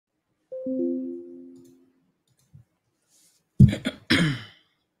Big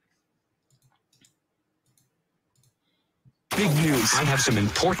news. I have some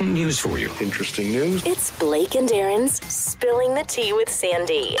important news for you. Interesting news. It's Blake and Aaron's Spilling the Tea with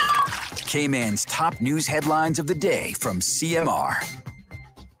Sandy. Cayman's top news headlines of the day from CMR.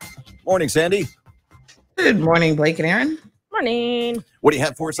 Morning, Sandy. Good morning, Blake and Aaron. Morning. What do you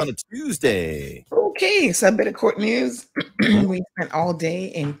have for us on a Tuesday? Okay, so a bit of court news. We spent all day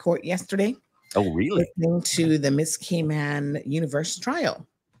in court yesterday. Oh, really? Listening to the Miss Cayman universe trial.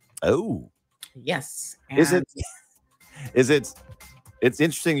 Oh. Yes. Is it? It's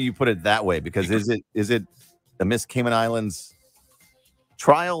interesting you put it that way, because is it the Miss Cayman Islands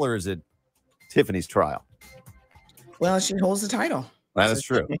trial, or is it Tiffany's trial? Well, she holds the title. That is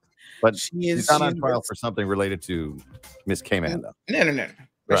true. But she's not on trial universe. for something related to Miss Cayman, though. No.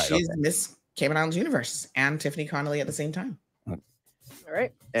 But Right, she's okay. Miss Cayman Islands universe and Tiffany Conolly at the same time. All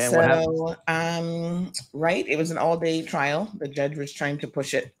right. And what happened? So, right, it was an all-day trial. The judge was trying to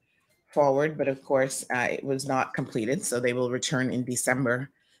push it forward, but of course, it was not completed. So they will return in December.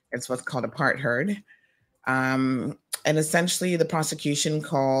 It's what's called a part heard. And essentially, the prosecution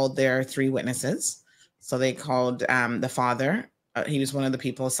called their 3 witnesses. So they called the father. He was one of the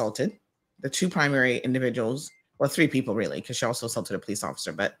people assaulted. The 2 primary individuals, well, 3 people really, because she also assaulted a police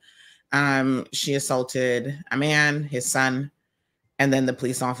officer. But she assaulted a man, his son, and then the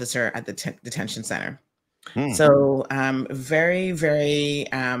police officer at the detention center. So very, very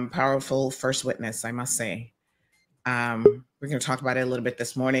powerful first witness, I must say. We're going to talk about it a little bit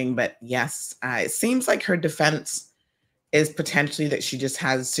this morning, but yes, it seems like her defense is potentially that she just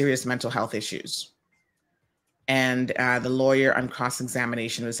has serious mental health issues. And the lawyer on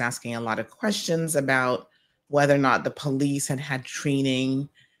cross-examination was asking a lot of questions about whether or not the police had training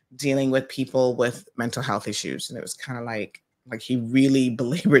dealing with people with mental health issues. And it was kind of like he really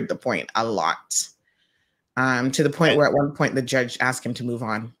belabored the point a lot. To the point where at one point the judge asked him to move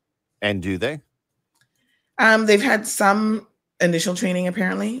on. And do they? They've had some initial training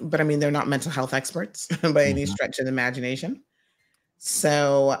apparently, but I mean, they're not mental health experts by any stretch of the imagination.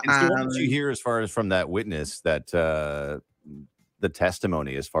 So, what did you hear as far as from that witness, that the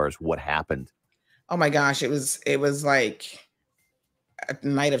testimony as far as what happened? Oh my gosh, it was like a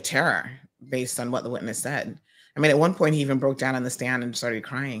night of terror based on what the witness said. I mean, at one point he even broke down on the stand and started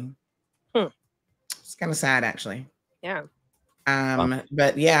crying. It's kind of sad, actually. Yeah.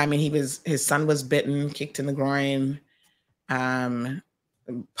 But yeah, I mean, his son was bitten, kicked in the groin,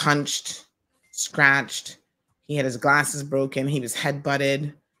 punched, scratched. He had his glasses broken. He was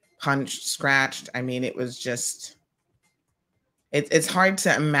headbutted, punched, scratched. I mean, it was just, it's hard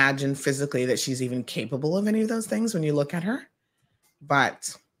to imagine physically that she's even capable of any of those things when you look at her.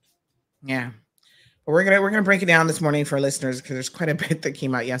 But yeah, but we're gonna break it down this morning for our listeners, because there's quite a bit that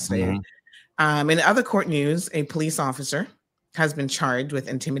came out yesterday. In other court news, a police officer has been charged with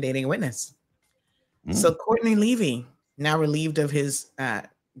intimidating a witness. So Courtney Levy, now relieved of his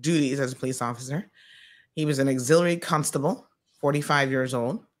duties as a police officer, he was an auxiliary constable, 45 years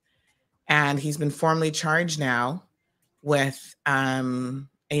old, and he's been formally charged now with a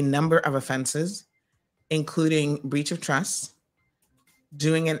number of offenses, including breach of trust,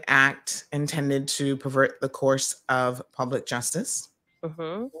 doing an act intended to pervert the course of public justice.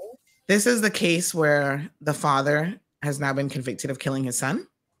 This is the case where the father has now been convicted of killing his son.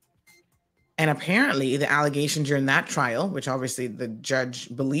 And apparently the allegation during that trial, which obviously the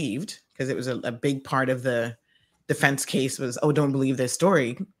judge believed, because it was a big part of the defense case was, oh, don't believe this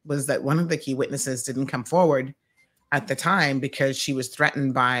story, was that one of the key witnesses didn't come forward at the time because she was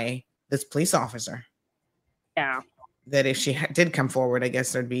threatened by this police officer. Yeah. That if she did come forward, I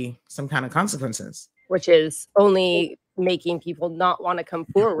guess there'd be some kind of consequences. Which is only making people not want to come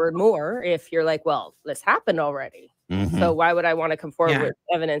forward more if you're like, well, this happened already. So why would I want to come forward with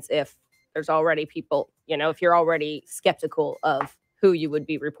evidence if there's already people, if you're already skeptical of who you would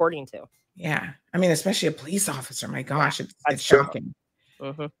be reporting to? Yeah. I mean, especially a police officer. My gosh, it's shocking.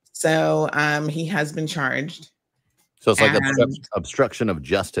 So he has been charged. So it's like obstruction of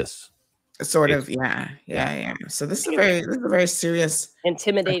justice. Sort of, yeah. So this is a very serious,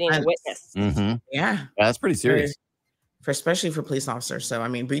 intimidating a witness. Yeah, that's pretty serious, especially for police officers. So I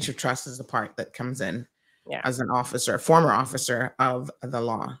mean, breach of trust is the part that comes in as an officer, former officer of the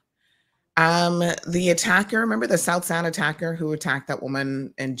law. The attacker, remember the South Sound attacker who attacked that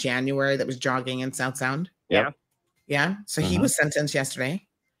woman in January that was jogging in South Sound? Yeah. So he was sentenced yesterday.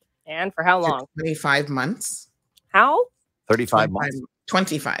 And for how long? 25 months. How? 35 months.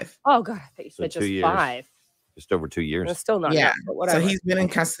 25. Oh God, I thought you said just 5. Just over 2 years. It's still not. Yeah. But whatever. So he's been in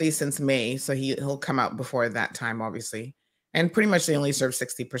custody since May. So he'll come out before that time, obviously. And pretty much they only serve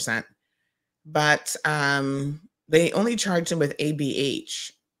 60%. but they only charged him with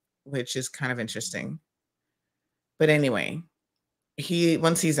ABH, which is kind of interesting. But anyway,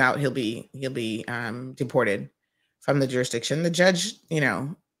 once he's out, he'll be deported from the jurisdiction. The judge,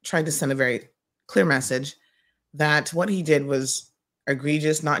 tried to send a very clear message that what he did was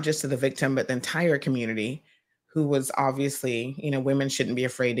egregious, not just to the victim, but the entire community, who was obviously, women shouldn't be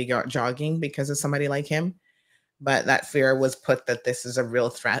afraid to go out jogging because of somebody like him. But that fear was put that this is a real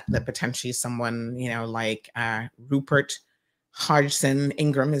threat, that potentially someone, like Rupert Hodgson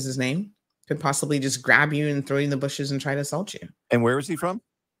Ingram is his name, could possibly just grab you and throw you in the bushes and try to assault you. And where is he from?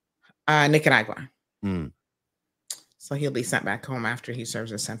 Nicaragua. So he'll be sent back home after he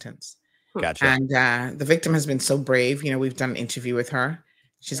serves his sentence. Gotcha. And the victim has been so brave. We've done an interview with her.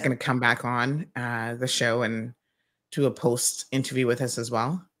 She's going to come back on the show and do a post interview with us as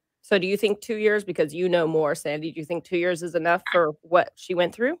well. So do you think 2 years, because you know more, Sandy, do you think 2 years is enough for what she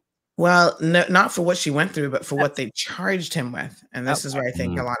went through? Well, no, not for what she went through, but for what they charged him with. And this is where I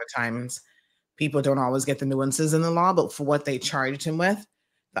think a lot of times people don't always get the nuances in the law, but for what they charged him with,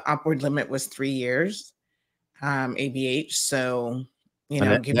 the upward limit was 3 years, ABH. So, given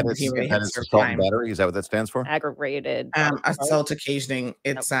that he already had assault and battery, is that what that stands for? Aggravated. Assault occasioning.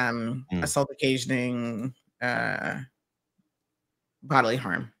 It's assault occasioning bodily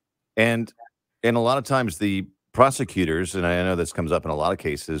harm. And a lot of times the prosecutors, and I know this comes up in a lot of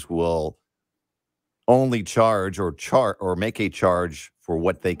cases, will only charge or make a charge for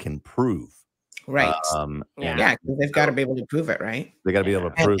what they can prove. Right. Yeah, because they've got to be able to prove it, right? They got to be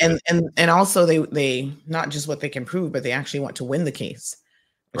able to prove it. And also they not just what they can prove, but they actually want to win the case,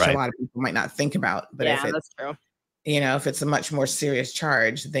 which a lot of people might not think about. But if that's true. If it's a much more serious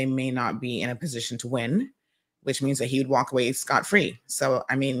charge, they may not be in a position to win, which means that he would walk away scot-free. So,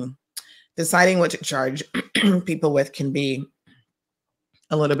 deciding what to charge people with can be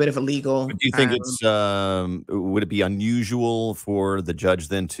a little bit of a legal. Do you think it's would it be unusual for the judge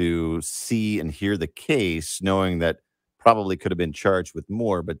then to see and hear the case, knowing that probably could have been charged with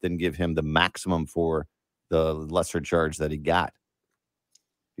more, but then give him the maximum for the lesser charge that he got?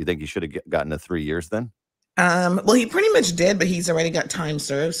 Do you think he should have gotten the 3 years then? Well, he pretty much did, but he's already got time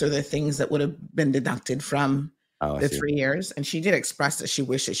served. So the things that would have been deducted from the 3 years. And she did express that she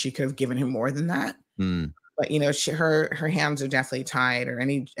wished that she could have given him more than that. But, her hands are definitely tied, or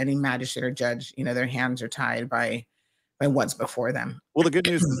any magistrate or judge, their hands are tied by what's before them. Well, the good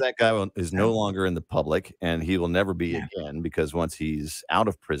news is that guy is no longer in the public, and he will never be again, because once he's out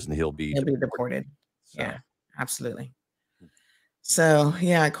of prison, he'll be deported. So. Yeah, absolutely. So,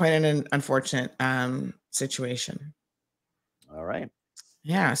 quite an unfortunate situation. All right.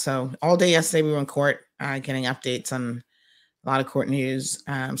 Yeah, so all day yesterday we were in court getting updates on a lot of court news.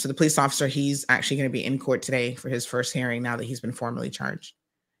 So the police officer, he's actually going to be in court today for his first hearing now that he's been formally charged.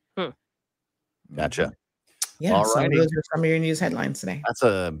 Gotcha. Yeah, all so those are some of your news headlines today. That's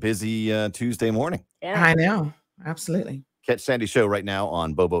a busy Tuesday morning. Yeah, I know. Absolutely. Catch Sandy's show right now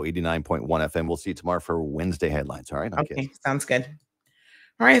on Bobo 89.1 FM. We'll see you tomorrow for Wednesday headlines. All right? Okay, sounds good.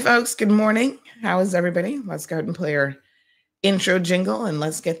 All right, folks, good morning. How is everybody? Let's go ahead and play our intro jingle and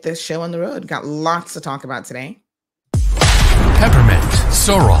let's get this show on the road. Got lots to talk about today. Peppermint,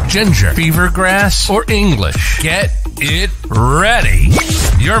 sorrel, ginger, fever grass, or English. Get it ready.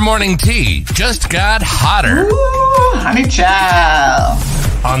 Your morning tea just got hotter. Ooh, honey child.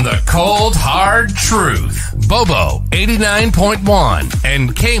 On the cold, hard truth. Bobo 89.1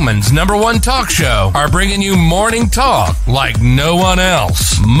 and Cayman's #1 talk show are bringing you morning talk like no one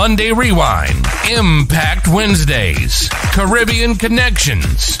else. Monday Rewind, Impact Wednesdays, Caribbean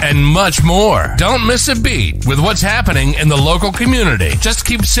Connections, and much more. Don't miss a beat with what's happening in the local community. Just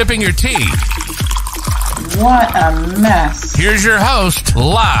keep sipping your tea. What a mess. Here's your host,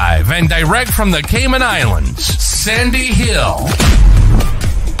 live and direct from the Cayman Islands, Sandy Hill.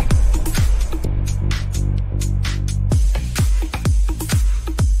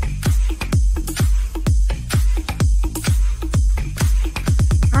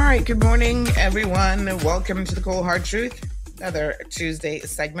 All right, good morning, everyone. Welcome to the Cold Hard Truth, another Tuesday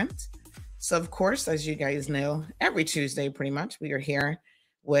segment. So, of course, as you guys know, every Tuesday, pretty much, we are here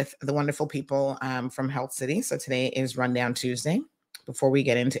with the wonderful people from Health City. So today is Rundown Tuesday. Before we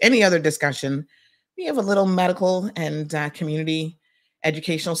get into any other discussion, we have a little medical and community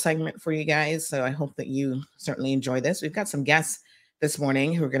educational segment for you guys. So I hope that you certainly enjoy this. We've got some guests this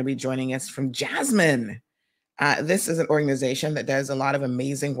morning who are going to be joining us from Jasmine. This is an organization that does a lot of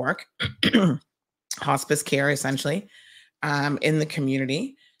amazing work, hospice care, essentially, in the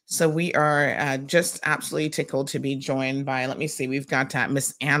community. So we are just absolutely tickled to be joined by, let me see, we've got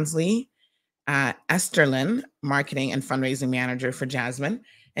Miss Ansley Esterlin, Marketing and Fundraising Manager for Jasmine,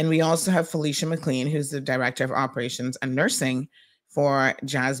 And we also have Felicia McLean, who's the Director of Operations and Nursing for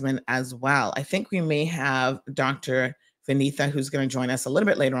Jasmine as well. I think we may have Dr. Vinitha, who's going to join us a little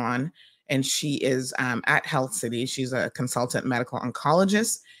bit later on. And she is at Health City. She's a consultant medical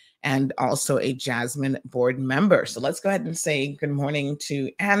oncologist and also a Jasmine board member. So let's go ahead and say good morning to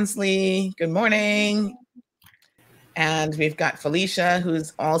Ansley. Good morning. And we've got Felicia,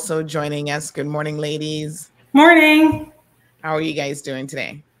 who's also joining us. Good morning, ladies. Morning. How are you guys doing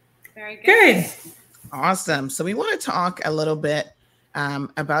today? Very good. Awesome. So we want to talk a little bit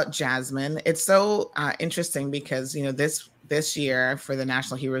about Jasmine. It's so interesting because, you know, this year for the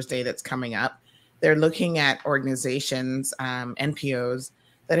National Heroes Day that's coming up, they're looking at organizations, NPOs,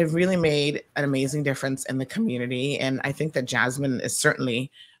 that have really made an amazing difference in the community. And I think that Jasmine is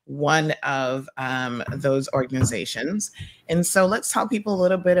certainly one of those organizations. And so let's tell people a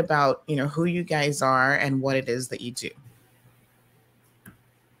little bit about, you know, who you guys are and what it is that you do.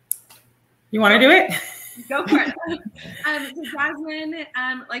 You want to do it? Go for it. So Jasmine,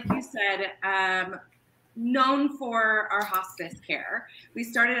 like you said, known for our hospice care. We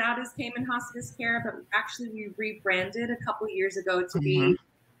started out as Cayman Hospice Care, but actually we rebranded a couple years ago to be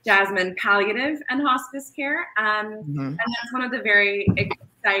Jasmine Palliative and Hospice Care. And that's one of the very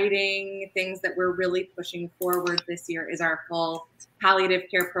exciting things that we're really pushing forward this year is our full palliative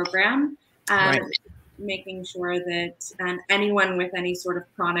care program. Making sure that anyone with any sort of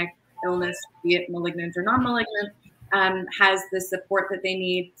chronic illness, be it malignant or non-malignant, has the support that they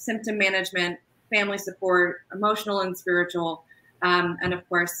need, symptom management, family support, emotional and spiritual, and of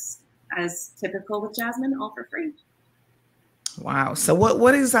course, as typical with Jasmine, all for free. Wow. So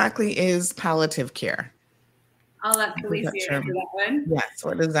what exactly is palliative care? I'll let Felicia answer that one. Yes.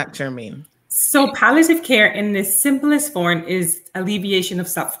 What does that term mean? So palliative care in the simplest form is alleviation of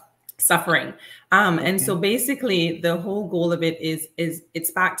suffering. And so basically the whole goal of it is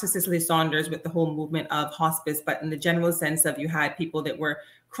it's back to Cicely Saunders with the whole movement of hospice, but in the general sense of you had people that were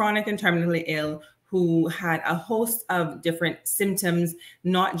chronic and terminally ill who had a host of different symptoms,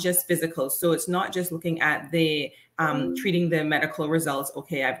 not just physical. So it's not just looking at the treating the medical results.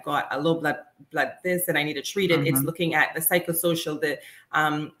 Okay, I've got a low blood this and I need to treat it. It's looking at the psychosocial,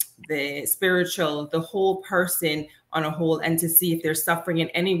 the spiritual, the whole person on a whole, and to see if there's suffering in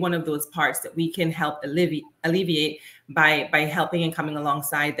any one of those parts that we can help alleviate by helping and coming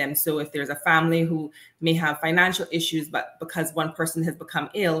alongside them. So if there's a family who may have financial issues, but because one person has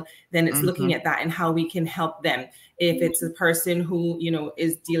become ill, then it's looking at that and how we can help them. If it's a person who, you know,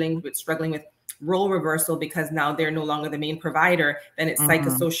 is struggling with role reversal because now they're no longer the main provider, then it's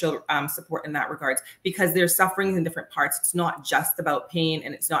psychosocial support in that regards, because there's sufferings in different parts. It's not just about pain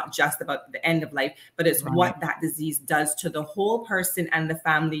and it's not just about the end of life, but it's what that disease does to the whole person and the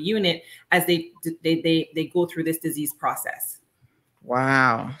family unit as they go through this disease process.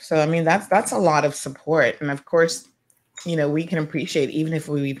 Wow. So, I mean, that's a lot of support. And of course, you know, we can appreciate, even if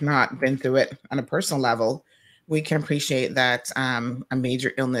we've not been through it on a personal level, we can appreciate that a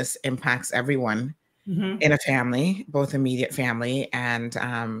major illness impacts everyone in a family, both immediate family and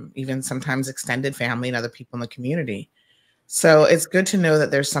even sometimes extended family and other people in the community. So it's good to know that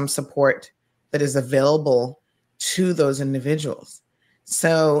there's some support that is available to those individuals.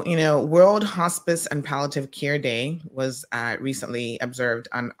 So, you know, World Hospice and Palliative Care Day was recently observed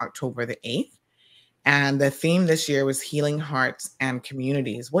on October the 8th. And the theme this year was Healing Hearts and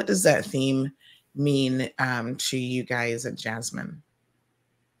Communities. What does that theme mean to you guys at Jasmine?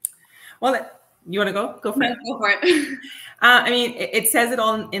 Well, you want to go? Go for it. Go for it. I mean, it says it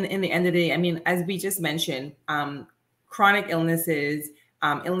all in the end of the day. I mean, as we just mentioned, chronic illnesses,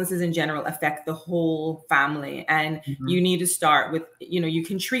 illnesses in general affect the whole family. And you need to start with, you know, you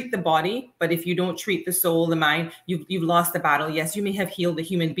can treat the body, but if you don't treat the soul, the mind, you've lost the battle. Yes, you may have healed the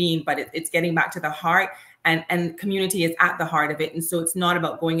human being, but it's getting back to the heart. And community is at the heart of it. And so it's not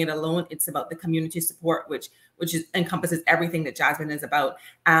about going it alone. It's about the community support, which encompasses everything that Jasmine is about.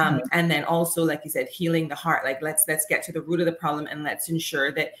 And then also, like you said, healing the heart. Like let's get to the root of the problem and let's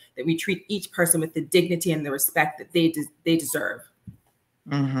ensure that we treat each person with the dignity and the respect that they deserve.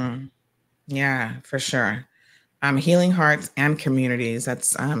 Yeah, for sure. Healing hearts and communities.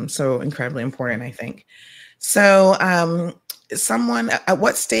 That's so incredibly important, I think. So at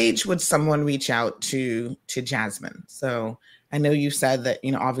what stage would someone reach out to Jasmine? So I know you said that,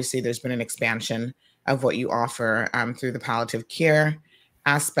 you know, obviously there's been an expansion of what you offer through the palliative care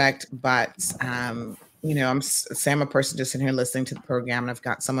aspect, but you know, I'm a person just in here listening to the program and I've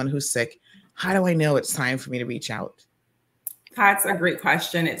got someone who's sick. How do I know it's time for me to reach out? That's a great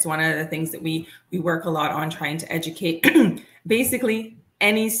question. It's one of the things that we work a lot on, trying to educate basically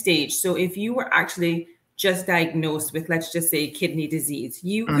any stage. So if you were actually just diagnosed with, let's just say, kidney disease,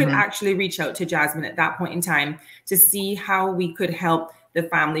 you could actually reach out to Jasmine at that point in time to see how we could help the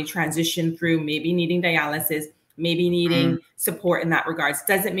family transition through maybe needing dialysis, maybe needing support in that regards.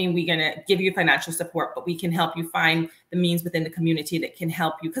 Doesn't mean we're going to give you financial support, but we can help you find the means within the community that can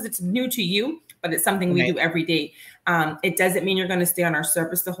help you, because it's new to you, but it's something we do every day. It doesn't mean you're going to stay on our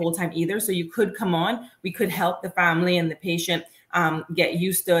service the whole time either. So you could come on, we could help the family and the patient get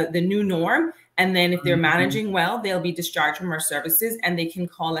used to the new norm. And then if they're managing well, they'll be discharged from our services, and they can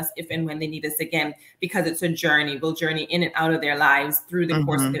call us if and when they need us again, because it's a journey. We'll journey in and out of their lives through the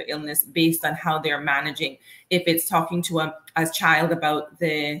course of their illness based on how they're managing. If it's talking to a child about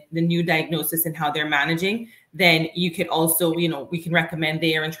the new diagnosis and how they're managing, then you could also, we can recommend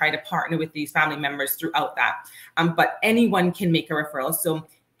there and try to partner with these family members throughout that. But anyone can make a referral. So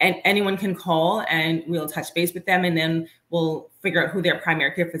anyone can call, and we'll touch base with them, and then we'll figure out who their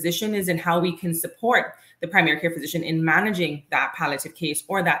primary care physician is and how we can support the primary care physician in managing that palliative case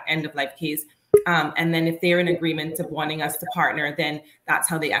or that end of life case. And then if they're in agreement of wanting us to partner, then that's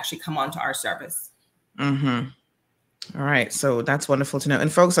how they actually come onto our service. All right. So that's wonderful to know.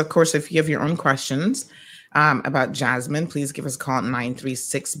 And folks, of course, if you have your own questions about Jasmine, please give us a call at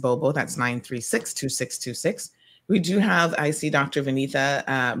 936-BOBO. That's 936-2626. We do have, I see Dr. Vinitha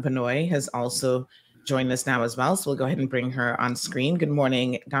Benoy has also joined us now as well. So we'll go ahead and bring her on screen. Good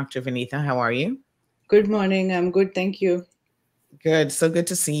morning, Dr. Vinitha. How are you? Good morning. I'm good. Thank you. Good. So good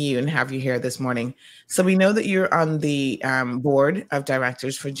to see you and have you here this morning. So we know that you're on the board of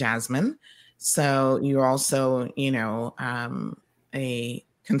directors for Jasmine. So you're also, a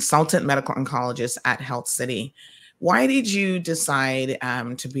consultant medical oncologist at Health City. Why did you decide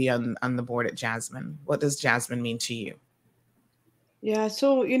to be on the board at Jasmine? What does Jasmine mean to you? Yeah,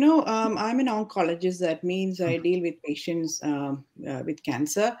 so, I'm an oncologist. That means I deal with patients with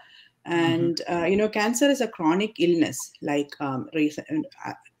cancer. And, cancer is a chronic illness. Like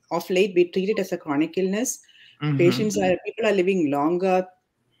of late, we treat it as a chronic illness. People are living longer,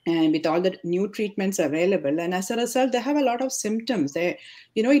 and with all the new treatments available. And as a result, they have a lot of symptoms. It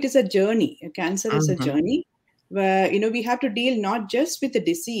is a journey. Cancer is a journey where, we have to deal not just with the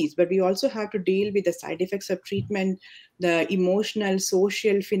disease, but we also have to deal with the side effects of treatment, the emotional,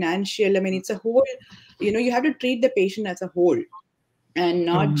 social, financial. I mean, it's a whole, you have to treat the patient as a whole and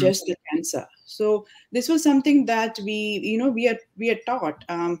not just the cancer. So this was something that we are taught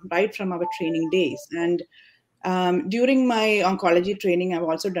right from our training days. And during my oncology training, I've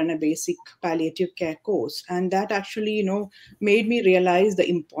also done a basic palliative care course. And that actually, made me realize the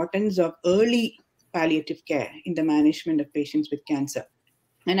importance of early palliative care in the management of patients with cancer.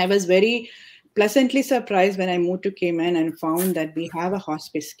 And I was very pleasantly surprised when I moved to Cayman and found that we have a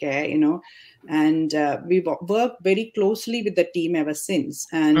hospice care, and we've worked very closely with the team ever since.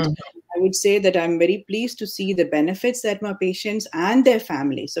 And I would say that I'm very pleased to see the benefits that my patients and their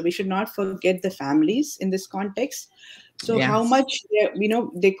families. So we should not forget the families in this context. So how much,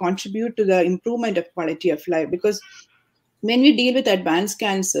 they contribute to the improvement of quality of life, because when we deal with advanced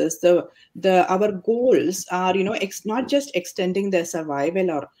cancers, our goals are, not just extending their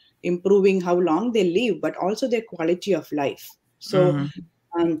survival or improving how long they live, but also their quality of life. So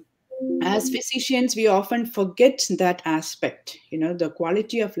as physicians, we often forget that aspect. The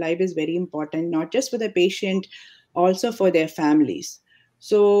quality of life is very important, not just for the patient, also for their families.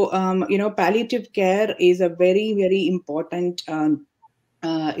 So, palliative care is a very, very important,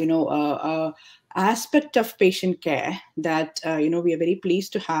 aspect of patient care that, we are very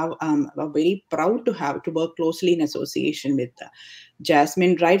pleased to have, are very proud to work closely in association with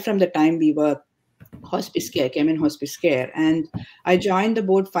Jasmine right from the time we were hospice care, Cayman Hospice Care. And I joined the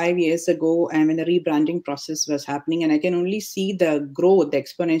board 5 years ago, and when the rebranding process was happening, and I can only see the growth, the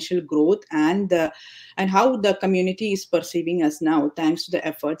exponential growth, and how the community is perceiving us now, thanks to the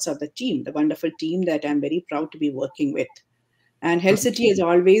efforts of the team, the wonderful team that I'm very proud to be working with. And Health City has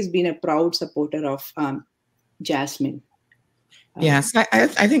always been a proud supporter of Jasmine. Yes,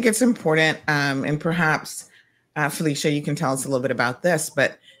 I think it's important, and perhaps Felicia, you can tell us a little bit about this,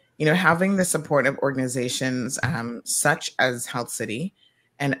 but having the support of organizations such as Health City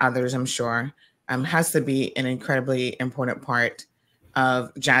and others, I'm sure, has to be an incredibly important part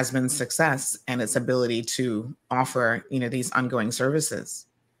of Jasmine's success and its ability to offer, these ongoing services.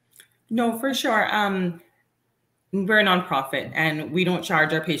 No, for sure. We're a nonprofit, and we don't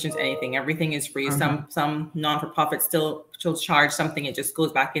charge our patients anything. Everything is free. Some non-for-profits still charge something. It just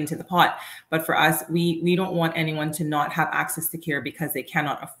goes back into the pot. But for us, we don't want anyone to not have access to care because they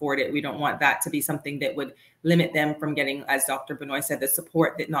cannot afford it. We don't want that to be something that would limit them from getting, as Dr. Benoy said, the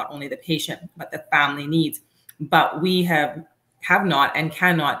support that not only the patient, but the family needs. But we have have not and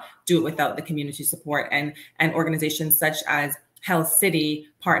cannot do it without the community support, and organizations such as Health City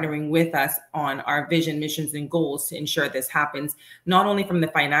partnering with us on our vision, missions, and goals to ensure this happens, not only from the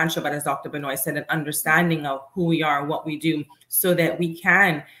financial, but as Dr. Benoit said, an understanding of who we are, what we do, so that we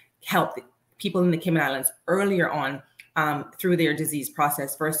can help people in the Cayman Islands earlier on through their disease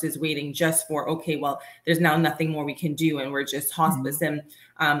process versus waiting just for, okay, well, there's now nothing more we can do and we're just hospice. And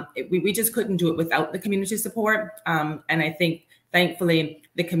we just couldn't do it without the community support. And I think, thankfully,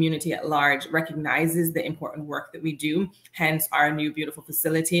 the community at large recognizes the important work that we do, hence our new beautiful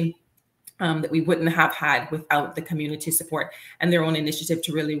facility that we wouldn't have had without the community support and their own initiative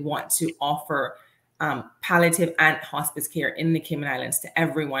to really want to offer palliative and hospice care in the Cayman Islands to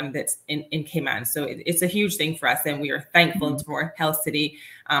everyone that's in Cayman. So it's a huge thing for us, and we are thankful for Health City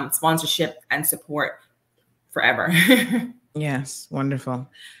sponsorship and support forever. Yes, wonderful.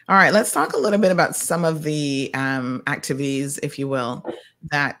 All right, let's talk a little bit about some of the activities, if you will,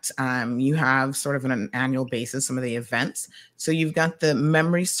 that you have sort of on an annual basis, some of the events. So you've got the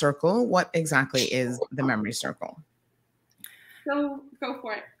Memory Circle. What exactly is the Memory Circle? So go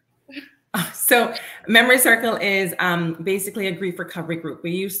for it. So Memory Circle is basically a grief recovery group.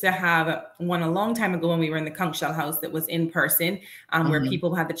 We used to have one a long time ago when we were in the Conch Shell House that was in person, where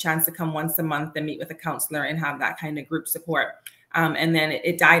people had the chance to come once a month and meet with a counselor and have that kind of group support. And then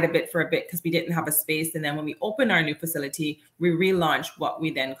it died a bit because we didn't have a space. And then when we opened our new facility, we relaunched what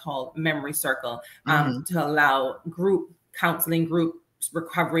we then called Memory Circle to allow group counseling, group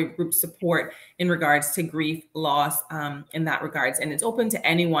recovery, group support in regards to grief, loss, in that regards. And it's open to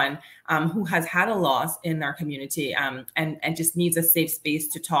anyone who has had a loss in our community and just needs a safe space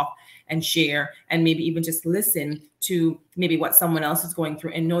to talk and share, and maybe even just listen to maybe what someone else is going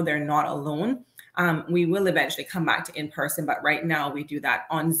through and know they're not alone. We will eventually come back to in person, but right now we do that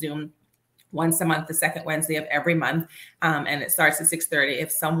on Zoom once a month, the second Wednesday of every month. And it starts at 6:30.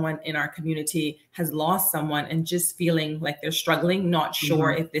 If someone in our community has lost someone and just feeling like they're struggling, not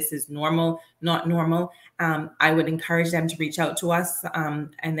sure if this is normal, not normal, I would encourage them to reach out to us,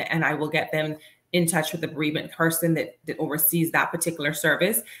 and I will get them in touch with the bereavement person that oversees that particular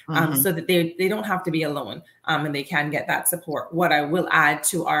service, so that they don't have to be alone, and they can get that support. What I will add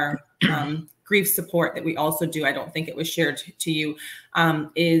to our grief support that we also do, I don't think it was shared to you,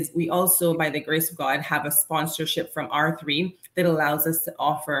 is we also, by the grace of God, have a sponsorship from R3 that allows us to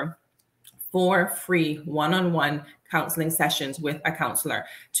offer 4 free one-on-one counseling sessions with a counselor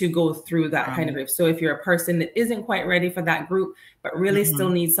to go through that kind of grief. So if you're a person that isn't quite ready for that group, but really still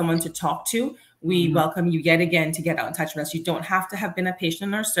needs someone to talk to, we welcome you yet again to get out in touch with us. You don't have to have been a patient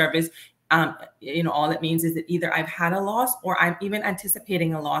in our service. All it means is that either I've had a loss or I'm even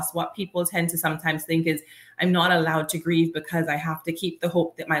anticipating a loss. What people tend to sometimes think is I'm not allowed to grieve because I have to keep the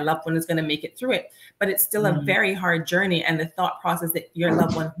hope that my loved one is going to make it through it. But it's still a very hard journey. And the thought process that your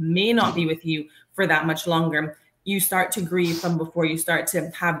loved one may not be with you for that much longer, you start to grieve from before you start to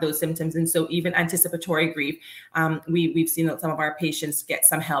have those symptoms. And so even anticipatory grief, we've seen that some of our patients get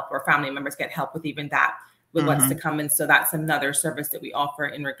some help, or family members get help with even that, with what's to come. And so that's another service that we offer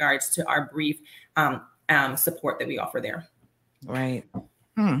in regards to our brief support that we offer there. Right.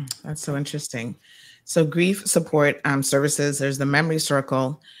 That's so interesting. So grief support services, there's the Memory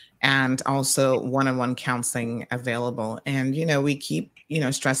Circle, and also one-on-one counseling available. And, we keep,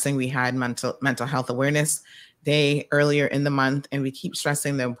 stressing, we had mental health awareness day earlier in the month, and we keep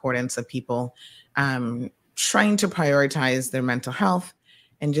stressing the importance of people trying to prioritize their mental health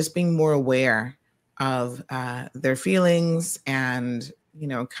and just being more aware of their feelings and,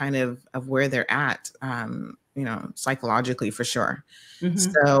 kind of where they're at, psychologically, for sure.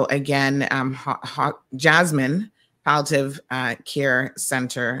 So again, Jasmine Palliative Care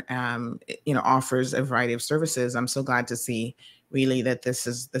Center, offers a variety of services. I'm so glad to see really that this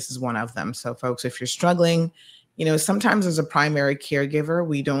is one of them. So folks, if you're struggling, sometimes as a primary caregiver,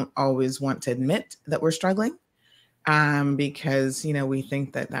 we don't always want to admit that we're struggling. Because, we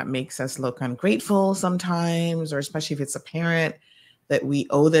think that makes us look ungrateful sometimes, or especially if it's a parent, that we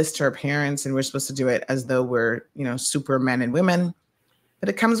owe this to our parents and we're supposed to do it as though we're, super men and women. But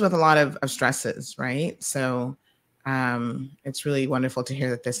it comes with a lot of stresses, right? So it's really wonderful to hear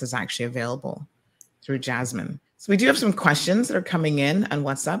that this is actually available through Jasmine. So we do have some questions that are coming in on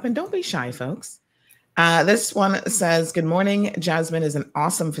WhatsApp, and don't be shy, folks. This one says, "Good morning. Jasmine is an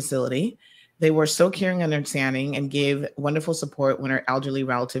awesome facility. They were so caring and understanding and gave wonderful support when our elderly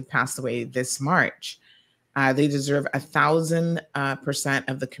relative passed away this March. They deserve 1,000%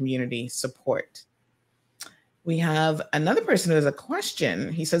 of the community support." We have another person who has a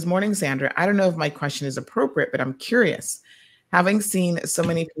question. He says, "Morning, Sandra. I don't know if my question is appropriate, but I'm curious. Having seen so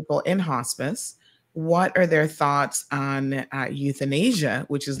many people in hospice, what are their thoughts on euthanasia,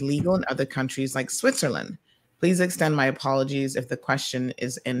 which is legal in other countries like Switzerland? Please extend my apologies if the question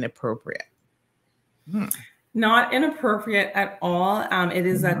is inappropriate. Not inappropriate at all. It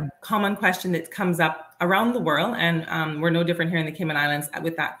is a common question that comes up around the world, and we're no different here in the Cayman Islands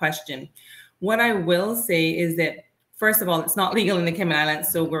with that question. What I will say is that, first of all, it's not legal in the Cayman Islands,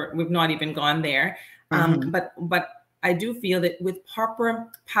 so we've not even gone there. But I do feel that with proper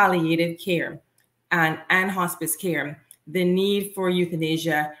palliative care and hospice care, the need for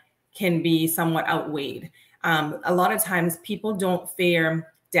euthanasia can be somewhat outweighed. A lot of times people don't fear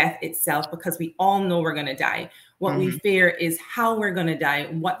death itself because we all know we're going to die. What we fear is how we're going to die,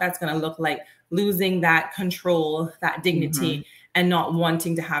 what that's going to look like, losing that control, that dignity, and not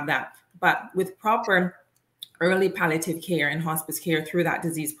wanting to have that. But with proper early palliative care and hospice care through that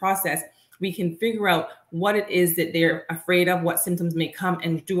disease process, we can figure out what it is that they're afraid of, what symptoms may come,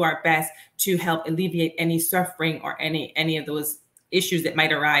 and do our best to help alleviate any suffering or any of those issues that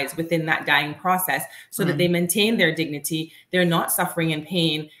might arise within that dying process, so that they maintain their dignity, they're not suffering in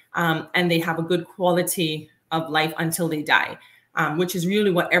pain, and they have a good quality of life until they die, which is really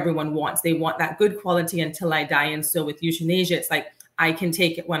what everyone wants. They want that good quality until I die. And so with euthanasia, it's like, I can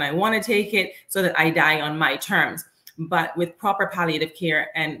take it when I want to take it so that I die on my terms. But with proper palliative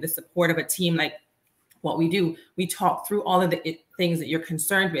care and the support of a team like what we do, we talk through all of the things that you're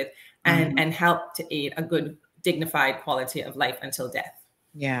concerned with and help to aid a good, dignified quality of life until death.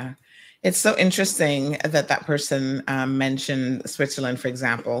 Yeah. It's so interesting that that person mentioned Switzerland, for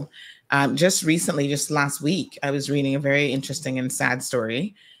example. Just recently, just last week, I was reading a very interesting and sad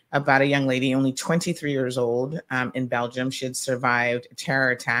story about a young lady, only 23 years old, in Belgium. She had survived a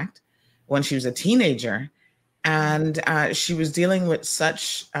terror attack when she was a teenager. And she was dealing with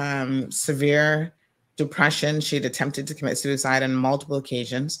such severe depression. She had attempted to commit suicide on multiple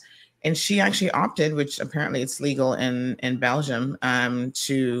occasions. And she actually opted, which apparently it's legal in Belgium,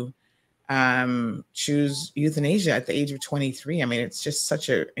 to choose euthanasia at the age of 23. I mean, it's just such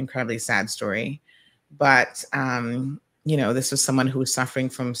an incredibly sad story. But, you know, this was someone who was suffering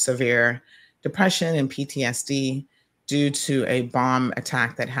from severe depression and PTSD due to a bomb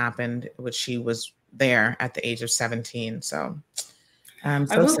attack that happened, which she was there at the age of 17. So I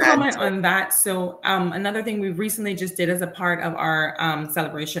will comment on that. So another thing we recently just did as a part of our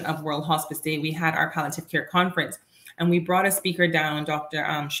celebration of World Hospice Day, we had our palliative care conference, and we brought a speaker down, Dr.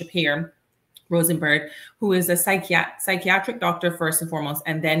 Shapir Rosenberg, who is a psychiatric doctor first and foremost,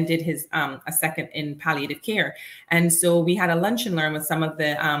 and then did his a second in palliative care. And so we had a lunch and learn with some of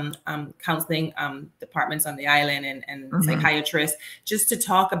the counseling departments on the island and psychiatrists, just to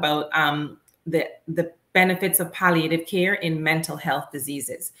talk about the benefits of palliative care in mental health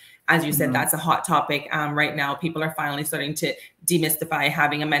diseases. As you said, that's a hot topic right now. People are finally starting to demystify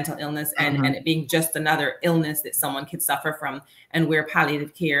having a mental illness and it being just another illness that someone could suffer from, and where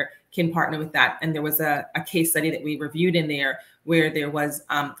palliative care can partner with that. And there was a case study that we reviewed in there where there was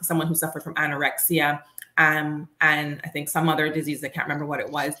someone who suffered from anorexia and I think some other disease, I can't remember what it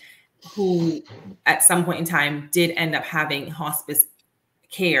was, who at some point in time did end up having hospice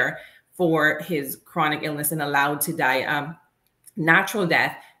care for his chronic illness and allowed to die natural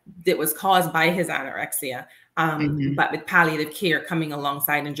death that was caused by his anorexia. But with palliative care coming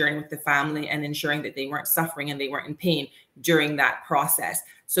alongside and journeying with the family and ensuring that they weren't suffering and they weren't in pain during that process.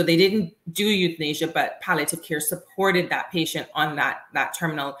 So they didn't do euthanasia, but palliative care supported that patient on that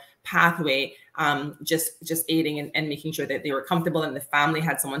terminal pathway, just aiding and making sure that they were comfortable and the family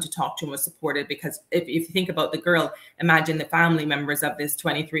had someone to talk to and was supported. Because if you think about the girl, imagine the family members of this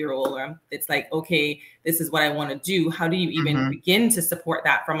 23-year-old, it's like, okay, this is what I want to do. How do you even begin to support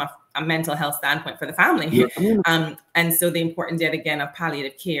that from a mental health standpoint for the family? And so the importance yet again of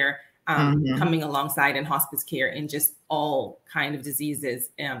palliative care coming alongside in hospice care in just all kind of diseases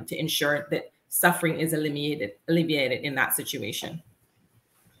to ensure that suffering is alleviated in that situation.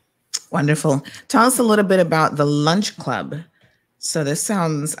 Wonderful. Tell us a little bit about the lunch club. So this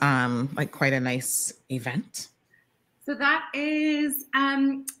sounds like quite a nice event. So that is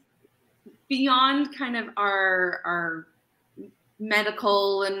beyond kind of our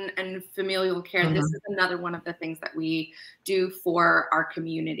medical and familial care. This is another one of the things that we do for our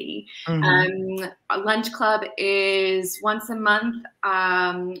community. A lunch club is once a month.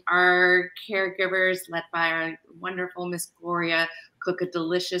 Our caregivers, led by our wonderful Miss Gloria, cook a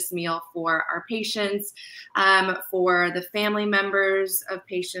delicious meal for our patients, for the family members of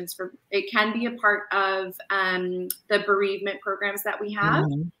patients. It can be a part of the bereavement programs that we have,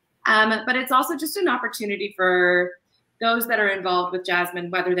 but it's also just an opportunity for those that are involved with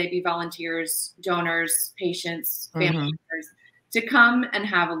Jasmine, whether they be volunteers, donors, patients, family members, to come and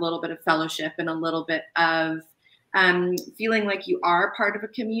have a little bit of fellowship and a little bit of feeling like you are part of a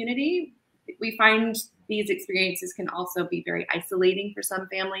community. We find these experiences can also be very isolating for some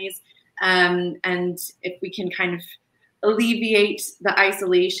families. And if we can kind of alleviate the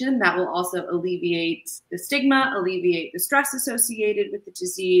isolation, that will also alleviate the stigma, alleviate the stress associated with the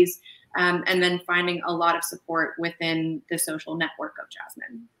disease, and then finding a lot of support within the social network of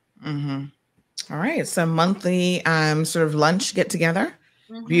Jasmine. Mm-hmm. All right. So monthly sort of lunch get together.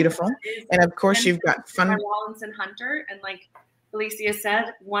 Mm-hmm. Beautiful. And of course you've got fun. By Rollins and Hunter. And like Felicia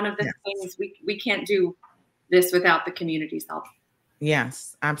said, one of the things we can't do this without the community's help.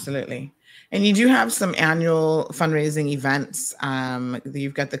 Yes, absolutely. And you do have some annual fundraising events.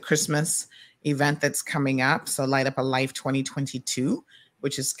 You've got the Christmas event that's coming up. So Light Up a Life 2022,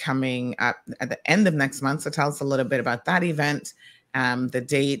 which is coming up at the end of next month. So tell us a little bit about that event, the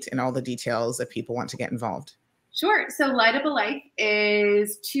date, and all the details if people want to get involved. Sure. So Light Up a Life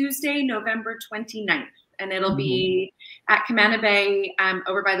is Tuesday, November 29th, and it'll be at Camana Bay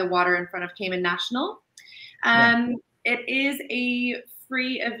over by the water in front of Cayman National. It is a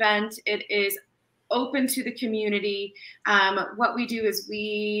free event. It is open to the community. What we do is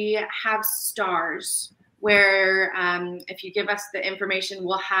we have stars where if you give us the information,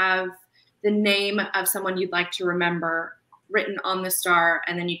 we'll have the name of someone you'd like to remember written on the star,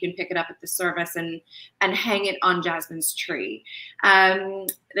 and then you can pick it up at the service and hang it on Jasmine's tree.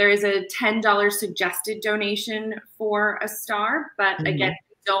 There is a $10 suggested donation for a star, but again,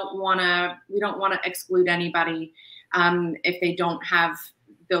 we don't want to exclude anybody if they don't have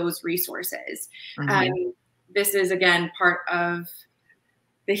those resources. This is, again, part of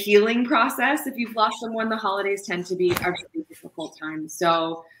the healing process. If you've lost someone, the holidays tend to be a really difficult time.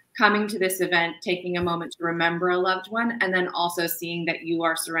 So coming to this event, taking a moment to remember a loved one, and then also seeing that you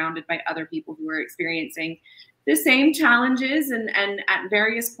are surrounded by other people who are experiencing the same challenges and at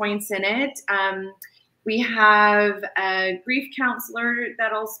various points in it. We have a grief counselor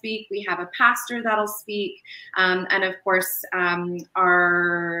that'll speak. We have a pastor that'll speak. And of course,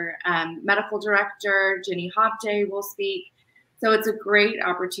 our medical director, Ginny Hobday, will speak. So it's a great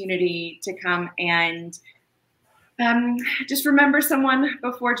opportunity to come and just remember someone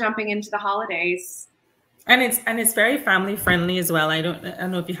before jumping into the holidays. And it's very family friendly as well. I don't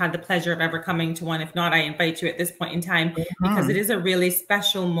know if you had the pleasure of ever coming to one. If not, I invite you at this point in time, because it is a really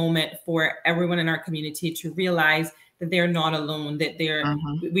special moment for everyone in our community to realize that they're not alone, that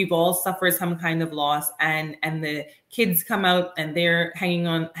we've all suffered some kind of loss, and the kids come out and they're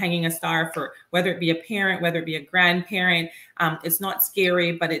hanging a star for whether it be a parent, whether it be a grandparent. It's not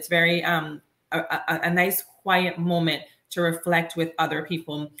scary, but it's very a nice quiet moment to reflect with other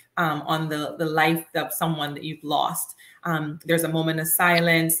people on the life of someone that you've lost. There's a moment of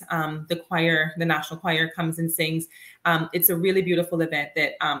silence. The National Choir comes and sings. It's a really beautiful event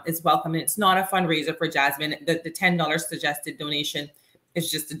that is welcome. And it's not a fundraiser for Jasmine. The $10 suggested donation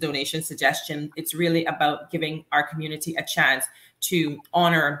is just a donation suggestion. It's really about giving our community a chance to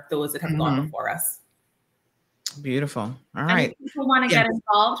honor those that have gone before us. Beautiful. All right. If people want to get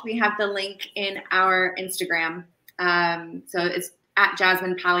involved, we have the link in our Instagram. So it's at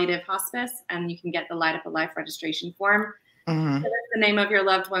Jasmine Palliative Hospice, and you can get the Light Up a Life registration form. So that's the name of your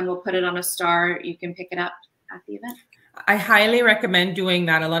loved one. We'll put it on a star. You can pick it up at the event. I highly recommend doing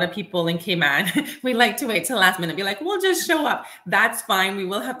that. A lot of people in Cayman, we like to wait till the last minute, be like, we'll just show up. That's fine. We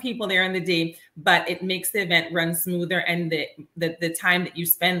will have people there in the day, but it makes the event run smoother. And the time that you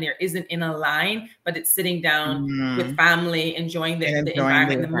spend there isn't in a line, but it's sitting down with family, enjoying the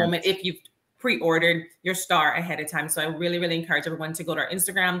environment, the moment. If you've pre-ordered your star ahead of time. So I really, really encourage everyone to go to our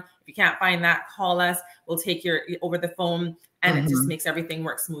Instagram. If you can't find that, call us. We'll take your over the phone, and it just makes everything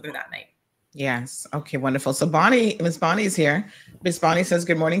work smoother that night. Yes. Okay, wonderful. So Miss Bonnie is here. Miss Bonnie says,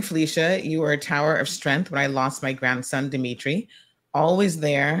 good morning, Felicia. You were a tower of strength when I lost my grandson, Dimitri. Always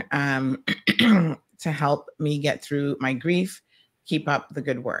there to help me get through my grief. Keep up the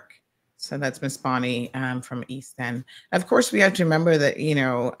good work. So that's Miss Bonnie from East End. Of course, we have to remember that,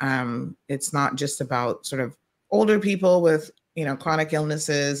 it's not just about sort of older people with, chronic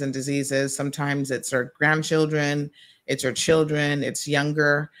illnesses and diseases. Sometimes it's our grandchildren, it's our children, it's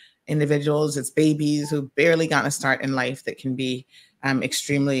younger individuals, it's babies who barely gotten a start in life that can be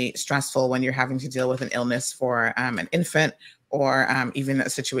extremely stressful when you're having to deal with an illness for an infant, or even a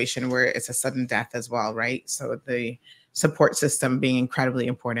situation where it's a sudden death as well, right? So the support system being incredibly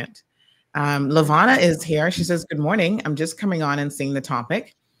important. Lavana is here. She says, good morning. I'm just coming on and seeing the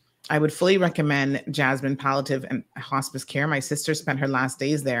topic. I would fully recommend Jasmine Palliative and Hospice Care. My sister spent her last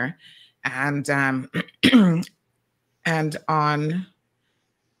days there. And on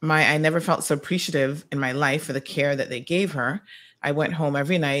I never felt so appreciative in my life for the care that they gave her. I went home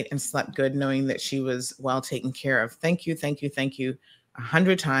every night and slept good, knowing that she was well taken care of. Thank you, thank you, thank you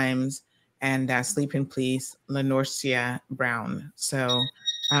 100 times. And sleep in peace, Lenorcia Brown. So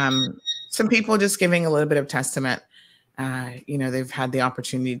some people just giving a little bit of testament. They've had the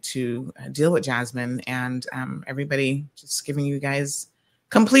opportunity to deal with Jasmine, and everybody just giving you guys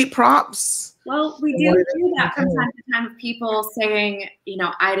complete props. Well, we do hear that from time to time of people saying,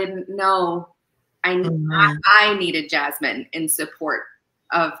 I didn't know I needed Jasmine in support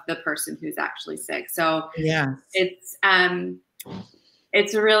of the person who's actually sick. So yeah, it's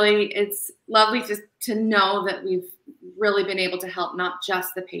lovely to know that we've really been able to help not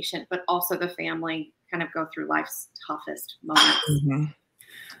just the patient, but also the family kind of go through life's toughest moments. Mm-hmm.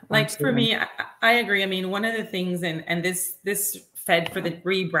 Like Absolutely. For me, I agree. I mean, one of the things, and this fed for the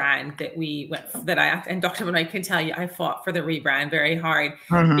rebrand that I and Dr. Benoit can tell you, I fought for the rebrand very hard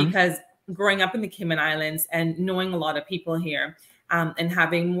because growing up in the Cayman Islands and knowing a lot of people here, and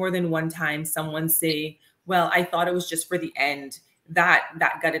having more than one time someone say, well, I thought it was just for the end.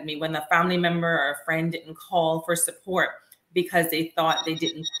 That gutted me when the family member or a friend didn't call for support because they thought they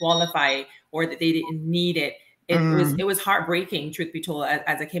didn't qualify or that they didn't need it. It was heartbreaking, truth be told,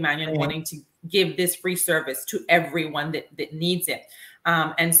 as a Caymanian, wanting to give this free service to everyone that needs it.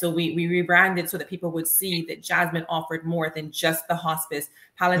 And so we rebranded so that people would see that Jasmine offered more than just the hospice.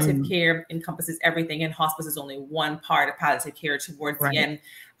 Palliative care encompasses everything, and hospice is only one part of palliative care towards the end.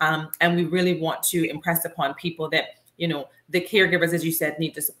 And we really want to impress upon people that, the caregivers, as you said,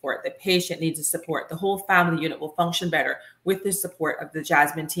 need the support. The patient needs the support. The whole family unit will function better with the support of the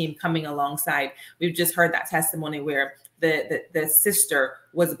Jasmine team coming alongside. We've just heard that testimony where the sister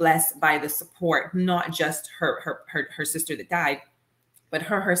was blessed by the support, not just her sister that died, but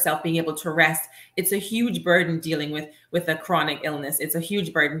her herself being able to rest. It's a huge burden dealing with a chronic illness. It's a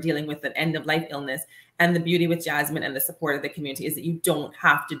huge burden dealing with an end of life illness. And the beauty with Jasmine and the support of the community is that you don't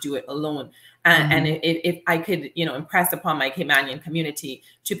have to do it alone. And if I could, impress upon my Caymanian community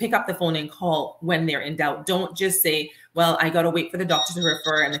to pick up the phone and call when they're in doubt. Don't just say, well, I got to wait for the doctor to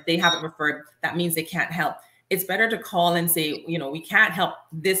refer. And if they haven't referred, that means they can't help. It's better to call and say, we can't help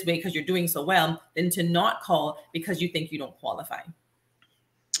this way because you're doing so well, than to not call because you think you don't qualify.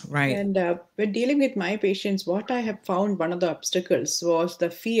 Right. And when dealing with my patients, what I have found one of the obstacles was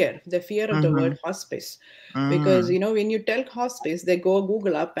the fear of the word hospice. Because, when you tell hospice, they go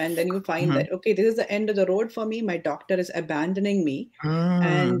Google up and then you find that, okay, this is the end of the road for me. My doctor is abandoning me.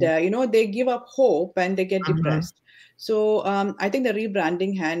 And, they give up hope and they get depressed. So I think the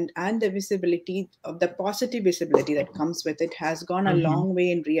rebranding and the visibility of the positive visibility that comes with it has gone a long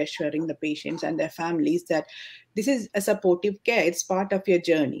way in reassuring the patients and their families that this is a supportive care. It's part of your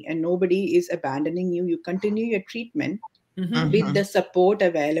journey and nobody is abandoning you. You continue your treatment with the support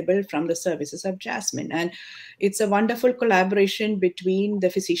available from the services of Jasmine. And it's a wonderful collaboration between the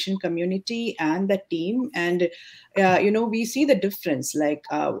physician community and the team. And, we see the difference, like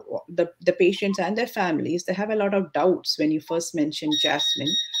the patients and their families, they have a lot of doubts when you first mention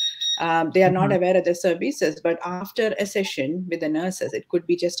Jasmine. They are not aware of the services, but after a session with the nurses, it could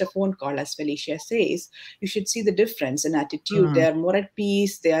be just a phone call, as Felicia says, you should see the difference in attitude. They are more at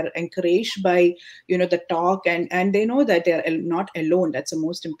peace. They are encouraged by, the talk, and they know that they are not alone. That's the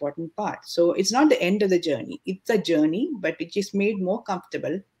most important part. So it's not the end of the journey. It's a journey, but it is made more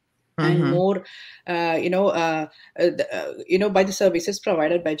comfortable and more, by the services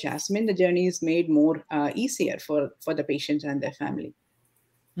provided by Jasmine. The journey is made more easier for the patients and their family.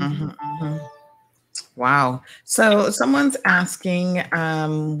 Wow. So someone's asking,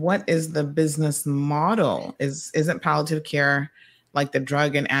 what is the business model? Isn't palliative care, like the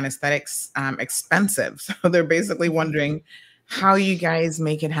drug and anesthetics, expensive? So they're basically wondering how you guys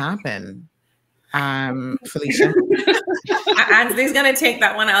make it happen. Felicia. Ansley's going to take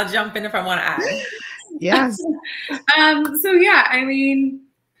that one. I'll jump in if I want to add. Yes.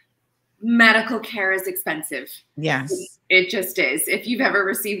 Medical care is expensive. Yes. It just is. If you've ever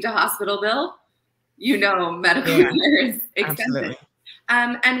received a hospital bill, medical care is expensive.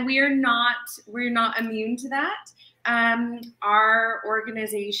 And we're not immune to that. Our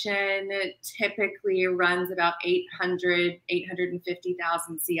organization typically runs about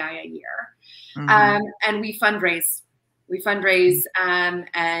 850,000 CI a year. And we fundraise.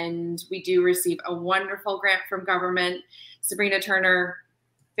 And we do receive a wonderful grant from government. Sabrina Turner,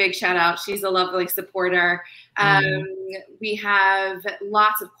 big shout out. She's a lovely supporter. We have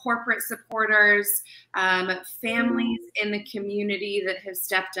lots of corporate supporters, families in the community that have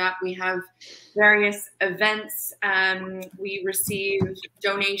stepped up. We have various events. We receive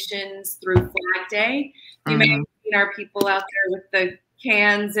donations through Flag Day. You may have seen our people out there with the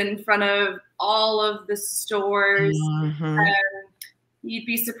cans in front of all of the stores. You'd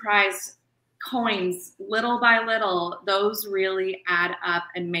be surprised. Coins, little by little, those really add up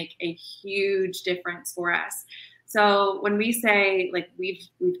and make a huge difference for us. So when we say like we've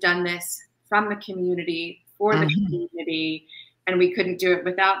done this from the community for the community, and we couldn't do it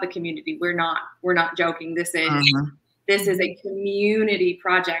without the community, we're not joking. This is a community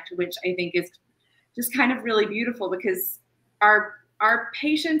project, which I think is just kind of really beautiful, because our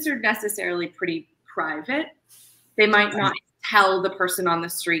patients are necessarily pretty private. They might not tell the person on the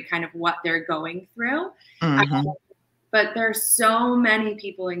street kind of what they're going through. But there's so many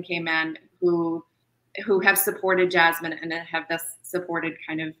people in Cayman who have supported Jasmine and have thus supported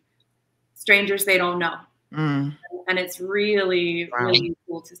kind of strangers they don't know. And it's really, really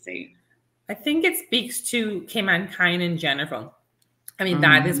cool to see. I think it speaks to Caymankind in general. I mean,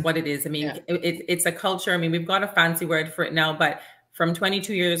 that is what it is. I mean, it's a culture. I mean, we've got a fancy word for it now, but from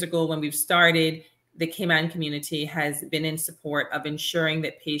 22 years ago when we've started, the Cayman community has been in support of ensuring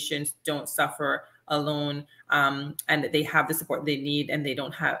that patients don't suffer alone, and that they have the support they need, and they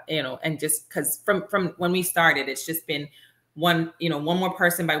don't have, and just because from when we started, it's just been one more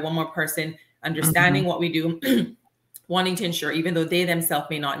person by one more person understanding what we do, wanting to ensure, even though they themselves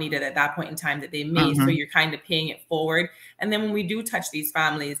may not need it at that point in time, that they may. So you're kind of paying it forward. And then when we do touch these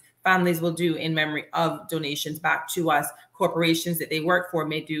families will do in memory of donations back to us. Corporations that they work for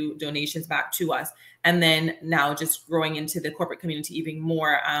may do donations back to us. And then now just growing into the corporate community even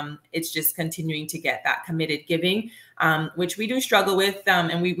more, it's just continuing to get that committed giving, which we do struggle with.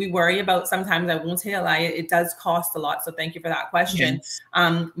 And we worry about sometimes. I won't say a lie, it does cost a lot. So thank you for that question.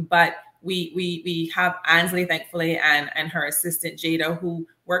 But we have Ansley, thankfully, and her assistant Jada, who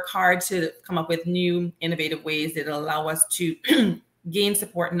work hard to come up with new innovative ways that allow us to gain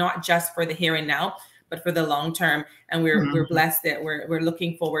support, not just for the here and now, but for the long term. And we're blessed that we're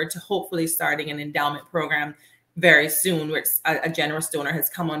looking forward to hopefully starting an endowment program very soon, where a generous donor has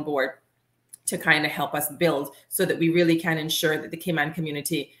come on board to kind of help us build, so that we really can ensure that the Cayman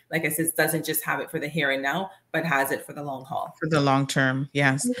community, like I said, doesn't just have it for the here and now, but has it for the long haul. For the long term,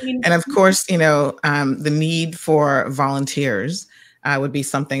 yes. And of course, the need for volunteers would be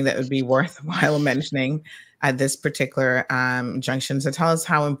something that would be worthwhile mentioning at this particular junction. So tell us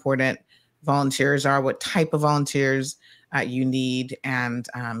how important volunteers are, what type of volunteers you need, and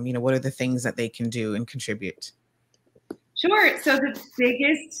what are the things that they can do and contribute? Sure. So the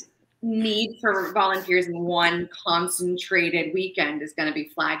biggest need for volunteers in one concentrated weekend is going to be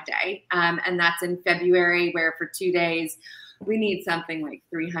Flag Day. And that's in February, where for 2 days, we need something like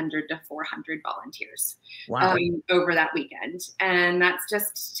 300 to 400 volunteers over that weekend. And that's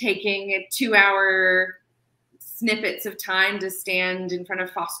just taking a 2-hour snippets of time to stand in front of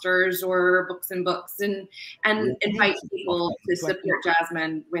Foster's or Books and Books and invite people to support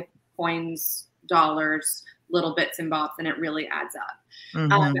Jasmine with coins, dollars, little bits and bobs, and it really adds up.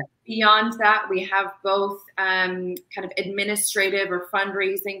 Beyond that, we have both kind of administrative or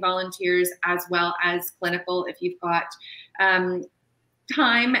fundraising volunteers, as well as clinical, if you've got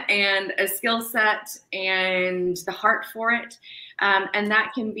time and a skill set and the heart for it. And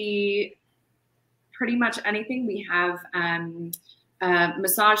that can be pretty much anything. We have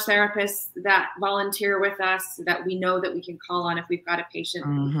massage therapists that volunteer with us that we know that we can call on if we've got a patient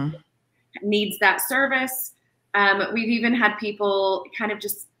who needs that service. We've even had people kind of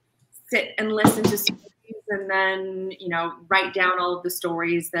just sit and listen to stories and then, write down all of the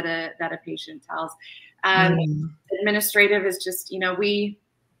stories that a patient tells. Administrative is just,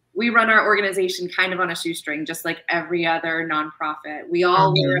 we run our organization kind of on a shoestring, just like every other nonprofit. We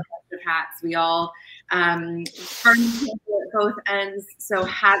all wear a bunch of hats. We all burn people at both ends. So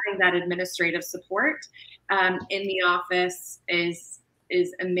having that administrative support in the office is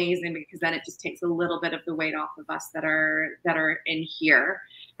amazing, because then it just takes a little bit of the weight off of us that are in here.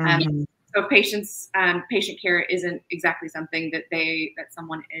 So patient care isn't exactly something that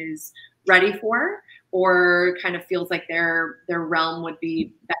someone is ready for, or kind of feels like their realm would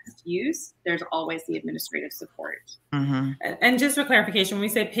be best used. There's always the administrative support. And just for clarification, when we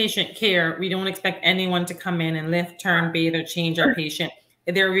say patient care, we don't expect anyone to come in and lift, turn, bathe, or change our patient.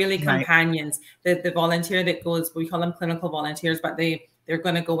 They're really companions. The volunteer that goes, we call them clinical volunteers, but they're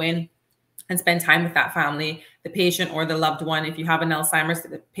going to go in and spend time with that family, the patient or the loved one. If you have an Alzheimer's,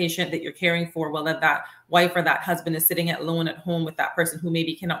 the patient that you're caring for, whether that wife or that husband is sitting alone at home with that person who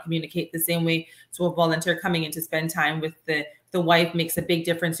maybe cannot communicate the same way. So a volunteer coming in to spend time with the wife makes a big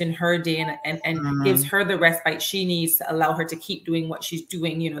difference in her day and gives her the respite she needs to allow her to keep doing what she's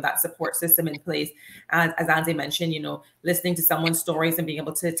doing, that support system in place. As Anze mentioned, listening to someone's stories and being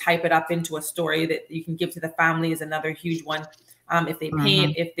able to type it up into a story that you can give to the family is another huge one. if they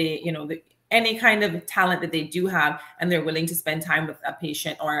paint, if they, you know, any kind of talent that they do have, and they're willing to spend time with a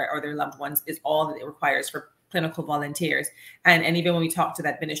patient or their loved ones, is all that it requires for clinical volunteers. And even when we talk to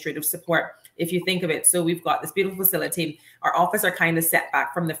the administrative support, if you think of it, so we've got this beautiful facility, our office are kind of set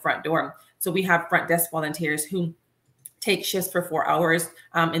back from the front door. So we have front desk volunteers who take shifts for 4 hours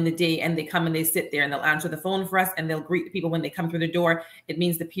in the day, and they come and they sit there and they'll answer the phone for us, and they'll greet the people when they come through the door. It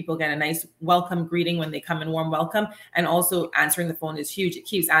means that people get a nice welcome greeting when they come, and warm welcome. And also answering the phone is huge. It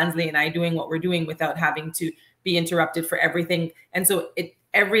keeps Ansley and I doing what we're doing without having to be interrupted for everything. And so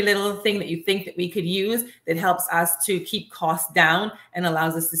every little thing that you think that we could use that helps us to keep costs down and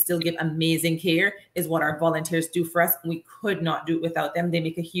allows us to still give amazing care is what our volunteers do for us. And we could not do it without them. They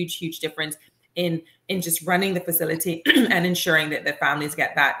make a huge, huge difference in just running the facility and ensuring that the families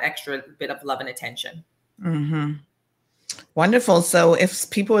get that extra bit of love and attention. Wonderful. So if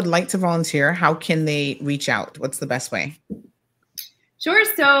people would like to volunteer, how can they reach out? What's the best way? Sure.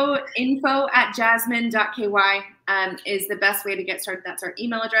 So info@jasmine.ky is the best way to get started. That's our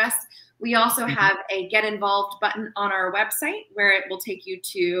email address. We also have a get involved button on our website where it will take you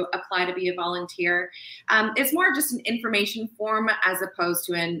to apply to be a volunteer. It's more just an information form as opposed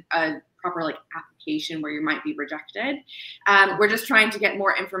to a proper like application where you might be rejected. We're just trying to get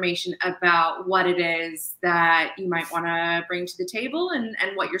more information about what it is that you might want to bring to the table and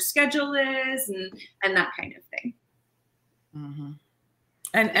what your schedule is and that kind of thing.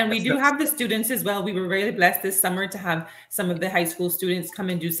 And we do have the students as well. We were really blessed this summer to have some of the high school students come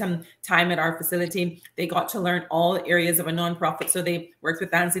and do some time at our facility. They got to learn all areas of a nonprofit. So they worked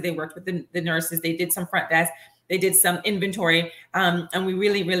with Nancy, they worked with the nurses, they did some front desk, they did some inventory. And we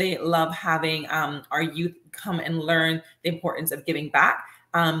really, really love having our youth come and learn the importance of giving back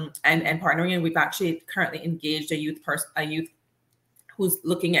and partnering. And we've actually currently engaged a youth who's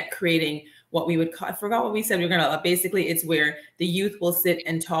looking at creating what we would call, I forgot what we said we were going to, basically it's where the youth will sit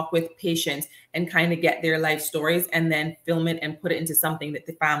and talk with patients and kind of get their life stories and then film it and put it into something that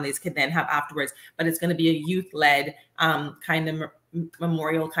the families can then have afterwards. But it's going to be a youth-led kind of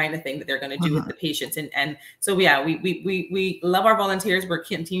memorial kind of thing that they're going to do with the patients. And so, yeah, we love our volunteers. We're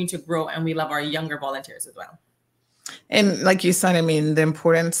continuing to grow, and we love our younger volunteers as well. And like you said, I mean, the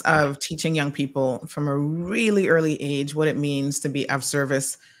importance of teaching young people from a really early age what it means to be of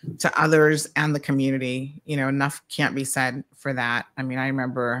service to others and the community. You know, enough can't be said for that. I mean, I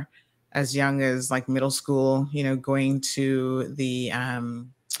remember as young as like middle school, you know, going to the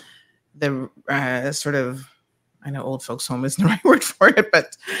sort of, I know old folks home isn't the right word for it,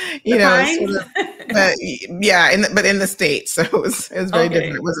 but you know, sort of, yeah, but in the States, so it was very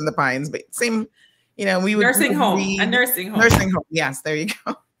different. It wasn't the Pines, but same. You know, we would a nursing home. Yes, there you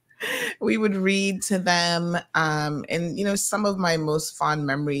go. We would read to them. And, you know, some of my most fond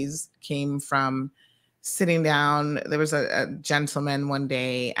memories came from sitting down. There was a gentleman one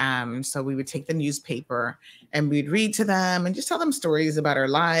day. So we would take the newspaper and we'd read to them and just tell them stories about our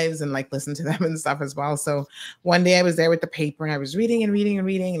lives and like listen to them and stuff as well. So one day I was there with the paper and I was reading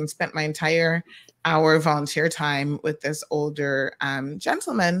and spent my entire hour of volunteer time with this older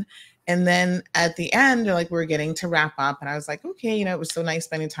gentleman. And then at the end, like we're getting to wrap up and I was like, okay, you know, it was so nice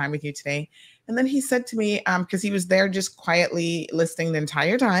spending time with you today. And then he said to me, because he was there just quietly listening the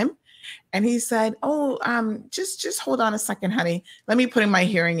entire time. And he said, oh, just hold on a second, honey. Let me put in my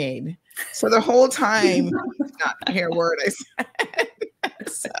hearing aid. So the whole time, not hear a word I said.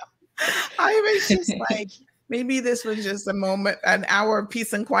 So I was just like, maybe this was just a moment, an hour of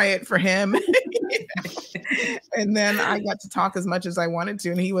peace and quiet for him. And then I got to talk as much as I wanted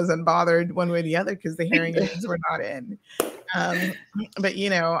to, and he wasn't bothered one way or the other because the hearing aids were not in. But, you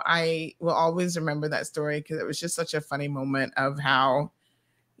know, I will always remember that story because it was just such a funny moment of how,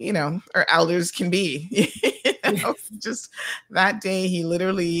 you know, our elders can be. You know, just that day, he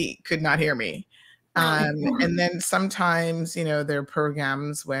literally could not hear me. And then sometimes, you know, there are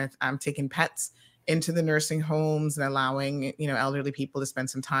programs with taking pets into the nursing homes and allowing, you know, elderly people to spend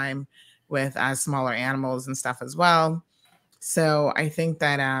some time with smaller animals and stuff as well. So I think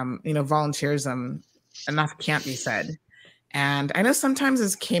that, you know, volunteerism, enough can't be said. And I know sometimes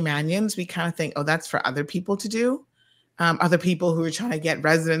as Caymanians, we kind of think, oh, that's for other people to do. Other people who are trying to get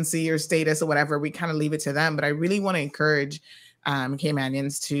residency or status or whatever, we kind of leave it to them. But I really want to encourage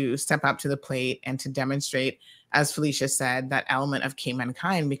Caymanians to step up to the plate and to demonstrate, as Felicia said, that element of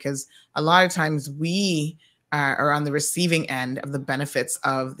Caymankind, because a lot of times we are on the receiving end of the benefits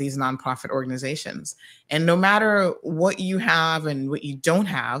of these nonprofit organizations. And no matter what you have and what you don't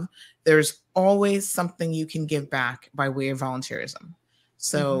have, there's always something you can give back by way of volunteerism.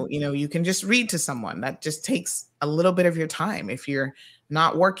 So, you know, you can just read to someone. That just takes a little bit of your time. If you're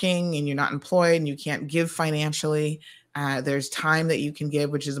not working and you're not employed and you can't give financially, There's time that you can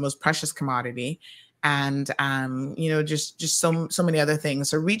give, which is the most precious commodity. And, just so many other things.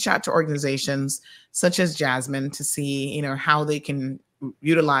 So reach out to organizations such as Jasmine to see, how they can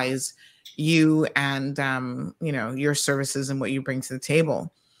utilize you and, your services and what you bring to the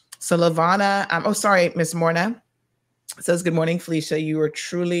table. So Lavana, Miss Morna says, good morning, Felicia. You were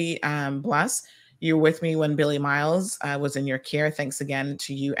truly blessed. You were with me when Billy Miles was in your care. Thanks again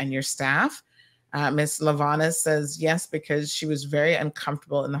to you and your staff. Miss Lavana says, yes, because she was very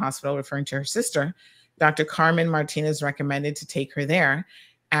uncomfortable in the hospital, referring to her sister. Dr. Carmen Martinez recommended to take her there.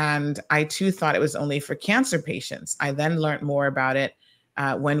 And I too thought it was only for cancer patients. I then learned more about it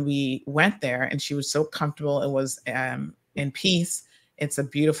when we went there, and she was so comfortable. It was in peace. It's a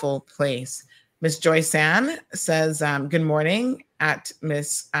beautiful place. Miss Joy San says, good morning. At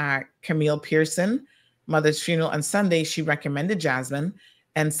Miss Camille Pearson, mother's funeral on Sunday, she recommended Jasmine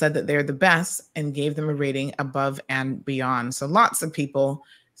and said that they're the best and gave them a rating above and beyond. So lots of people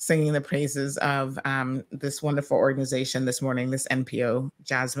singing the praises of this wonderful organization this morning, this NPO,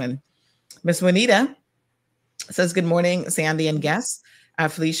 Jasmine. Miss Juanita says, good morning, Sandy and guests.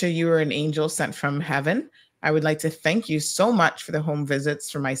 Felicia, you are an angel sent from heaven. I would like to thank you so much for the home visits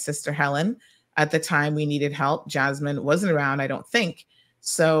for my sister, Helen. At the time we needed help, Jasmine wasn't around, I don't think.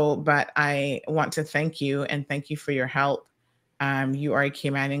 So, but I want to thank you and thank you for your help. You are a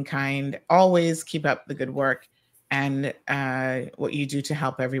Cayman in kind. Always keep up the good work and what you do to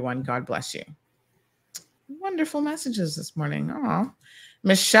help everyone. God bless you. Wonderful messages this morning. Oh,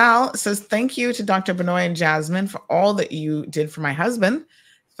 Michelle says, thank you to Dr. Benoit and Jasmine for all that you did for my husband.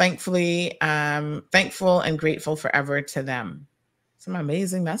 Thankful and grateful forever to them. Some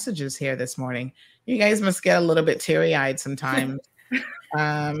amazing messages here this morning. You guys must get a little bit teary-eyed sometimes.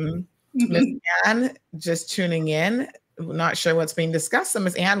 Miss Ann, just tuning in. Not sure what's being discussed. So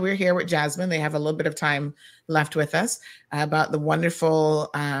Miss Ann, we're here with Jasmine. They have a little bit of time left with us about the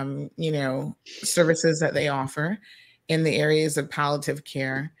wonderful, services that they offer in the areas of palliative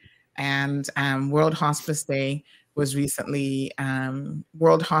care. And World Hospice Day was recently,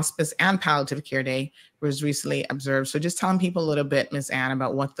 World Hospice and Palliative Care Day was recently observed. So just telling people a little bit, Miss Ann,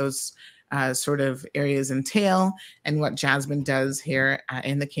 about what those sort of areas entail and what Jasmine does here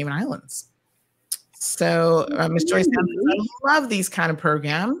in the Cayman Islands. So, Ms. Joyce, I love these kind of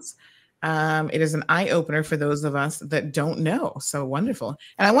programs. It is an eye-opener for those of us that don't know. So wonderful.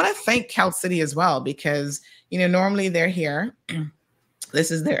 And I want to thank Cal City as well, because, normally they're here.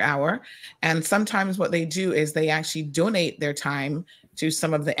 This is their hour. And sometimes what they do is they actually donate their time to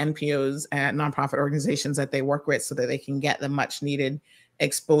some of the NPOs and nonprofit organizations that they work with so that they can get the much needed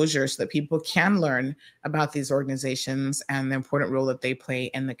exposure so that people can learn about these organizations and the important role that they play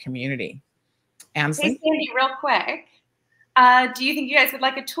in the community. Ansley? Hey, Sandy, real quick. Do you think you guys would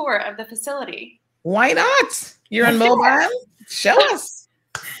like a tour of the facility? Why not? You're on mobile? Show us.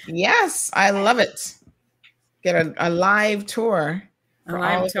 Yes, I love it. Get a live tour. A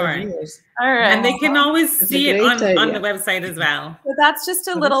live tour. All right. And they can always see it on the website as well. So that's just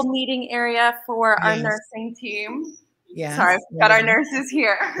a little meeting area for our nursing team. Yeah. Sorry, we've got our nurses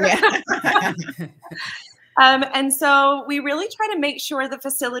here. Yeah. And so we really try to make sure the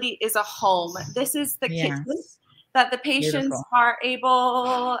facility is a home. This is the kitchen that the patients are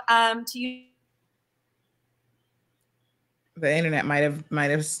able to use. The internet might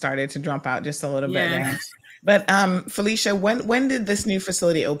have started to drop out just a little bit there. But Felicia, when did this new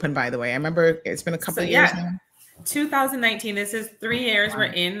facility open, by the way? I remember it's been a couple of years now. 2019. This is 3 years we're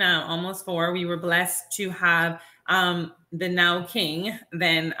in, almost 4. We were blessed to have the now king,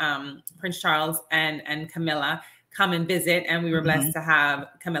 then Prince Charles and Camilla come and visit, and we were blessed to have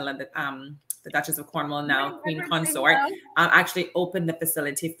Camilla, the Duchess of Cornwall, now Queen Consort, actually open the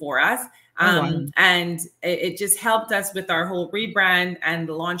facility for us. And it just helped us with our whole rebrand and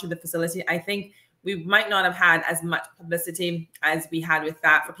the launch of the facility. I think we might not have had as much publicity as we had with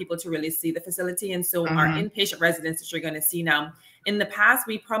that for people to really see the facility. And so our inpatient residents that you're going to see now, in the past,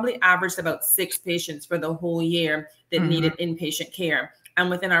 we probably averaged about 6 patients for the whole year that needed inpatient care. And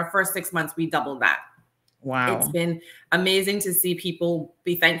within our first 6 months, we doubled that. Wow. It's been amazing to see people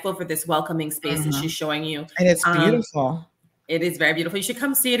be thankful for this welcoming space that she's showing you. And it's beautiful. It is very beautiful. You should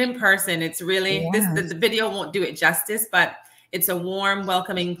come see it in person. It's really, the video won't do it justice, but it's a warm,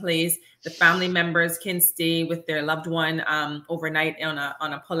 welcoming place. The family members can stay with their loved one overnight on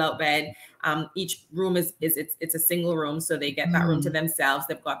a pull-out bed. Each room it's a single room, so they get that room to themselves.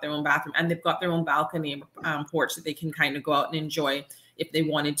 They've got their own bathroom, and they've got their own balcony porch that they can kind of go out and enjoy if they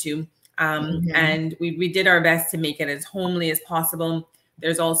wanted to. And we did our best to make it as homely as possible.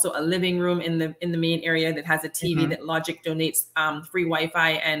 There's also a living room in the main area that has a TV that Logic donates free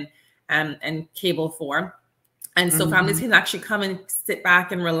Wi-Fi and cable for. And so families can actually come and sit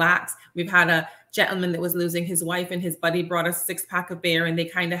back and relax. We've had a gentleman that was losing his wife, and his buddy brought a 6-pack of beer, and they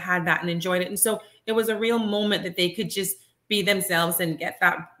kind of had that and enjoyed it. And so it was a real moment that they could just be themselves and get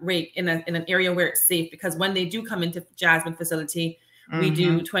that break in an area where it's safe. Because when they do come into Jasmine facility, we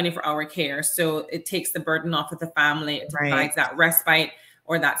do 24-hour care. So it takes the burden off of the family. It provides that respite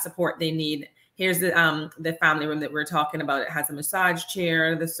or that support they need. Here's the family room that we're talking about. It has a massage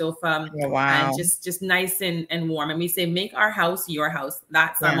chair, the sofa, and just nice and warm. And we say, make our house your house.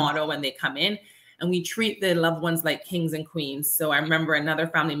 That's our motto when they come in. And we treat the loved ones like kings and queens. So I remember another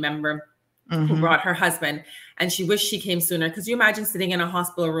family member who brought her husband, and she wished she came sooner. Because you imagine sitting in a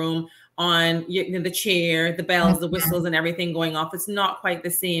hospital room on the chair, the bells, the whistles, and everything going off. It's not quite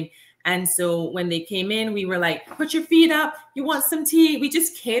the same. And so when they came in, we were like, put your feet up. You want some tea? We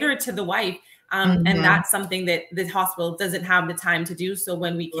just catered to the wife. And that's something that the hospital doesn't have the time to do. So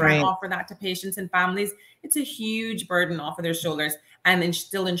when we can offer that to patients and families, it's a huge burden off of their shoulders, and then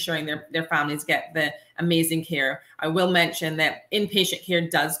still ensuring their families get the amazing care. I will mention that inpatient care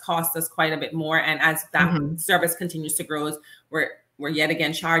does cost us quite a bit more. And as that service continues to grow, we're yet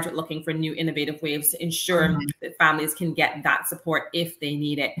again charged with looking for new innovative ways to ensure that families can get that support if they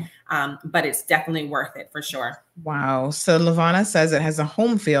need it. But it's definitely worth it for sure. Wow. So Lavana says it has a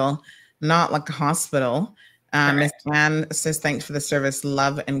home feel, not like a hospital. Miss Ann says, thanks for the service,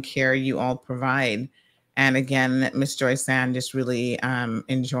 love, and care you all provide. And again, Miss Joyce Ann just really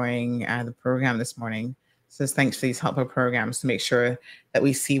enjoying the program this morning. Says, thanks for these helper programs to make sure that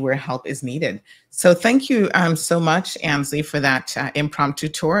we see where help is needed. So thank you so much, Ansley, for that impromptu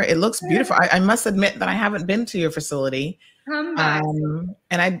tour. It looks beautiful. I must admit that I haven't been to your facility. And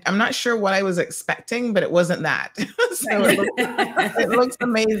I'm not sure what I was expecting, but it wasn't that. So it looks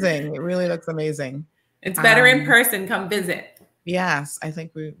amazing. It really looks amazing. It's better in person. Come visit. Yes, I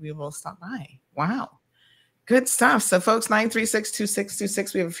think we will stop by. Wow. Good stuff. So folks,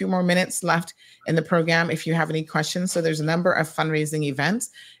 936-2626. We have a few more minutes left in the program if you have any questions. So there's a number of fundraising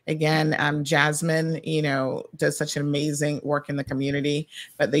events. Again, Jasmine, does such an amazing work in the community,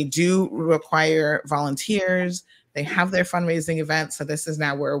 but they do require volunteers. They have their fundraising events. So this is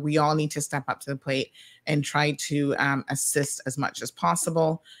now where we all need to step up to the plate and try to assist as much as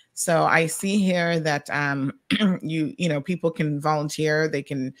possible. So I see here that people can volunteer. They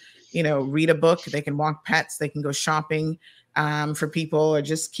can, read a book. They can walk pets. They can go shopping for people, or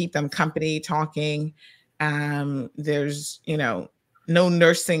just keep them company talking. There's, no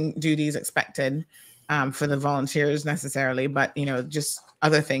nursing duties expected for the volunteers necessarily, but, just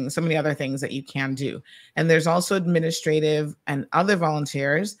other things, so many other things that you can do. And there's also administrative and other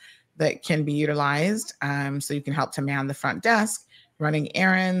volunteers that can be utilized. So you can help to man the front desk, running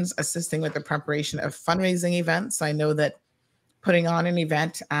errands, assisting with the preparation of fundraising events. I know that putting on an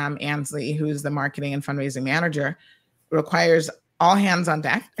event, Ansley, who's the marketing and fundraising manager, requires all hands on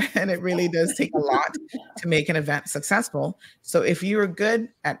deck. And it really does take a lot to make an event successful. So if you're good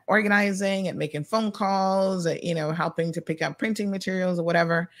at organizing and making phone calls, helping to pick up printing materials or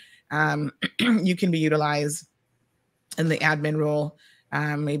whatever, you can be utilized in the admin role,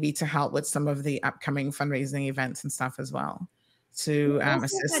 maybe to help with some of the upcoming fundraising events and stuff as well, to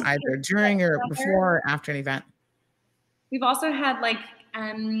assist either during or before or after an event. We've also had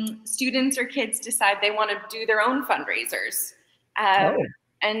students or kids decide they want to do their own fundraisers.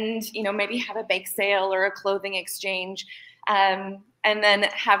 And maybe have a bake sale or a clothing exchange, and then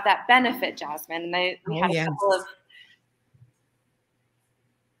have that benefit Jasmine. And we had a couple of.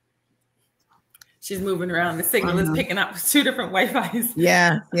 She's moving around. The signal is picking up 2 different Wi-Fis.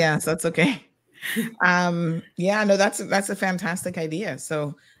 Yeah, so that's okay. No, that's a fantastic idea.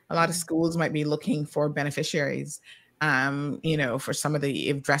 So a lot of schools might be looking for beneficiaries, for some of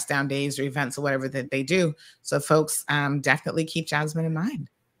the dress down days or events or whatever that they do. So folks, definitely keep Jasmine in mind.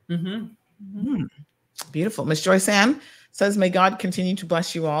 Beautiful. Miss Joyce Ann says, may God continue to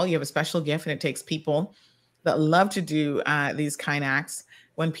bless you all. You have a special gift, and it takes people that love to do these kind acts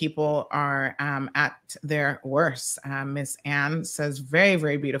when people are at their worst. Miss Ann says, very,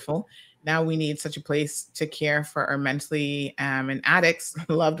 very beautiful. Now we need such a place to care for our mentally and addicts,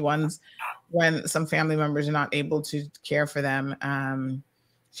 loved ones, when some family members are not able to care for them.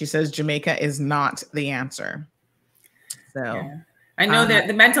 She says Jamaica is not the answer. So I know that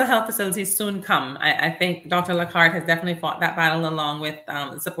the mental health facilities soon come. I think Dr. Lacarte has definitely fought that battle along with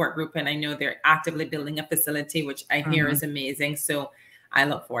the support group. And I know they're actively building a facility, which I hear is amazing. So I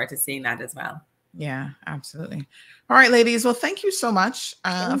look forward to seeing that as well. Yeah, absolutely. All right, ladies. Well, thank you so much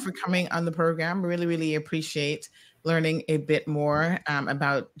for coming on the program. Really, really appreciate learning a bit more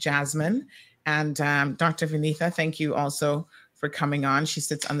about Jasmine. And Dr. Vinitha, thank you also for coming on. She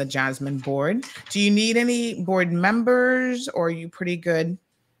sits on the Jasmine board. Do you need any board members, or are you pretty good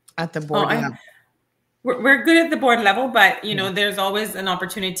at the board level? We're good at the board level, but you know, there's always an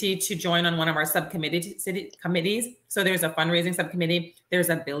opportunity to join on one of our committees. So there's a fundraising subcommittee, there's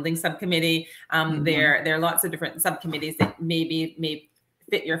a building subcommittee. There are lots of different subcommittees that may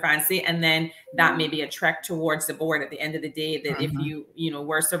fit your fancy, and then that may be a trek towards the board at the end of the day. That if you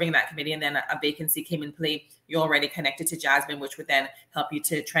were serving that committee and then a vacancy came in play, you're already connected to Jasmine, which would then help you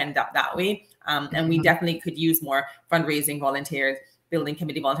to trend up that way. And we definitely could use more fundraising volunteers, building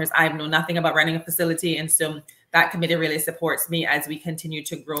committee volunteers. I know nothing about running a facility, and so that committee really supports me as we continue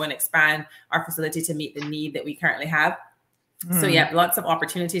to grow and expand our facility to meet the need that we currently have. So yeah, lots of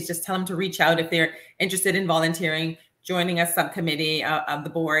opportunities. Just tell them to reach out if they're interested in volunteering, joining a subcommittee of the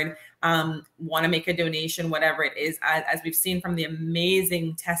board, want to make a donation, whatever it is. As we've seen from the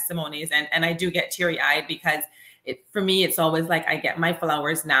amazing testimonies, and I do get teary-eyed because for me, it's always like I get my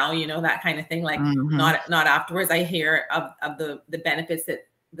flowers now, that kind of thing, like not afterwards. I hear of the benefits that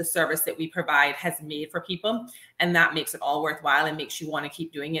the service that we provide has made for people, and that makes it all worthwhile and makes you want to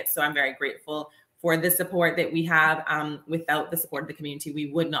keep doing it. So I'm very grateful for the support that we have. Without the support of the community, we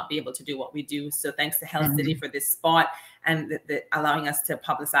would not be able to do what we do. So thanks to Health City for this spot and allowing us to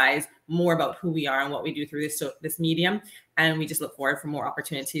publicize more about who we are and what we do through this medium. And we just look forward for more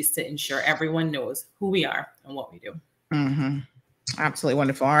opportunities to ensure everyone knows who we are and what we do. Absolutely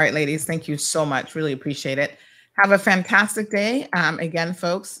wonderful. All right, ladies, thank you so much. Really appreciate it. Have a fantastic day. Again,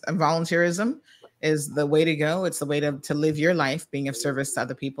 folks, volunteerism is the way to go. It's the way to live your life, being of service to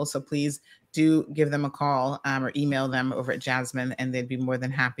other people. So please do give them a call or email them over at Jasmine, and they'd be more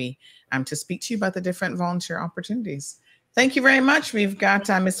than happy to speak to you about the different volunteer opportunities. Thank you very much. We've got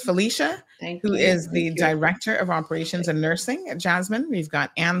Miss Felicia, who is the Director of Operations and Nursing at Jasmine. We've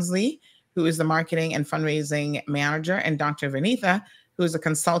got Ansley, who is the Marketing and Fundraising Manager, and Dr. Vinitha, who is a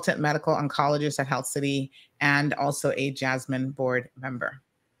Consultant Medical Oncologist at Health City and also a Jasmine board member.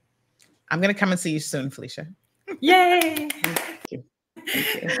 I'm going to come and see you soon, Felicia. Yay! Thank you.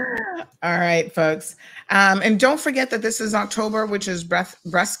 Thank you. All right, folks. And don't forget that this is October, which is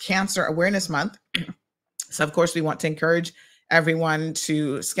Breast Cancer Awareness Month. So, of course, we want to encourage everyone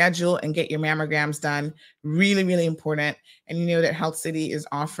to schedule and get your mammograms done. Really, really important. And you know that Health City is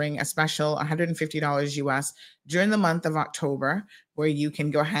offering a special $150 US during the month of October, where you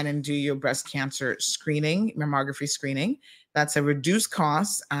can go ahead and do your breast cancer screening, mammography screening. That's a reduced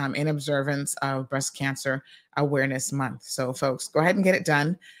cost in observance of Breast Cancer Awareness Month. So, folks, go ahead and get it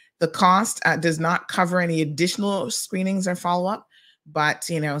done. The cost does not cover any additional screenings or follow-up, but,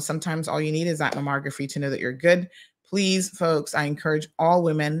 sometimes all you need is that mammography to know that you're good. Please, folks, I encourage all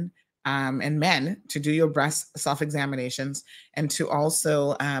women and men to do your breast self-examinations and to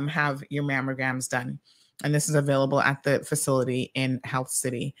also have your mammograms done. And this is available at the facility in Health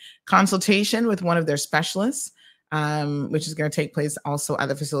City. Consultation with one of their specialists, which is going to take place also at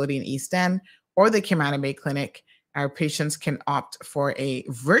the facility in East End or the Cayman Bay Clinic. Our patients can opt for a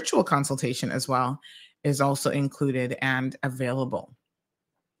virtual consultation as well, is also included and available.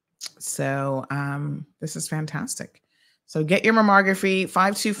 So this is fantastic. So get your mammography.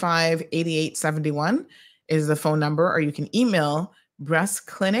 525-8871 is the phone number, or you can email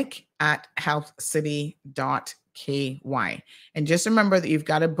breastclinic@healthcity.ky. And just remember that you've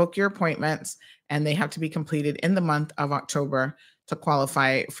got to book your appointments, and they have to be completed in the month of October to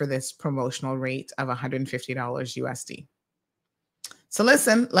qualify for this promotional rate of $150 USD. So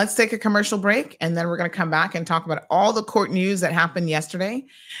listen, let's take a commercial break, and then we're going to come back and talk about all the court news that happened yesterday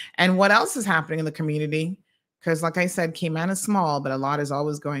and what else is happening in the community. Because like I said, Cayman is small, but a lot is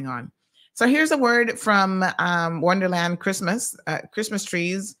always going on. So here's a word from Wonderland Christmas. Christmas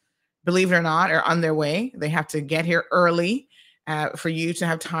trees, believe it or not, are on their way. They have to get here early for you to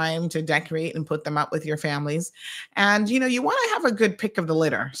have time to decorate and put them up with your families. And, you want to have a good pick of the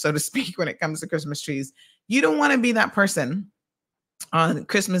litter, so to speak, when it comes to Christmas trees. You don't want to be that person on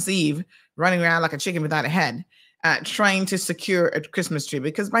Christmas Eve running around like a chicken without a head, trying to secure a Christmas tree,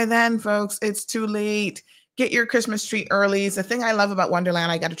 because by then, folks, it's too late. Get your Christmas tree early. The thing I love about Wonderland,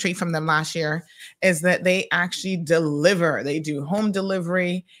 I got a treat from them last year, is that they actually deliver. They do home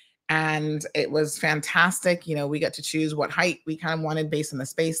delivery, and it was fantastic. We got to choose what height we kind of wanted based on the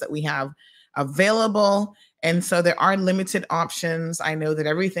space that we have available. And so there are limited options. I know that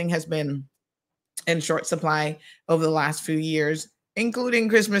everything has been in short supply over the last few years, including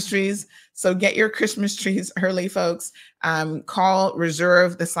Christmas trees. So get your Christmas trees early, folks. Call,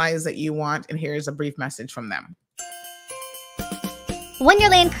 reserve the size that you want. And here's a brief message from them.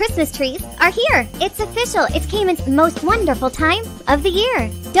 Wonderland Christmas trees are here. It's official. It's Cayman's most wonderful time of the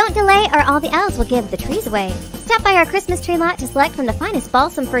year. Don't delay or all the elves will give the trees away. Stop by our Christmas tree lot to select from the finest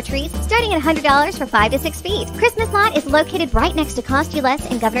balsam fir trees, starting at $100 for 5 to 6 feet. Christmas lot is located right next to Cost You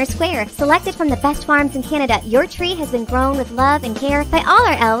Less in Governor Square. Selected from the best farms in Canada, your tree has been grown with love and care by all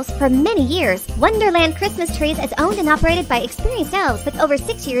our elves for many years. Wonderland Christmas Trees is owned and operated by experienced elves with over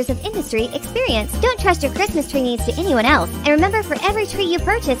 6 years of industry experience. Don't trust your Christmas tree needs to anyone else. And remember, for every tree you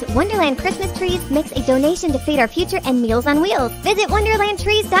purchase, Wonderland Christmas Trees makes a donation to Feed Our Future and Meals on Wheels. Visit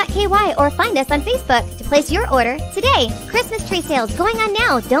wonderlandtrees.ky or find us on Facebook to place your order today. Christmas tree sales going on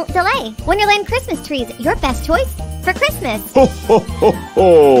now. Don't delay. Wonderland Christmas Trees, your best choice for Christmas. Ho, ho, ho,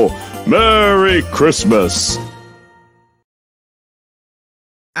 ho! Merry Christmas!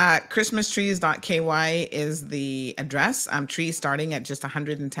 Christmastrees.ky is the address. Trees starting at just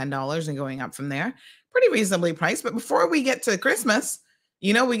 $110 and going up from there. Pretty reasonably priced. But before we get to Christmas,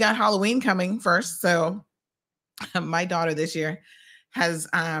 you know, we got Halloween coming first. So my daughter this year has,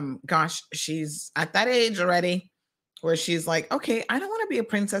 gosh, she's at that age already where she's like, okay, I don't want to be a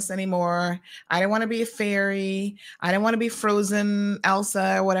princess anymore. I don't want to be a fairy. I don't want to be Frozen,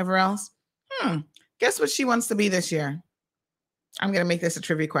 Elsa, or whatever else. Guess what she wants to be this year? I'm going to make this a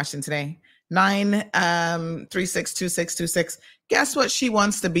trivia question today. 9362626. Guess what she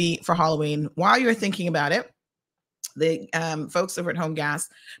wants to be for Halloween? While you're thinking about it, the folks over at Home Gas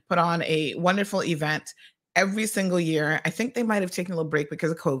put on a wonderful event every single year. I think they might have taken a little break because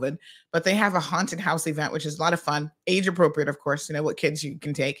of COVID, but they have a haunted house event, which is a lot of fun, age appropriate, of course, you know what kids you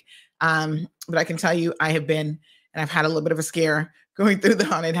can take. But I can tell you, I have been, and I've had a little bit of a scare going through the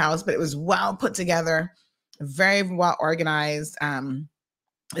haunted house, but it was well put together, very well organized.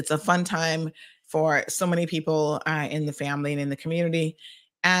 It's a fun time for so many people in the family and in the community.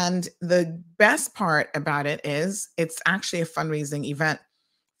 And the best part about it is it's actually a fundraising event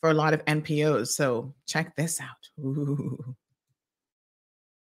for a lot of NPOs. So check this out. Ooh.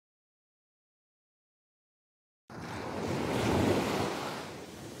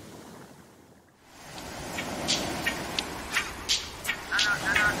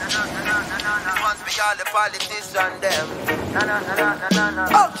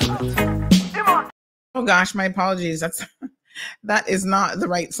 Oh gosh, my apologies. That is not the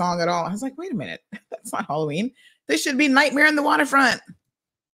right song at all. I was like, wait a minute, that's not Halloween. This should be Nightmare in the Waterfront.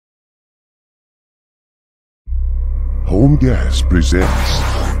 Home Gas presents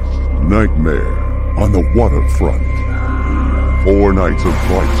Nightmare on the Waterfront. 4 nights of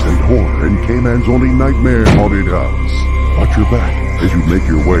frights and horror in Cayman's only nightmare haunted house. Watch your back as you make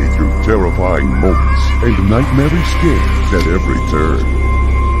your way through terrifying moments and nightmare scares at every turn.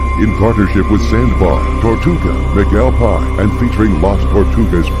 In partnership with Sandbar, Tortuga, McAlpine, and featuring Lost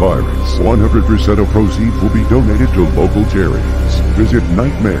Tortugas Pirates, 100% of proceeds will be donated to local charities. Visit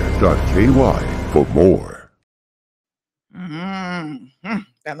nightmare.ky for more.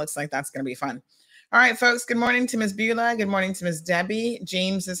 That looks like that's going to be fun. All right, folks. Good morning to Miss Beulah. Good morning to Miss Debbie.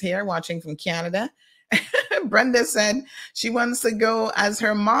 James is here watching from Canada. Brenda said she wants to go as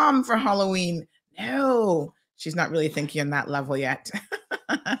her mom for Halloween. No, she's not really thinking on that level yet.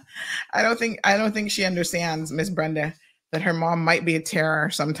 I don't think she understands, Miss Brenda, that her mom might be a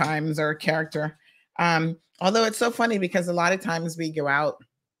terror sometimes or a character. Although it's so funny because a lot of times we go out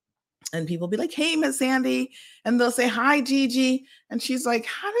and people be like, hey, Miss Sandy. And they'll say, hi, Gigi. And she's like,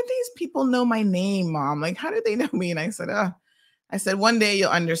 how do these people know my name, Mom? Like, how do they know me? And I said, one day you'll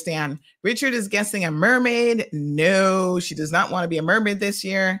understand. Richard is guessing a mermaid. No, she does not want to be a mermaid this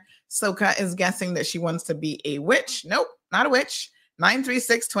year. Soka is guessing that she wants to be a witch. Nope, not a witch.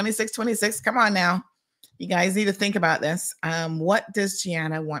 936-2626. Come on now. You guys need to think about this. What does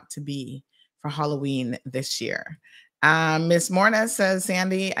Gianna want to be for Halloween this year? Miss Morna says,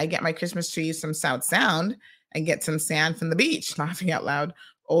 Sandy, I get my Christmas trees from South Sound and get some sand from the beach. Laughing out loud.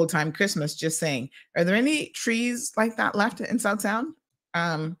 Old time Christmas. Just saying. Are there any trees like that left in South Sound?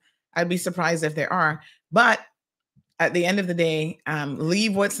 I'd be surprised if there are. But at the end of the day,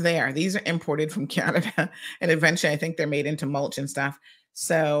 leave what's there. These are imported from Canada. And eventually I think they're made into mulch and stuff.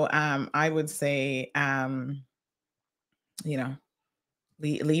 So I would say,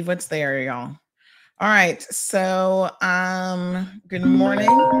 leave what's there, y'all. All right. So good morning.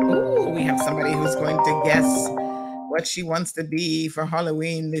 Ooh, we have somebody who's going to guess what she wants to be for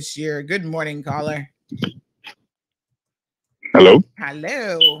Halloween this year. Good morning, caller. Hello.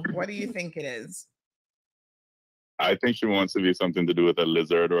 Hello. What do you think it is? I think she wants to be something to do with a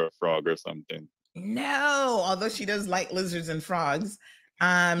lizard or a frog or something. No, although she does like lizards and frogs.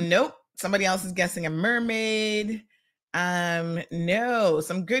 Nope. Somebody else is guessing a mermaid. No,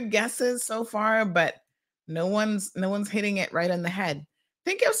 some good guesses so far, but no one's hitting it right on the head.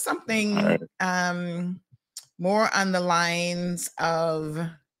 Think of something more on the lines of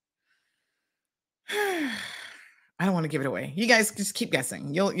I don't want to give it away. You guys just keep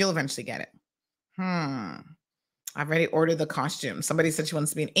guessing. You'll eventually get it. I've already ordered the costume. Somebody said she wants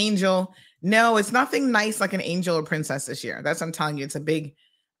to be an angel. No, it's nothing nice like an angel or princess this year. That's what I'm telling you. It's a big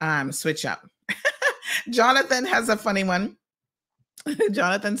switch up. Jonathan has a funny one.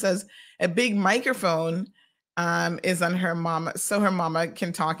 Jonathan says a big microphone is on her mama, so her mama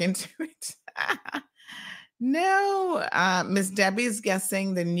can talk into it. No, Miss Debbie's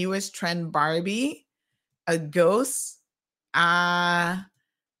guessing the newest trend Barbie, a ghost.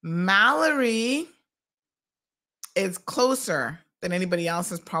 Mallory is closer than anybody else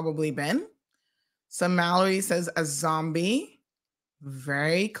has probably been. So Mallory says a zombie.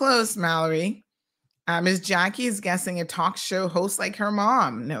 Very close, Mallory. Miss Jackie is guessing a talk show host like her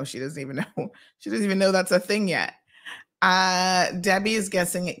mom. No, she doesn't even know. She doesn't even know that's a thing yet. Debbie is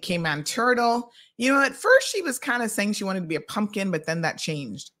guessing it Cayman turtle. You know, at first she was kind of saying she wanted to be a pumpkin, but then that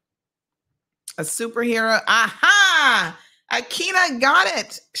changed. A superhero. Aha! Akina got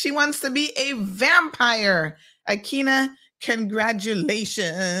it. She wants to be a vampire. Akina,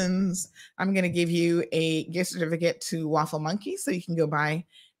 congratulations. I'm going to give you a gift certificate to Waffle Monkey so you can go by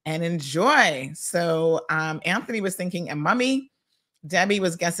and enjoy. So Anthony was thinking a mummy. Debbie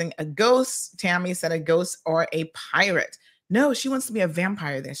was guessing a ghost. Tammy said a ghost or a pirate. No, she wants to be a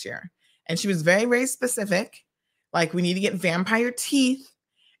vampire this year. And she was very, very specific. Like, we need to get vampire teeth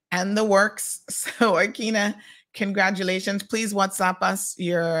and the works. So Akina, congratulations. Please WhatsApp us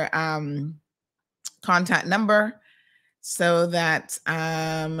your contact number so that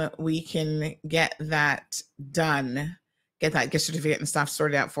we can get that done. Get that gift certificate and stuff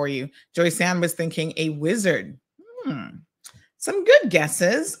sorted out for you. Joy Sand was thinking a wizard. Some good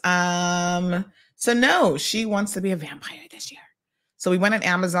guesses. So no, she wants to be a vampire this year. So we went on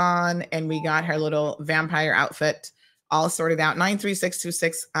Amazon and we got her little vampire outfit all sorted out.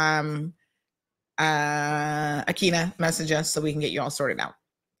 93626 Akina, message us so we can get you all sorted out.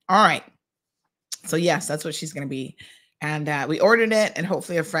 All right. So yes, that's what she's going to be. And we ordered it, and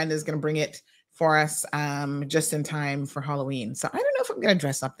hopefully a friend is going to bring it for us just in time for Halloween. So I don't know if I'm going to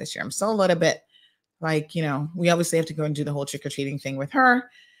dress up this year. I'm still a little bit like, you know, we obviously have to go and do the whole trick-or-treating thing with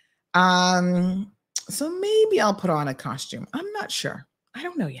her. So maybe I'll put on a costume. I'm not sure. I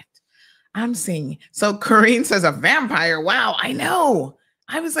don't know yet. I'm seeing. So Corrine says a vampire. Wow, I know.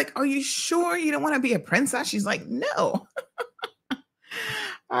 I was like, are you sure you don't want to be a princess? She's like, no.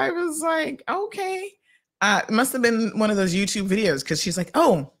 I was like, okay. It must have been one of those YouTube videos because she's like,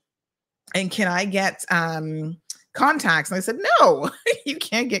 oh, and can I get contacts? And I said, no, you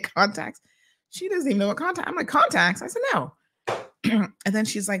can't get contacts. She doesn't even know what contacts. I'm like, contacts? I said, no. And then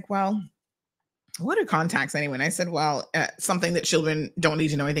she's like, well, what are contacts anyway? And I said, well, something that children don't need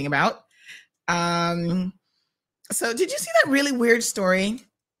to know anything about. So did you see that really weird story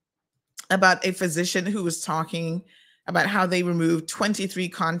about a physician who was talking about how they removed 23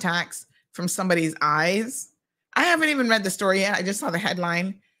 contacts from somebody's eyes? I haven't even read the story yet. I just saw the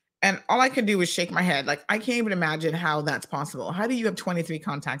headline and all I could do was shake my head. Like, I can't even imagine how that's possible. How do you have 23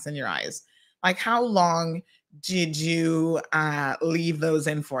 contacts in your eyes? Like, how long did you leave those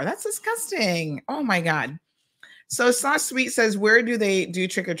in for? That's disgusting. Oh my God. So Sauce Sweet says, where do they do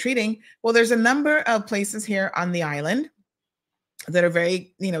trick-or-treating? Well, there's a number of places here on the island that are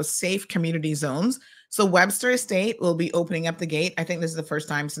very, you know, safe community zones. So Webster Estate will be opening up the gate. I think this is the first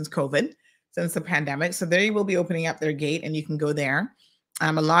time since COVID, since the pandemic. So they will be opening up their gate and you can go there.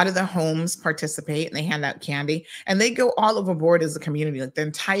 A lot of the homes participate and they hand out candy and they go all overboard as a community. Like, the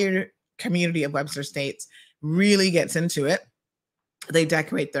entire community of Webster Estates really gets into it. They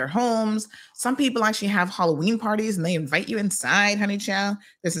decorate their homes. Some people actually have Halloween parties and they invite you inside, honey child.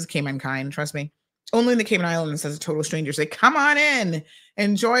 This is Cayman kind, trust me. Only in the Cayman Islands as a total stranger say, come on in,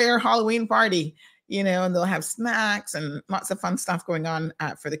 enjoy our Halloween party, you know, and they'll have snacks and lots of fun stuff going on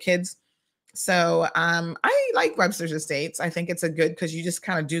for the kids. So I like Webster's Estates. I think it's a good, because you just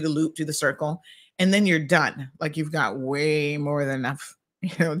kind of do the loop, do the circle, and then you're done. Like, you've got way more than enough,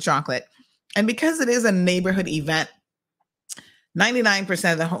 you know, chocolate. And because it is a neighborhood event,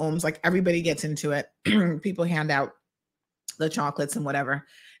 99% of the homes, like, everybody gets into it. People hand out the chocolates and whatever.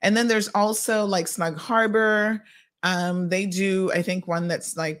 And then there's also like Snug Harbor. They do, I think, one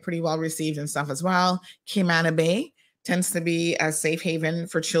that's like pretty well received and stuff as well. Cayman Bay tends to be a safe haven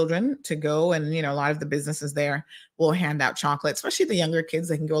for children to go. And, you know, a lot of the businesses there will hand out chocolate, especially the younger kids.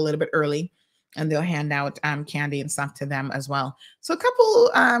 They can go a little bit early and they'll hand out candy and stuff to them as well. So a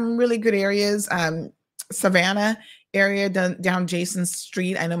couple really good areas. Savannah area down Jason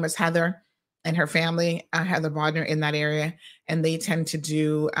Street. I know Miss Heather and her family, Heather Bodner, in that area. And they tend to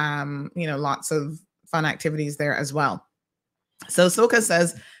do, you know, lots of fun activities there as well. So Soka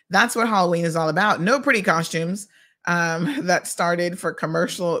says, that's what Halloween is all about. No pretty costumes, that started for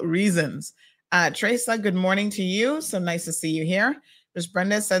commercial reasons. Teresa, good morning to you. So nice to see you here. Miss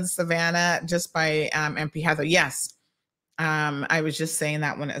Brenda said Savannah just by MP Heather. Yes, I was just saying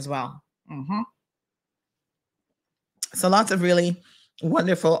that one as well. So lots of really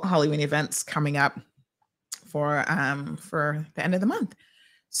wonderful Halloween events coming up for the end of the month.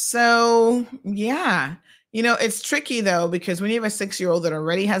 So yeah, you know, it's tricky though, because when you have a 6-year-old that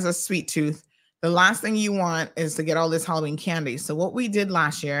already has a sweet tooth, the last thing you want is to get all this Halloween candy. So what we did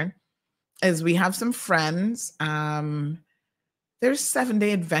last year is we have some friends. There's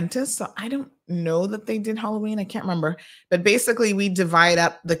 7-Day Adventists, so I don't know that they did Halloween. I can't remember. But basically, we divide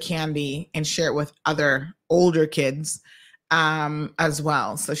up the candy and share it with other older kids as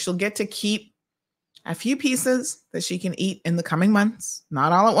well. So she'll get to keep a few pieces that she can eat in the coming months,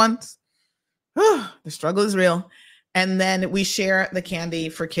 not all at once. The struggle is real. And then we share the candy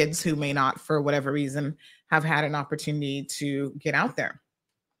for kids who may not, for whatever reason, have had an opportunity to get out there.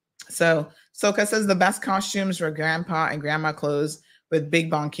 So Soka says the best costumes were grandpa and grandma clothes with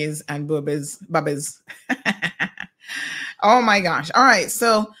big bonkies and bubbies. Oh my gosh. All right.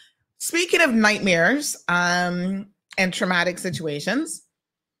 So speaking of nightmares and traumatic situations,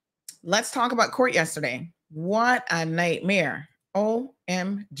 let's talk about court yesterday. What a nightmare.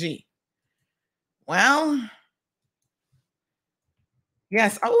 OMG. Well,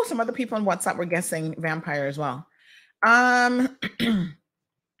 yes. Oh, some other people on WhatsApp were guessing vampire as well.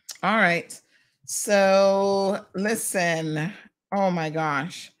 All right. So listen, oh my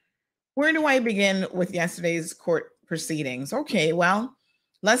gosh. Where do I begin with yesterday's court proceedings? Okay, well,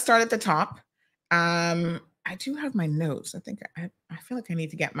 let's start at the top. I do have my notes. I think I feel like I need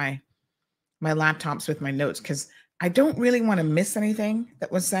to get my laptops with my notes because I don't really want to miss anything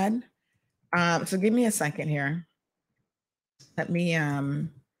that was said. So give me a second here. Let me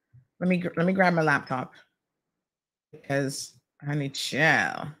grab my laptop because I need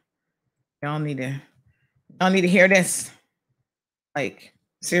chill. Y'all need to hear this. Like,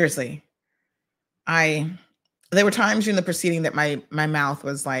 seriously. There were times during the proceeding that my mouth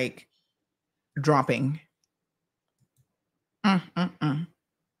was like dropping.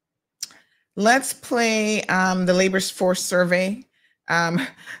 Let's play the labor force survey.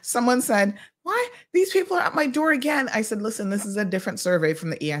 Someone said, why? These people are at my door again. I said, listen, this is a different survey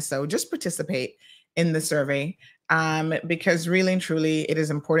from the ESO. Just participate in the survey. Because really and truly, it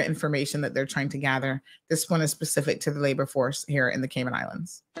is important information that they're trying to gather. This one is specific to the labor force here in the Cayman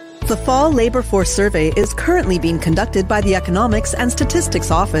Islands. The Fall Labor Force Survey is currently being conducted by the Economics and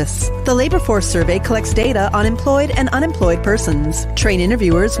Statistics Office. The Labor Force Survey collects data on employed and unemployed persons. Trained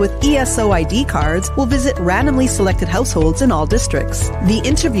interviewers with ESO ID cards will visit randomly selected households in all districts. The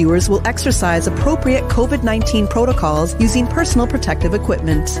interviewers will exercise appropriate COVID-19 protocols using personal protective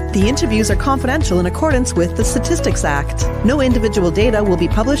equipment. The interviews are confidential in accordance with the Statistics Act. No individual data will be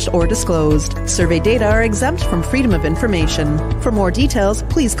published or disclosed. Survey data are exempt from freedom of information. For more details,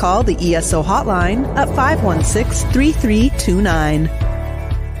 please call the ESO hotline at 516-3329.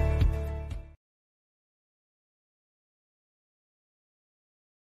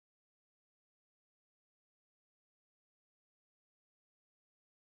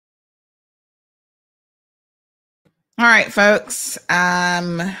 All right, folks.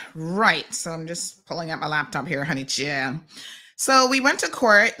 Right. So I'm just pulling out my laptop here, honey. Yeah. So we went to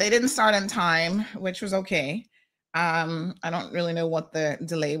court. They didn't start on time, which was okay. I don't really know what the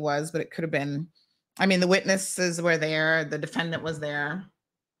delay was, but it could have been, I mean, the witnesses were there. The defendant was there.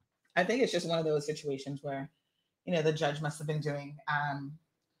 I think it's just one of those situations where, you know, the judge must have been doing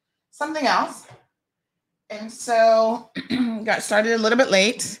something else. And so got started a little bit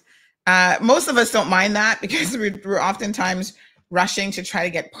late. Most of us don't mind that because we're oftentimes rushing to try to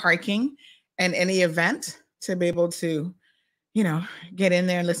get parking in any event to be able to, you know, get in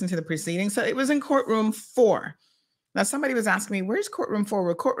there and listen to the proceedings. So it was in courtroom 4. Now, somebody was asking me, where's courtroom 4?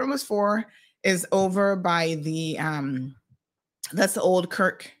 Well, courtroom 4 is over by the, that's the old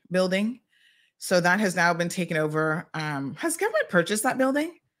Kirk building. So that has now been taken over. Has government purchased that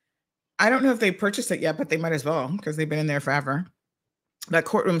building? I don't know if they purchased it yet, but they might as well because they've been in there forever. That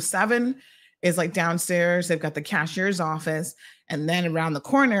courtroom 7 is like downstairs. They've got the cashier's office. And then around the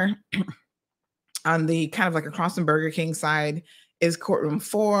corner on the kind of like across from Burger King side is courtroom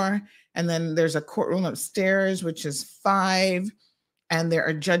 4. And then there's a courtroom upstairs, which is 5. And there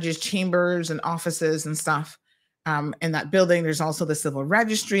are judges' chambers and offices and stuff in that building. There's also the civil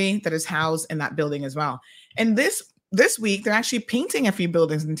registry that is housed in that building as well. And this week, they're actually painting a few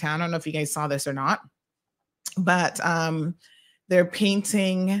buildings in town. I don't know if you guys saw this or not, but they're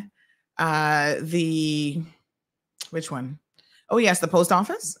painting which one? Oh, yes, the post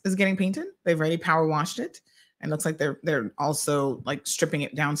office is getting painted. They've already power washed it. And it looks like they're also like stripping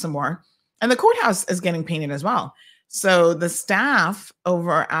it down some more. And the courthouse is getting painted as well. So the staff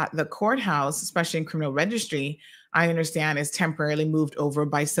over at the courthouse, especially in criminal registry, I understand is temporarily moved over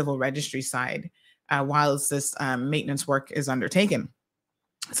by civil registry side whilst this maintenance work is undertaken.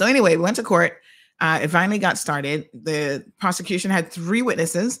 So anyway, we went to court. It finally got started. The prosecution had 3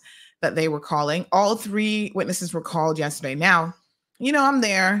 witnesses that they were calling. All 3 witnesses were called yesterday. Now, you know, I'm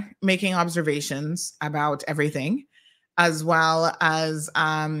there making observations about everything, as well as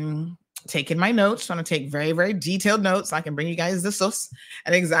taking my notes. So I'm going to take very, very detailed notes so I can bring you guys the source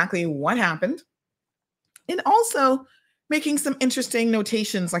and exactly what happened. And also making some interesting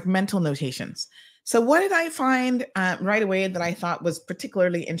notations, like mental notations. So what did I find right away that I thought was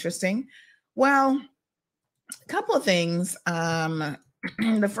particularly interesting? Well, a couple of things.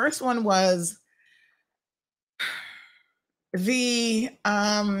 The first one was the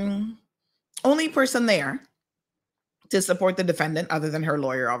only person there to support the defendant, other than her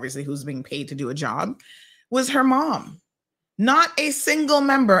lawyer, obviously, who's being paid to do a job, was her mom. Not a single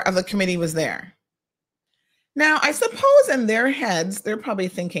member of the committee was there. Now, I suppose in their heads, they're probably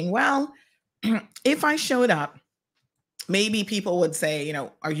thinking, well, if I showed up, maybe people would say, you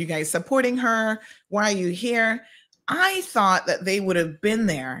know, are you guys supporting her? Why are you here? I thought that they would have been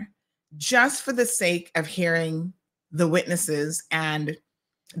there just for the sake of hearing the witnesses and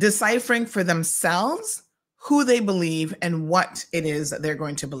deciphering for themselves who they believe and what it is that they're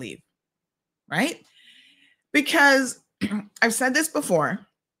going to believe, right? Because I've said this before,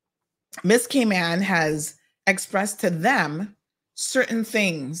 Miss Cayman has expressed to them certain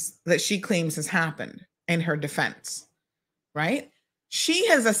things that she claims has happened in her defense, right? She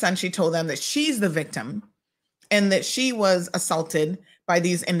has essentially told them that she's the victim and that she was assaulted by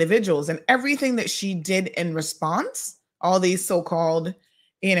these individuals, and everything that she did in response, all these so-called,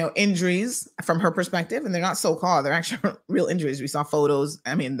 you know, injuries from her perspective, and they're not so-called, they're actually real injuries. We saw photos.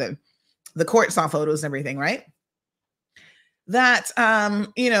 I mean, the court saw photos and everything, right? That,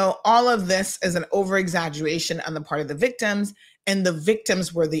 you know, all of this is an over-exaggeration on the part of the victims, and the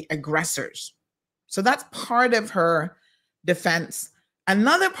victims were the aggressors. So that's part of her defense.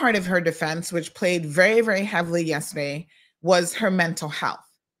 Another part of her defense, which played very, very heavily yesterday, was her mental health.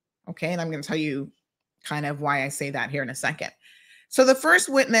 Okay, and I'm going to tell you kind of why I say that here in a second. So the first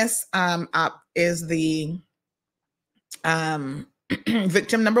witness up is the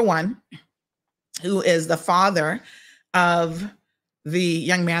victim number 1, who is the father of the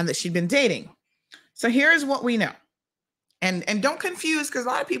young man that she'd been dating. So here's what we know. And don't confuse, because a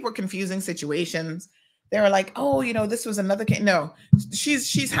lot of people are confusing situations. They're like, oh, you know, this was another case. No,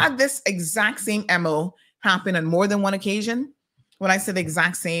 she's had this exact same MO happen on more than one occasion. When I said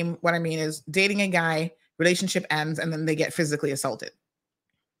exact same, what I mean is dating a guy, relationship ends, and then they get physically assaulted.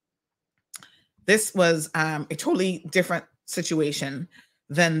 This was a totally different situation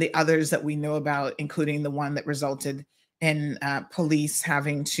than the others that we know about, including the one that resulted in police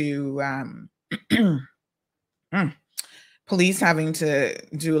having to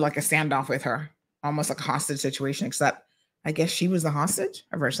do like a standoff with her, almost like a hostage situation, except I guess she was the hostage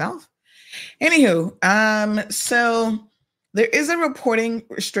of herself. Anywho, so there is a reporting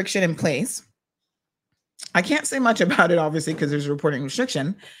restriction in place. I can't say much about it, obviously, because there's a reporting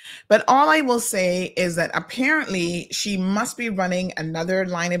restriction, but all I will say is that apparently she must be running another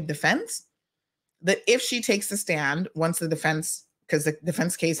line of defense, that if she takes the stand, once the defense, because the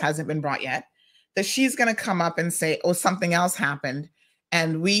defense case hasn't been brought yet, that she's going to come up and say, oh, something else happened,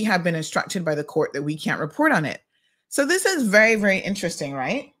 and we have been instructed by the court that we can't report on it. So this is very, very interesting,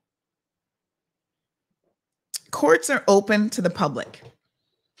 right? Courts are open to the public.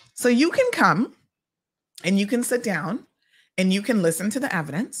 So you can come and you can sit down and you can listen to the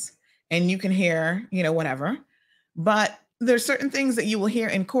evidence and you can hear, you know, whatever. But there's certain things that you will hear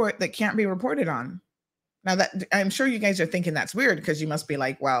in court that can't be reported on. Now, that I'm sure you guys are thinking that's weird, because you must be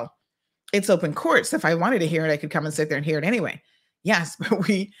like, well, it's open courts. If I wanted to hear it, I could come and sit there and hear it anyway. Yes, but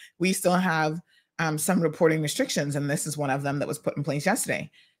we still have some reporting restrictions, and this is one of them that was put in place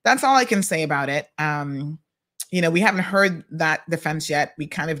yesterday. That's all I can say about it. You know, we haven't heard that defense yet. We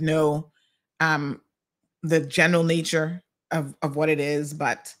kind of know the general nature of what it is,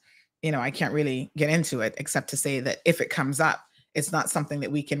 but, you know, I can't really get into it except to say that if it comes up, it's not something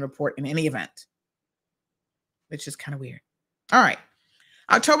that we can report in any event, which is kind of weird. All right.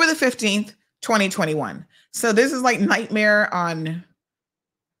 October the 15th, 2021. So this is like Nightmare on,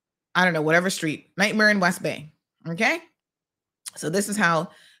 I don't know, whatever street, Nightmare in West Bay. Okay. So this is how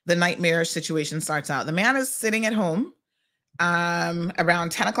the nightmare situation starts out. The man is sitting at home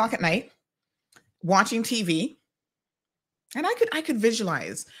around 10 o'clock at night, watching TV. And I could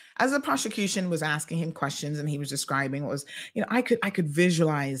visualize as the prosecution was asking him questions and he was describing what was, I could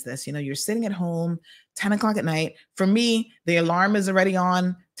visualize this. You're sitting at home, 10 o'clock at night. For me, the alarm is already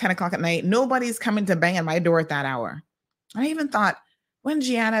on 10 o'clock at night. Nobody's coming to bang at my door at that hour. I even thought when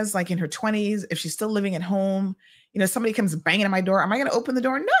Gianna's like in her 20s, if she's still living at home, somebody comes banging at my door, am I going to open the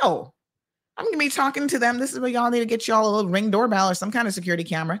door? No. I'm going to be talking to them. This is where y'all need to get y'all a little Ring doorbell or some kind of security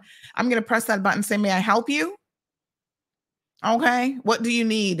camera. I'm going to press that button and say, may I help you? Okay, what do you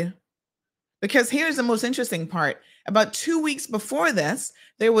need? Because here's the most interesting part. About 2 weeks before this,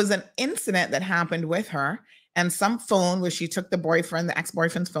 there was an incident that happened with her and some phone where she took the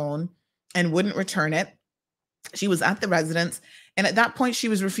ex-boyfriend's phone and wouldn't return it. She was at the residence. And at that point, she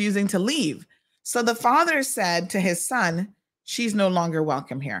was refusing to leave. So the father said to his son, she's no longer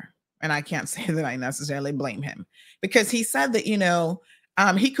welcome here. And I can't say that I necessarily blame him because he said that,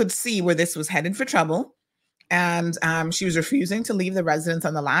 he could see where this was headed for trouble. And she was refusing to leave the residence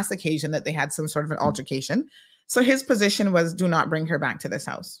on the last occasion that they had some sort of an altercation. So his position was, do not bring her back to this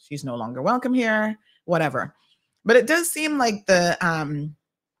house. She's no longer welcome here, whatever. But it does seem like the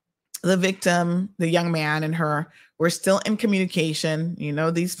victim, the young man and her were still in communication.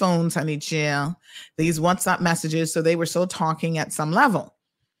 These phones, honey, chill, these WhatsApp messages. So they were still talking at some level.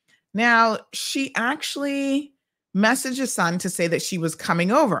 Now, she actually messaged his son to say that she was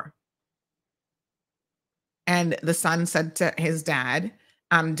coming over. And the son said to his dad,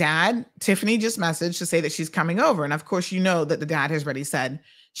 Dad, Tiffany just messaged to say that she's coming over. And of course, that the dad has already said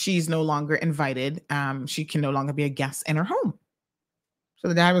she's no longer invited. She can no longer be a guest in her home. So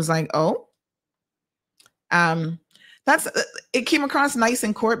the dad was like, oh, it came across nice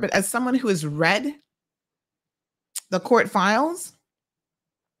in court. But as someone who has read the court files,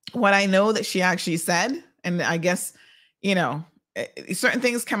 what I know that she actually said, and I guess, certain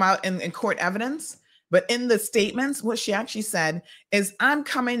things come out in court evidence. But in the statements, what she actually said is, I'm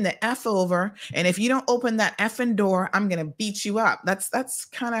coming the F over. And if you don't open that effing door, I'm going to beat you up.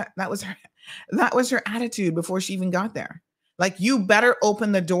 That was her attitude before she even got there. Like, you better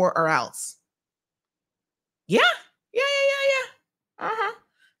open the door or else. Yeah. Uh-huh.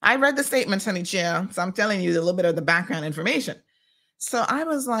 I read the statements, honey, chill. So I'm telling you a little bit of the background information. So I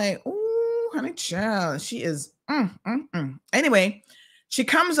was like, ooh, honey, chill. She is, Anyway, she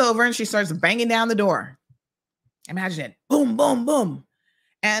comes over and she starts banging down the door. Imagine it. Boom, boom, boom.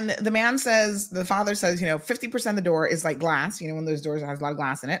 And the father says, 50% of the door is like glass, one of those doors that has a lot of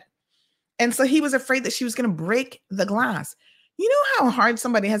glass in it. And so he was afraid that she was going to break the glass. You know how hard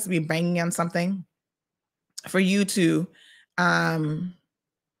somebody has to be banging on something for you to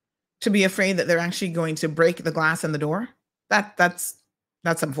be afraid that they're actually going to break the glass in the door? That's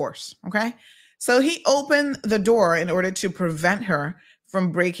some force. Okay. So he opened the door in order to prevent her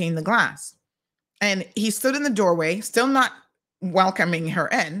from breaking the glass. And he stood in the doorway, still not welcoming her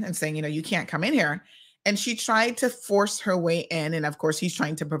in and saying, you can't come in here. And she tried to force her way in. And of course, he's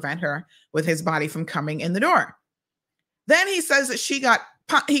trying to prevent her with his body from coming in the door. Then he says that he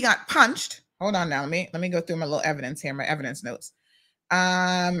got punched. Hold on now. Let me go through my little evidence here, my evidence notes.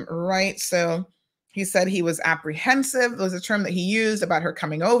 Right. So he said he was apprehensive. It was a term that he used about her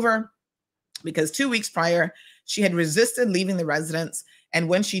coming over because 2 weeks prior, she had resisted leaving the residence. And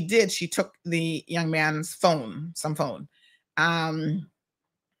when she did, she took the young man's phone, some phone.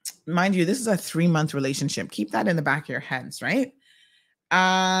 Mind you, this is a 3-month relationship. Keep that in the back of your heads, right?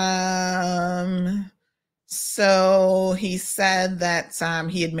 So he said that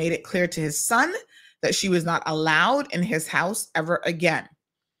he had made it clear to his son that she was not allowed in his house ever again.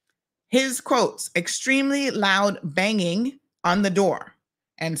 His quotes, extremely loud banging on the door.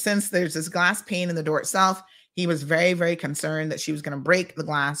 And since there's this glass pane in the door itself, he was very, very concerned that she was going to break the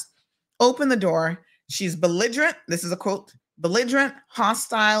glass, open the door. She's belligerent. This is a quote. Belligerent,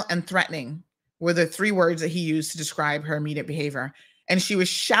 hostile, and threatening were the 3 words that he used to describe her immediate behavior. And she was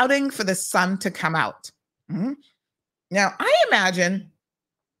shouting for the son to come out. Mm-hmm. Now, I imagine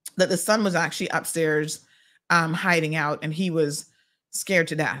that the son was actually upstairs hiding out, and he was scared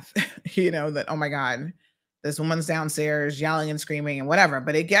to death, that, oh my God, this woman's downstairs yelling and screaming and whatever.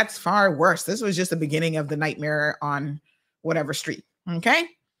 But it gets far worse. This was just the beginning of the nightmare on whatever street. Okay.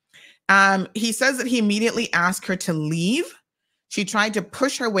 He says that he immediately asked her to leave. She tried to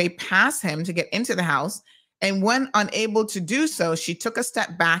push her way past him to get into the house. And when unable to do so, she took a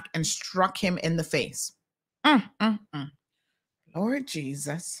step back and struck him in the face. Lord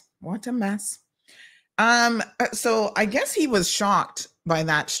Jesus, what a mess. So I guess he was shocked by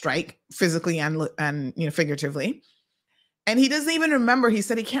that strike, physically and figuratively. And he doesn't even remember. He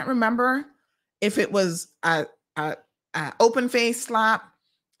said he can't remember if it was a open face slap,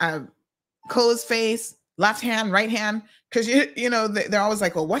 a closed face, left hand, right hand, because you know they're always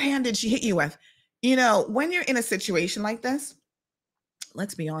like, well, what hand did she hit you with? You know, when you're in a situation like this,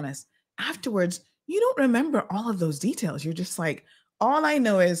 let's be honest, afterwards, you don't remember all of those details. You're just like, all I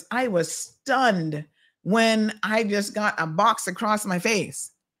know is I was stunned when I just got a box across my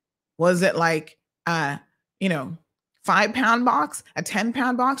face. Was it like, 5-pound box, a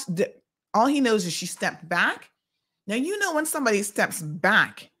 10-pound box? All he knows is she stepped back. Now, you know, when somebody steps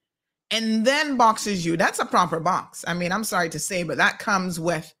back and then boxes you, that's a proper box. I mean, I'm sorry to say, but that comes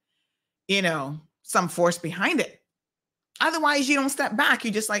with, some force behind it. Otherwise, you don't step back.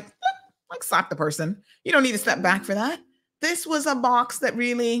 You just like slap the person. You don't need to step back for that. This was a box that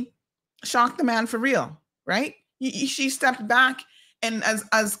really shocked the man for real, right? She stepped back, and as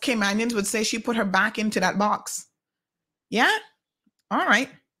Caymanians would say, she put her back into that box. Yeah? All right.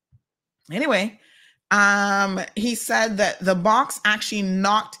 Anyway, he said that the box actually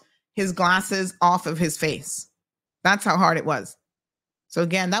knocked his glasses off of his face. That's how hard it was. So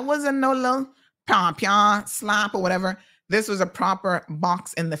again, that wasn't no little pia slap or whatever. This was a proper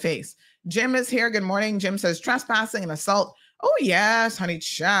box in the face. Jim is here. Good morning. Jim says trespassing and assault. Oh yes, honey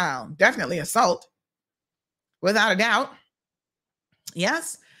child. Definitely assault. Without a doubt.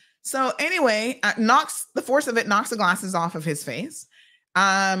 Yes. So anyway, the force of it knocks the glasses off of his face.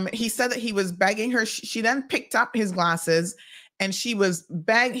 He said that he was begging her. She then picked up his glasses, and he was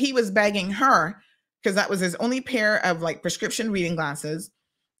begging her, because that was his only pair of like prescription reading glasses.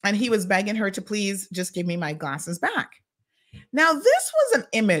 And he was begging her to please just give me my glasses back. Now, this was an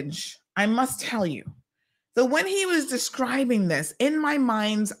image, I must tell you. So when he was describing this, in my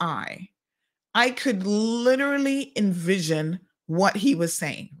mind's eye, I could literally envision what he was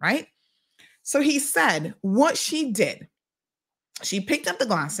saying, right? So he said what she did. She picked up the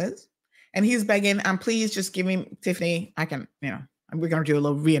glasses, and he's begging, please just give me, Tiffany, I can, we're going to do a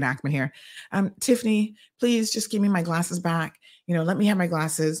little reenactment here. Tiffany, please just give me my glasses back. Let me have my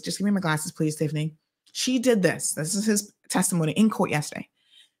glasses. Just give me my glasses, please, Tiffany. She did this. This is his testimony in court yesterday.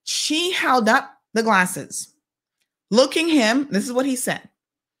 She held up the glasses, looking him. This is what he said.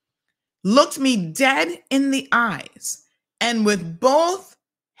 Looked me dead in the eyes, and with both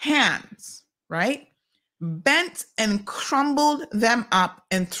hands, right, bent and crumbled them up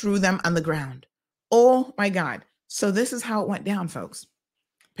and threw them on the ground. Oh my God. So this is how it went down, folks.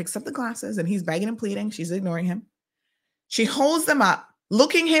 Picks up the glasses, and he's begging and pleading. She's ignoring him. She holds them up,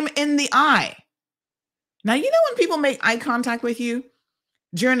 looking him in the eye. Now, you know when people make eye contact with you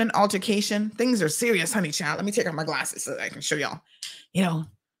during an altercation, things are serious, honey child. Let me take off my glasses so that I can show y'all.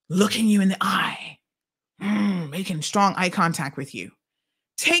 Looking you in the eye, making strong eye contact with you.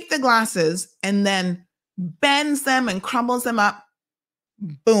 Take the glasses and then bends them and crumbles them up.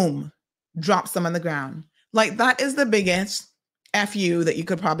 Boom, drops them on the ground. Like, that is the biggest FU that you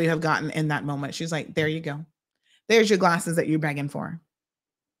could probably have gotten in that moment. She's like, there you go. There's your glasses that you're begging for.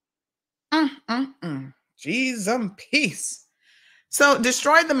 Jeez and peace. So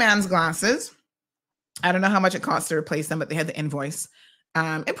destroyed the man's glasses. I don't know how much it cost to replace them, but they had the invoice.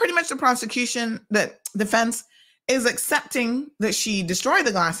 And pretty much the prosecution, the defense is accepting that she destroyed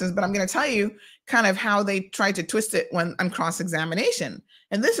the glasses, but I'm going to tell you kind of how they tried to twist it when on cross-examination.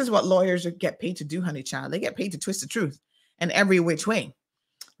 And this is what lawyers get paid to do, honey child. They get paid to twist the truth in every which way,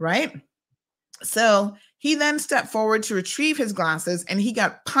 right? So he then stepped forward to retrieve his glasses, and he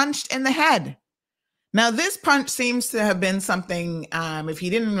got punched in the head. Now, this punch seems to have been something, if he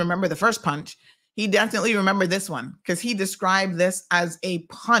didn't remember the first punch, he definitely remembered this one, because he described this as a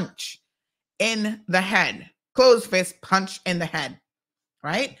punch in the head, closed fist punch in the head,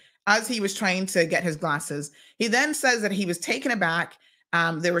 right? As he was trying to get his glasses. He then says that he was taken aback.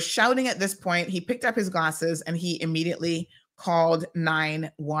 They were shouting at this point. He picked up his glasses, and he immediately called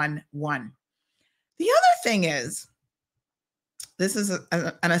 911. The other thing is, this is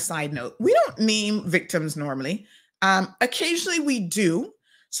an aside note. We don't name victims normally. Occasionally we do.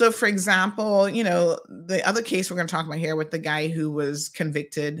 So for example, the other case we're going to talk about here with the guy who was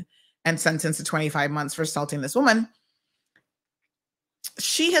convicted and sentenced to 25 months for assaulting this woman.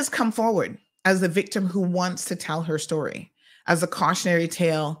 She has come forward as the victim who wants to tell her story as a cautionary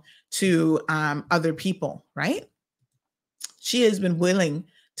tale to other people, right? She has been willing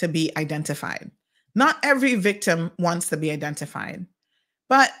to be identified. Not every victim wants to be identified.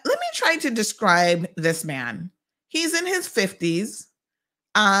 But let me try to describe this man. He's in his 50s,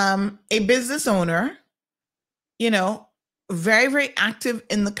 a business owner, very, very active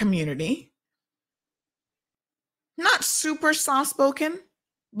in the community. Not super soft-spoken,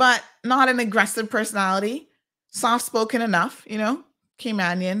 but not an aggressive personality. Soft-spoken enough,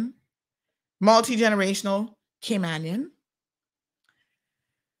 Caymanian, multi-generational Caymanian.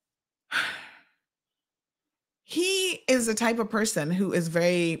 is the type of person who is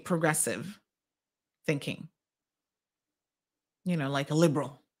very progressive thinking, you know, like a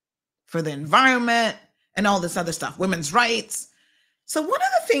liberal for the environment and all this other stuff, women's rights. So one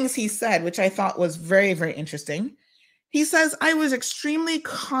of the things he said, which I thought was very, very interesting, he says, I was extremely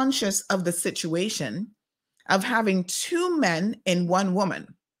conscious of the situation of having two men and one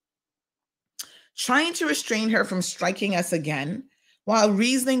woman, trying to restrain her from striking us again while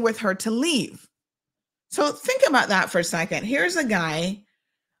reasoning with her to leave. So think about that for a second. Here's a guy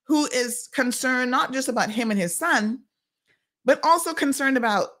who is concerned not just about him and his son, but also concerned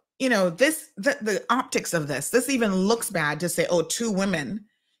about, you know, the optics of this. This even looks bad to say, oh, two men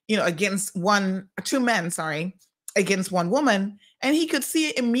against one woman. And he could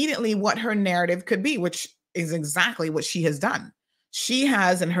see immediately what her narrative could be, which is exactly what she has done. She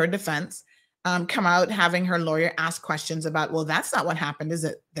has, in her defense, come out having her lawyer ask questions about, well, that's not what happened, is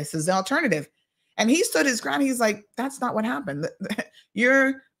it? This is the alternative. And he stood his ground. He's like, that's not what happened.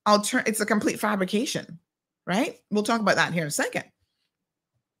 It's a complete fabrication, right? We'll talk about that here in a second.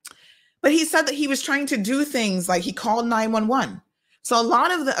 But he said that he was trying to do things like he called 911. So a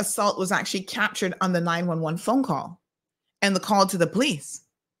lot of the assault was actually captured on the 911 phone call and the call to the police,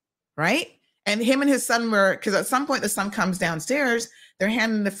 right? And him and his son were, because at some point the son comes downstairs, they're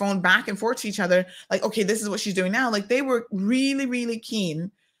handing the phone back and forth to each other. Like, okay, this is what she's doing now. Like they were really, really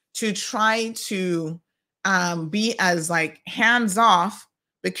keen to try to be as like hands off,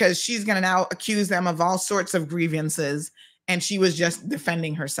 because she's going to now accuse them of all sorts of grievances. And she was just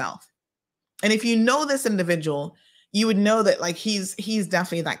defending herself. And if you know this individual, you would know that like he's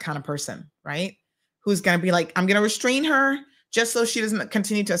definitely that kind of person, right? Who's going to be like, I'm going to restrain her just so she doesn't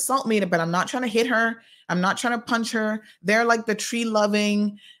continue to assault me, but I'm not trying to hit her. I'm not trying to punch her. They're like the tree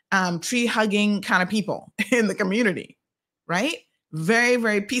loving, tree hugging kind of people in the community, right? Very,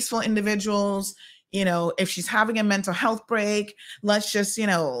 very peaceful individuals. You know, if she's having a mental health break, let's just,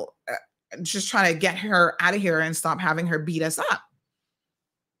 just try to get her out of here and stop having her beat us up.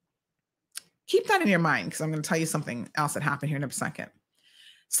 Keep that in your mind, because I'm going to tell you something else that happened here in a second.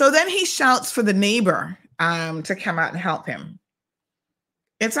 So then he shouts for the neighbor to come out and help him.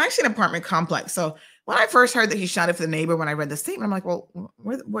 It's actually an apartment complex. So when I first heard that he shouted for the neighbor, when I read the statement, I'm like, well,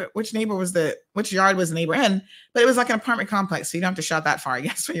 which yard was the neighbor in? But it was like an apartment complex. So you don't have to shout that far, I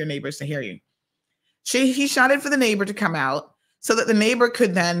guess, for your neighbors to hear you. He shouted for the neighbor to come out so that the neighbor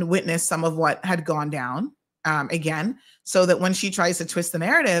could then witness some of what had gone down again, so that when she tries to twist the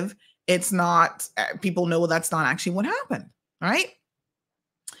narrative, it's not, people know, well, that's not actually what happened, right?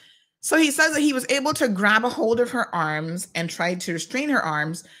 So he says that he was able to grab a hold of her arms and tried to restrain her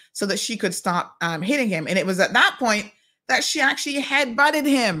arms so that she could stop hitting him. And it was at that point that she actually headbutted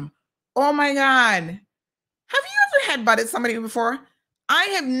him. Oh my God. Have you ever headbutted somebody before? I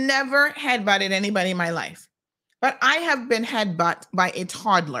have never headbutted anybody in my life, but I have been headbutt by a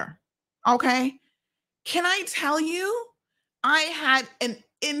toddler. Okay. Can I tell you, I had an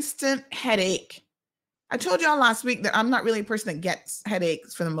instant headache. I told y'all last week that I'm not really a person that gets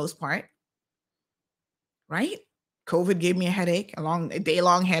headaches for the most part, right? COVID gave me a headache, a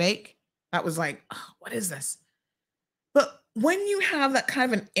day-long headache. That was like, oh, what is this? But when you have that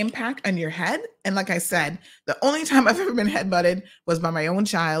kind of an impact on your head, and like I said, the only time I've ever been headbutted was by my own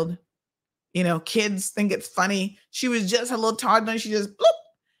child. You know, kids think it's funny. She was just a little toddler, and she just bloop.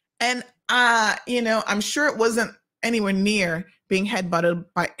 And I'm sure it wasn't anywhere near being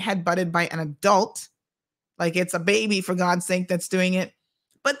headbutted by an adult. Like it's a baby, for God's sake, that's doing it.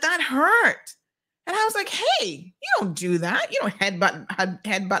 But that hurt. And I was like, hey, you don't do that. You don't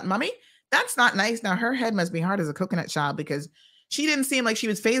headbutt mommy. That's not nice. Now her head must be hard as a coconut child, because she didn't seem like she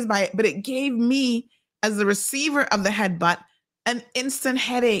was fazed by it, but it gave me, as the receiver of the headbutt, an instant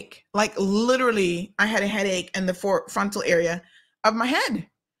headache. Like literally I had a headache in the frontal area of my head.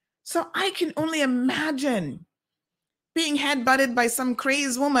 So I can only imagine being headbutted by some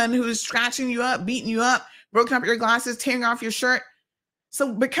crazed woman who's scratching you up, beating you up, broken up your glasses, tearing off your shirt.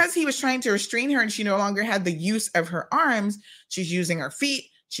 So because he was trying to restrain her and she no longer had the use of her arms, she's using her feet,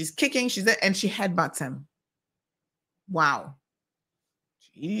 she's kicking, and she headbutts him. Wow.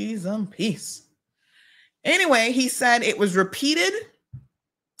 Jeez and peace. Anyway, he said it was repeated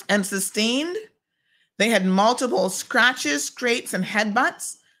and sustained. They had multiple scratches, scrapes, and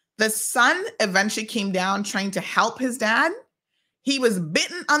headbutts. The son eventually came down trying to help his dad. He was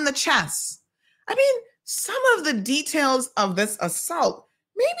bitten on the chest. I mean, some of the details of this assault,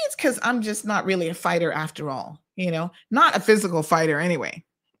 maybe it's because I'm just not really a fighter after all, not a physical fighter anyway.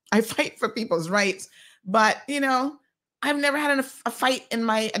 I fight for people's rights, but, I've never had a fight in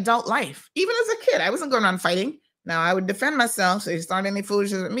my adult life. Even as a kid, I wasn't going around fighting. Now, I would defend myself. So if you start any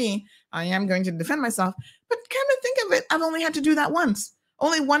foolishness with me, I am going to defend myself. But kind of think of of it, I've only had to do that once.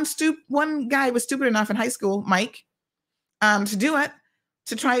 Only one guy was stupid enough in high school, Mike, to do it,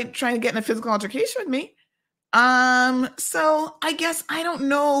 to try to get in a physical altercation with me. So I guess I don't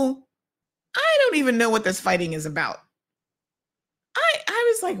know. I don't even know what this fighting is about.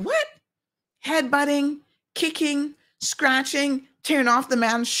 I was like, what? Headbutting, kicking, scratching, tearing off the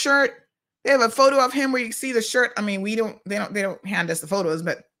man's shirt. They have a photo of him where you see the shirt. I mean, they don't hand us the photos,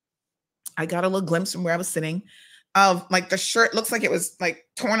 but I got a little glimpse from where I was sitting of like the shirt looks like it was like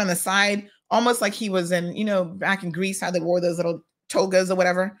torn on the side, almost like he was in, back in Greece, how they wore those little togas or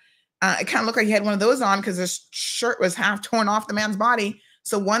whatever. It kind of looked like he had one of those on because his shirt was half torn off the man's body.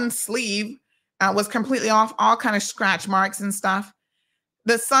 So one sleeve was completely off, all kind of scratch marks and stuff.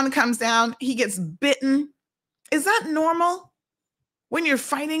 The sun comes down, he gets bitten. Is that normal? When you're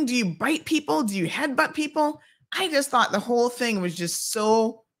fighting, do you bite people? Do you headbutt people? I just thought the whole thing was just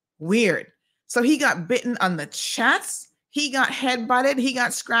so weird. So he got bitten on the chest, he got headbutted, he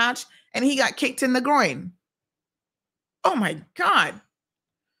got scratched, and he got kicked in the groin. Oh my God.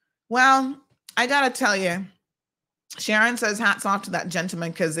 Well, I got to tell you, Sharon says hats off to that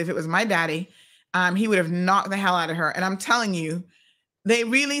gentleman, because if it was my daddy, he would have knocked the hell out of her. And I'm telling you, they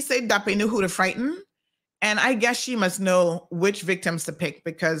really say Duppy knew who to frighten. And I guess she must know which victims to pick,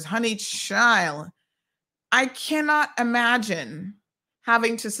 because honey child, I cannot imagine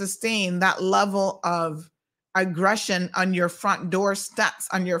having to sustain that level of aggression on your front door steps,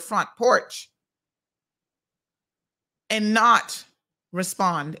 on your front porch, and not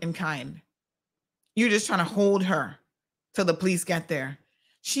respond in kind. You're just trying to hold her till the police get there.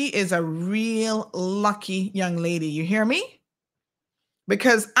 She is a real lucky young lady. You hear me?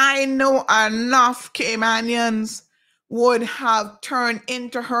 Because I know enough Caymanians would have turned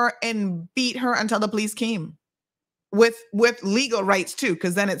into her and beat her until the police came with legal rights too,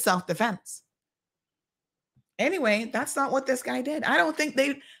 because then it's self-defense. Anyway, that's not what this guy did. I don't think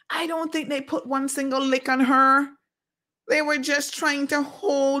they put one single lick on her. They were just trying to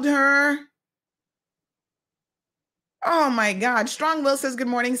hold her. Oh my God. Strong Will says, good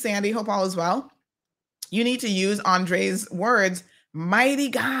morning, Sandy. Hope all is well. You need to use Andre's words. Mighty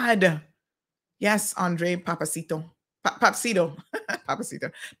God. Yes, Andre Papacito. Papacito.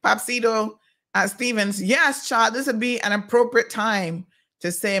 Papacito Stevens. Yes, child, this would be an appropriate time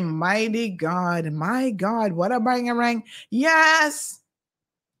to say, mighty God. My God, what a bang-a-rang. Yes.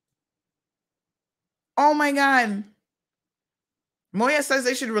 Oh my God. Moya says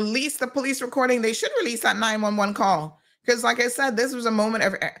they should release the police recording. They should release that 911 call. Because like I said, this was a moment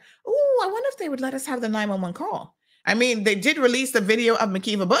of, oh, I wonder if they would let us have the 911 call. I mean, they did release the video of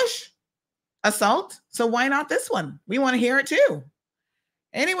Makiva Bush assault. So why not this one? We want to hear it too.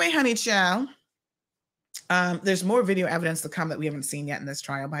 Anyway, honey child, there's more video evidence to come that we haven't seen yet in this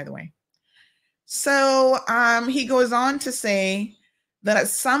trial, by the way. So he goes on to say that at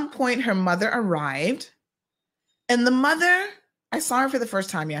some point her mother arrived, and the mother, I saw her for the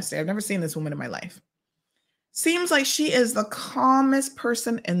first time yesterday. I've never seen this woman in my life. Seems like she is the calmest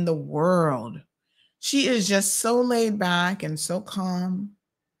person in the world. She is just so laid back and so calm.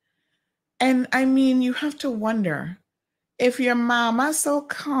 And I mean, you have to wonder, if your mama's so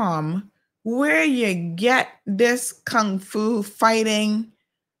calm, where you get this kung fu fighting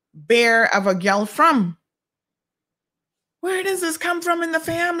bear of a girl from? Where does this come from in the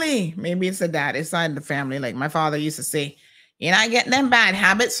family? Maybe it's the daddy side of the family. Like my father used to say, you're not getting them bad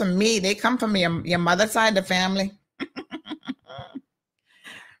habits from me. They come from your mother's side of the family.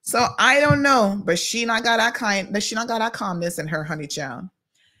 So I don't know, but she not got that calmness in her, honey child.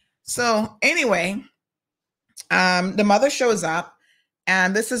 So anyway, the mother shows up,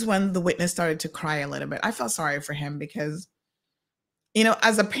 and this is when the witness started to cry a little bit. I felt sorry for him because,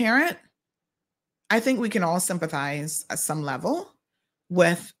 as a parent, I think we can all sympathize at some level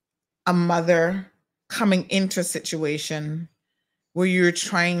with a mother coming into a situation where you're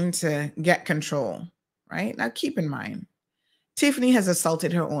trying to get control, right? Now, keep in mind, Tiffany has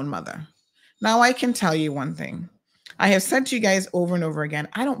assaulted her own mother. Now, I can tell you one thing. I have said to you guys over and over again,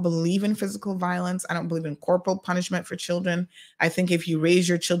 I don't believe in physical violence. I don't believe in corporal punishment for children. I think if you raise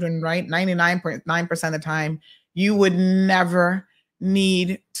your children right, 99.9% of the time, you would never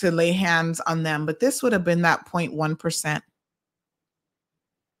need to lay hands on them. But this would have been that 0.1%.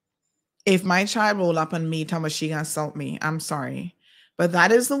 If my child rolled up on me, telling me she gonna assault me, I'm sorry. But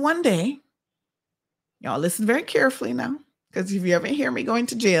that is the one day. Y'all listen very carefully now. Because if you ever hear me going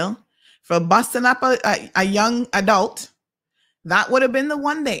to jail for busting up a young adult, that would have been the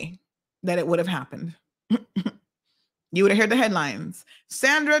one day that it would have happened. You would have heard the headlines.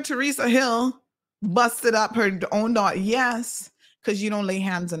 Sandra Teresa Hill busted up her own daughter. Yes, because you don't lay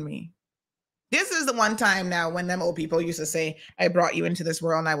hands on me. This is the one time now when them old people used to say, I brought you into this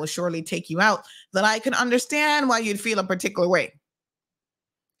world and I will surely take you out, that I can understand why you'd feel a particular way.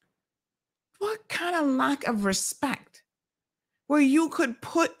 What kind of lack of respect where you could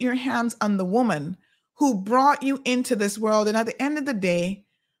put your hands on the woman who brought you into this world, and at the end of the day,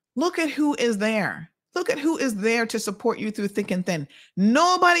 look at who is there. Look at who is there to support you through thick and thin.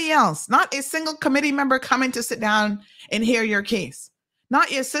 Nobody else, not a single committee member coming to sit down and hear your case.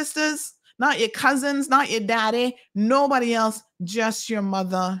 Not your sisters, not your cousins, not your daddy, nobody else, just your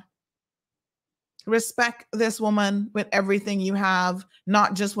mother. Respect this woman with everything you have,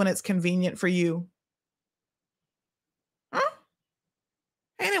 not just when it's convenient for you. Huh?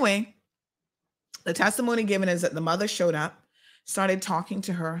 Anyway, the testimony given is that the mother showed up, started talking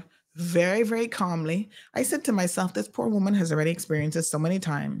to her very, very calmly. I said to myself, this poor woman has already experienced this so many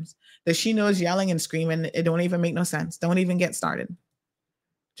times that she knows yelling and screaming, it don't even make no sense. Don't even get started.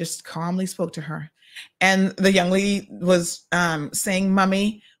 Just calmly spoke to her. And the young lady was saying,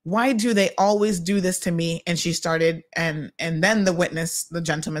 Mommy, why do they always do this to me? And she started, and then the witness, the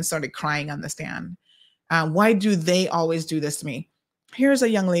gentleman, started crying on the stand. Why do they always do this to me? Here's a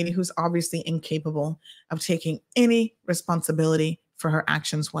young lady who's obviously incapable of taking any responsibility for her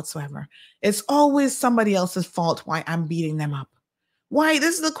actions whatsoever. It's always somebody else's fault why I'm beating them up. Why?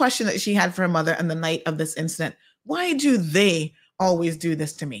 This is the question that she had for her mother on the night of this incident. Why do they always do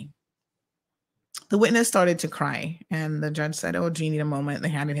this to me? The witness started to cry, and the judge said, oh, do you need a moment? They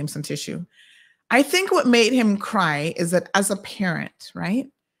handed him some tissue. I think what made him cry is that as a parent, right?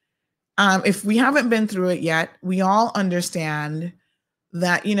 If we haven't been through it yet, we all understand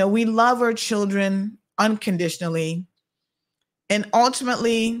that, you know, we love our children unconditionally. And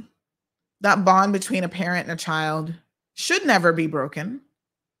ultimately, that bond between a parent and a child should never be broken.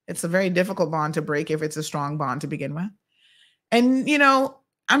 It's a very difficult bond to break if it's a strong bond to begin with. And, you know,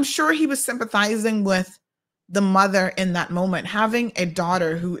 I'm sure he was sympathizing with the mother in that moment, having a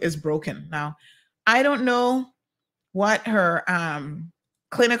daughter who is broken. Now, I don't know what her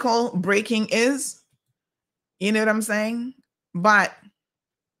clinical breaking is. You know what I'm saying? But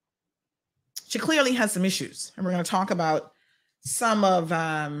she clearly has some issues. And we're going to talk about some of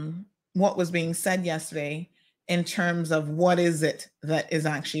what was being said yesterday in terms of what is it that is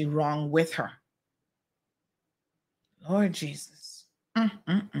actually wrong with her. Lord Jesus.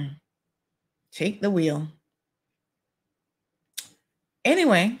 Take the wheel.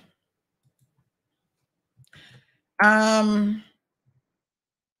 Anyway, what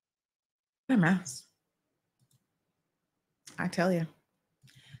a mess. I tell you.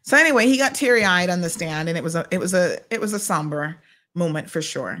 So anyway, he got teary-eyed on the stand, and it was a somber moment for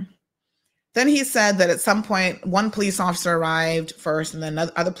sure. Then he said that at some point, one police officer arrived first, and then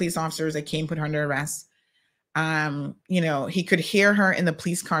other police officers that came put her under arrest. You know, he could hear her in the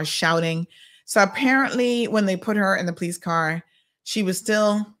police car shouting. So apparently, when they put her in the police car, she was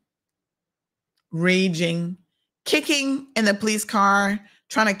still raging, kicking in the police car,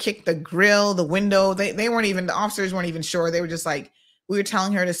 trying to kick the grill, the window. They weren't even, the officers weren't even sure. They were just like, we were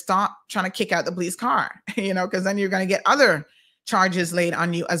telling her to stop trying to kick out the police car, you know, because then you're going to get other charges laid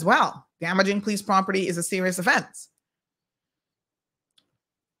on you as well. Damaging police property is a serious offense.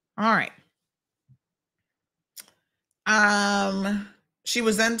 All right. She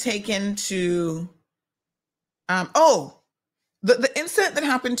was then taken to, the incident that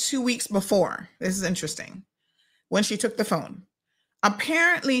happened 2 weeks before. This is interesting. When she took the phone,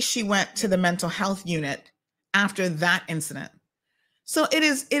 apparently she went to the mental health unit after that incident. So it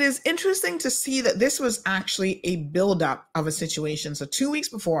is interesting to see that this was actually a buildup of a situation. So 2 weeks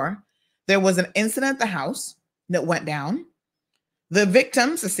before, there was an incident at the house that went down. The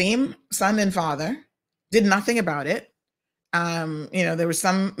victims, the same son and father, did nothing about it. You know, there was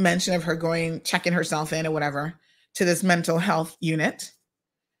some mention of her checking herself in or whatever to this mental health unit.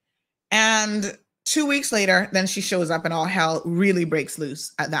 And 2 weeks later, then she shows up and all hell really breaks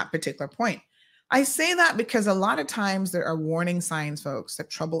loose at that particular point. I say that because a lot of times there are warning signs, folks, that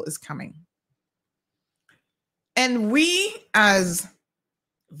trouble is coming. And we as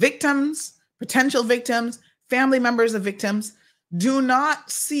victims, potential victims, family members of victims, do not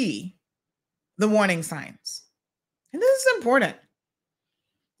see the warning signs. And this is important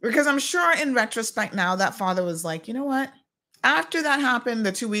because I'm sure in retrospect now that father was like, you know what? After that happened,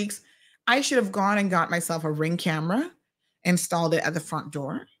 the 2 weeks, I should have gone and got myself a Ring camera, installed it at the front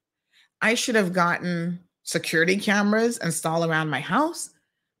door. I should have gotten security cameras installed around my house.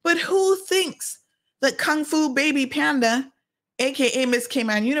 But who thinks that Kung Fu Baby Panda, aka Miss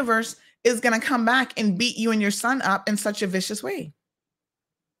Cayman Universe, is going to come back and beat you and your son up in such a vicious way?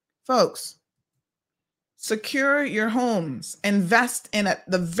 Folks, secure your homes. Invest in at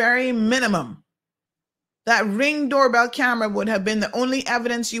the very minimum That Ring doorbell camera would have been the only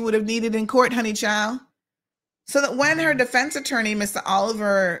evidence you would have needed in court, honey child. So that when her defense attorney, Mr.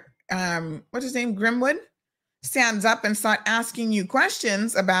 Oliver, what's his name, Grimwood, stands up and start asking you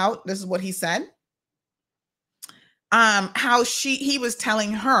questions about, this is what he said, how he was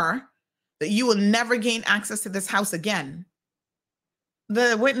telling her that you will never gain access to this house again.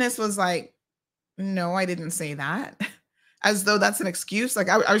 The witness was like, no, I didn't say that. As though that's an excuse. Like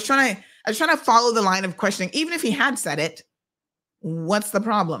I was trying to follow the line of questioning. Even if he had said it, what's the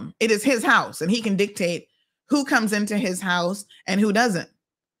problem? It is his house and he can dictate who comes into his house and who doesn't.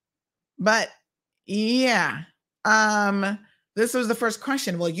 But yeah, this was the first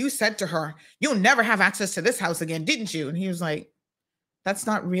question. Well, you said to her, you'll never have access to this house again, didn't you? And he was like, that's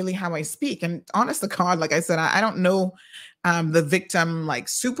not really how I speak. And honest to God, like I said, I don't know the victim like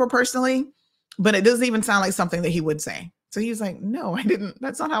super personally, but it doesn't even sound like something that he would say. So he was like, no, I didn't.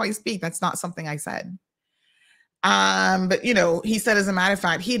 That's not how I speak. That's not something I said. But, you know, he said, as a matter of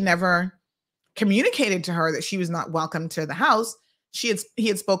fact, he'd never communicated to her that she was not welcome to the house. He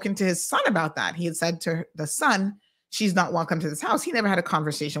had spoken to his son about that. He had said to the son, she's not welcome to this house. He never had a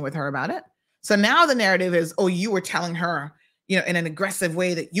conversation with her about it. So now the narrative is, oh, you were telling her, you know, in an aggressive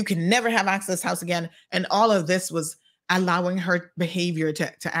way that you can never have access to this house again. And all of this was allowing her behavior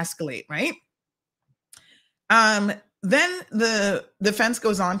to escalate, right? Then the defense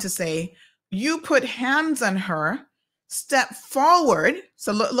goes on to say, you put hands on her, step forward.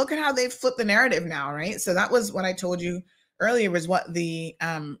 So look at how they flipped the narrative now, right? So that was what I told you earlier, was what the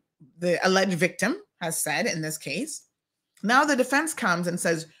alleged victim has said in this case. Now the defense comes and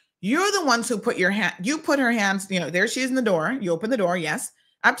says, you're the ones who put you put her hands, you know, there she is in the door. You open the door. Yes.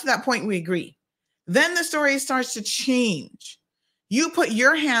 Up to that point, we agree. Then the story starts to change. You put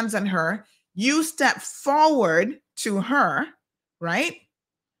your hands on her. You step forward to her, right?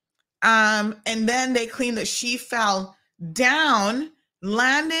 And then they claim that she fell down,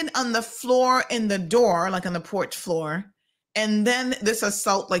 landed on the floor in the door, like on the porch floor. And then this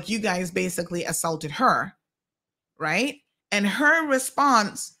assault, like you guys basically assaulted her, right? And her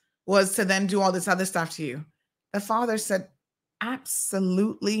response was to then do all this other stuff to you. The father said,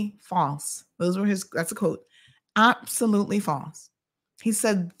 absolutely false. That's a quote. Absolutely false. He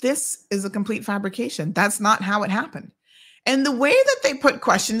said, this is a complete fabrication. That's not how it happened. And the way that they put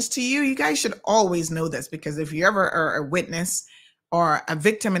questions to you, you guys should always know this, because if you ever are a witness or a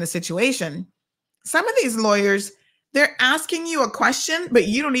victim in a situation, some of these lawyers, they're asking you a question, but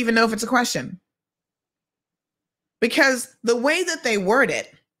you don't even know if it's a question. Because the way that they word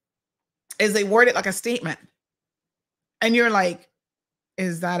it is they word it like a statement. And you're like,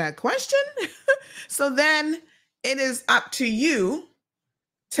 is that a question? So then it is up to you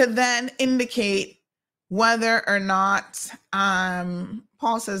to then indicate whether or not,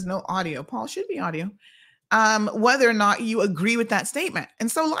 Paul says no audio. Paul, should be audio. Whether or not you agree with that statement. And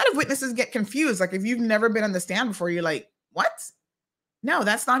so a lot of witnesses get confused. Like if you've never been on the stand before, you're like, what? No,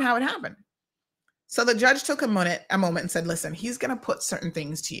 that's not how it happened. So the judge took a moment and said, listen, he's going to put certain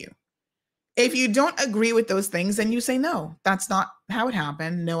things to you. If you don't agree with those things, then you say, no, that's not how it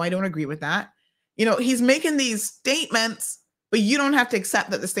happened. No, I don't agree with that. You know, he's making these statements, but you don't have to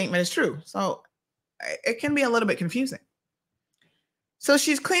accept that the statement is true. So it can be a little bit confusing. So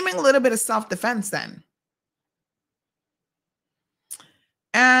she's claiming a little bit of self-defense then.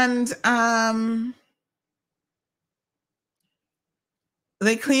 And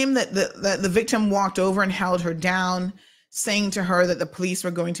they claim that the victim walked over and held her down, saying to her that the police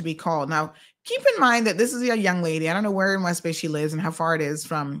were going to be called. Now, keep in mind that this is a young lady. I don't know where in West Bay she lives and how far it is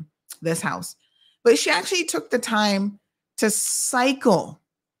from this house, but she actually took the time to cycle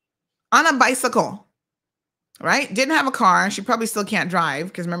on a bicycle, right? Didn't have a car. She probably still can't drive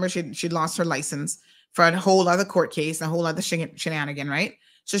because remember, she'd lost her license for a whole other court case, a whole other shenanigan, right?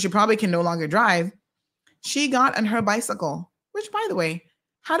 So she probably can no longer drive. She got on her bicycle, which, by the way,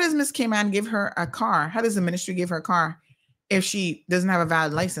 how does Miss Cayman give her a car? How does the ministry give her a car if she doesn't have a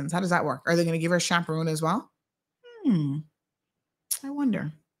valid license? How does that work? Are they going to give her a chaperone as well? I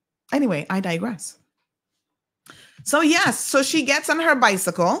wonder. Anyway, I digress. So yes, so she gets on her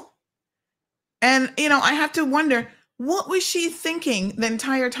bicycle. And, you know, I have to wonder, what was she thinking the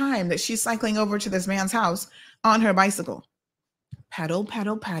entire time that she's cycling over to this man's house on her bicycle? Pedal,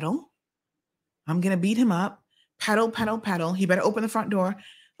 pedal, pedal. I'm going to beat him up. Pedal, pedal, pedal. He better open the front door.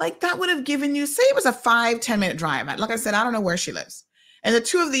 Like that would have given you, say it was a 5-10 minute drive. Like I said, I don't know where she lives. And the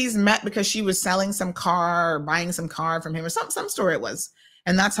two of these met because she was selling some car or buying some car from him or some story it was.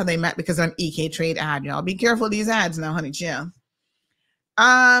 And that's how they met, because of an EK Trade ad. Y'all be careful of these ads now, honey. Yeah.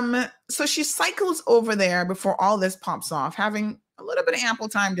 So she cycles over there before all this pops off, having a little bit of ample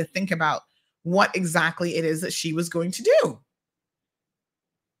time to think about what exactly it is that she was going to do.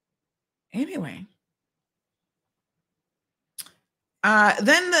 Anyway.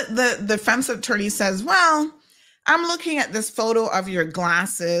 Then the defense attorney says, well, I'm looking at this photo of your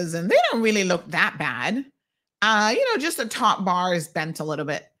glasses and they don't really look that bad. Just the top bar is bent a little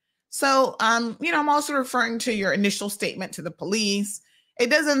bit. So, I'm also referring to your initial statement to the police. It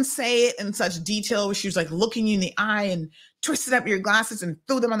doesn't say it in such detail where she was like looking you in the eye and twisted up your glasses and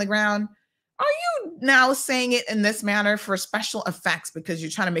threw them on the ground. Are you now saying it in this manner for special effects because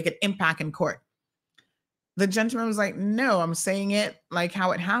you're trying to make an impact in court? The gentleman was like, no, I'm saying it like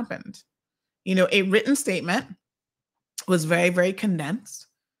how it happened. A written statement was very, very condensed.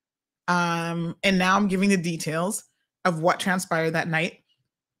 And now I'm giving the details of what transpired that night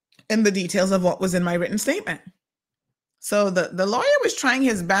and the details of what was in my written statement. So the lawyer was trying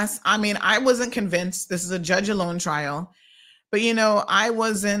his best. I mean, I wasn't convinced. This is a judge alone trial. But, I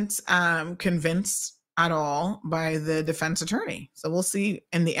wasn't convinced at all by the defense attorney. So we'll see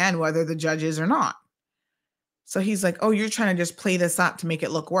in the end whether the judge is or not. So he's like, oh, you're trying to just play this up to make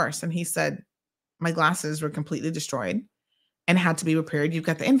it look worse. And he said, my glasses were completely destroyed and had to be repaired. You've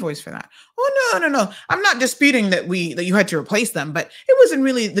got the invoice for that. Oh, no. I'm not disputing that you had to replace them, but it wasn't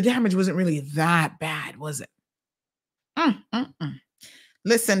really, the damage wasn't really that bad, was it?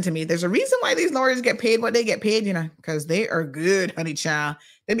 Listen to me. There's a reason why these lawyers get paid what they get paid, because they are good, honey child.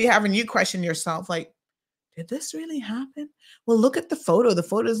 They'd be having you question yourself like, did this really happen? Well, look at the photo. The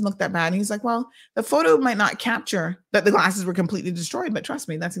photo doesn't look that bad. And he's like, well, the photo might not capture that the glasses were completely destroyed, but trust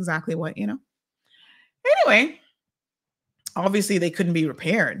me, that's exactly what, Anyway, obviously they couldn't be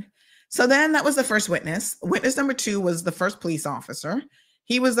repaired. So then that was the first witness. Witness number 2 was the first police officer.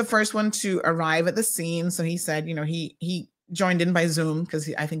 He was the first one to arrive at the scene. So he said, he joined in by Zoom because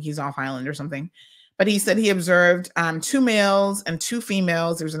I think he's off island or something. But he said he observed 2 males and 2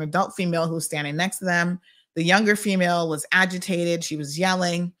 females. There was an adult female who was standing next to them. The younger female was agitated. She was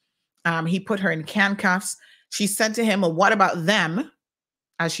yelling. He put her in handcuffs. She said to him, well, what about them?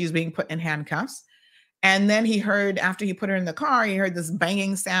 As she's being put in handcuffs. And then he heard, after he put her in the car, he heard this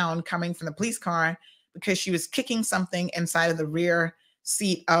banging sound coming from the police car because she was kicking something inside of the rear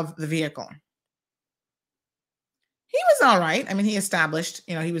seat of the vehicle. He was all right. I mean, he established,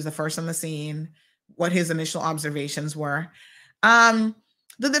 he was the first on the scene, what his initial observations were. The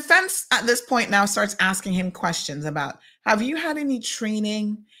defense at this point now starts asking him questions about, have you had any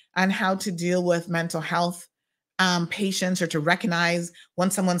training on how to deal with mental health patients or to recognize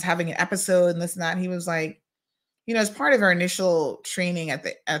when someone's having an episode and this and that? He was like, as part of our initial training at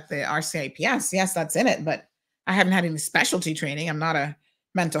the RCIPS, yes, that's in it, but I haven't had any specialty training. I'm not a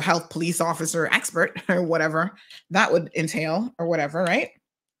mental health police officer expert or whatever that would entail or whatever, right?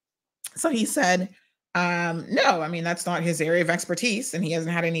 So he said, no, I mean, that's not his area of expertise and he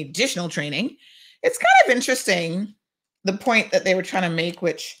hasn't had any additional training. It's kind of interesting, the point that they were trying to make,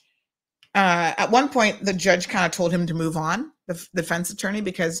 which at one point the judge kind of told him to move on, the defense attorney,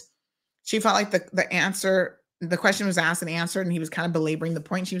 because she felt like the question was asked and answered and he was kind of belaboring the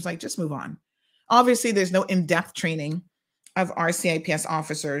point. She was like, just move on. Obviously, there's no in-depth training of RCIPS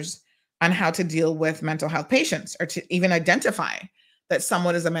officers on how to deal with mental health patients or to even identify that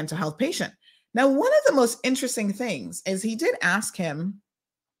someone is a mental health patient. Now, one of the most interesting things is he did ask him,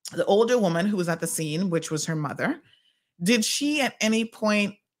 the older woman who was at the scene, which was her mother, did she at any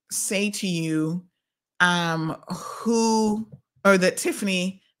point say to you that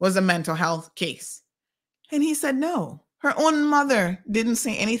Tiffany was a mental health case? And he said no. Her own mother didn't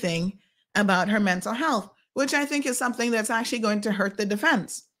say anything about her mental health, which I think is something that's actually going to hurt the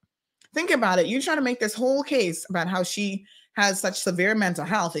defense. Think about it. You're trying to make this whole case about how she has such severe mental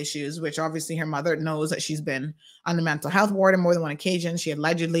health issues, which obviously her mother knows that she's been on the mental health ward on more than one occasion. She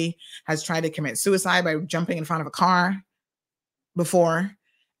allegedly has tried to commit suicide by jumping in front of a car before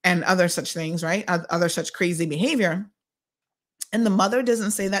and other such things, right? Other such crazy behavior. And the mother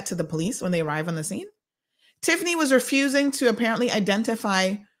doesn't say that to the police when they arrive on the scene. Tiffany was refusing to apparently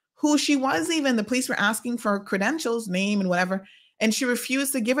identify who she was even. The police were asking for credentials, name and whatever, and she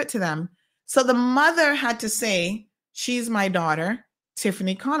refused to give it to them. So the mother had to say, she's my daughter,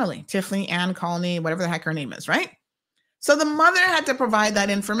 Tiffany Conolly, Tiffany Ann Conolly, whatever the heck her name is, right? So the mother had to provide that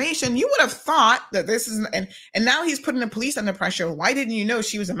information. You would have thought that this is, and now he's putting the police under pressure. Why didn't you know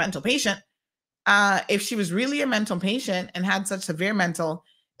she was a mental patient? If she was really a mental patient and had such severe mental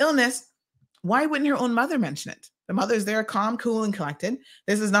illness, why wouldn't her own mother mention it? The mother's there, calm, cool, and collected.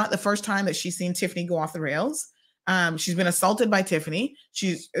 This is not the first time that she's seen Tiffany go off the rails. She's been assaulted by Tiffany.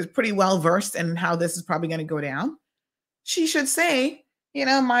 She's pretty well versed in how this is probably going to go down. She should say,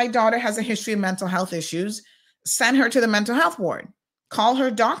 my daughter has a history of mental health issues. Send her to the mental health ward. Call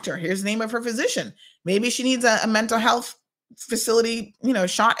her doctor. Here's the name of her physician. Maybe she needs a mental health facility,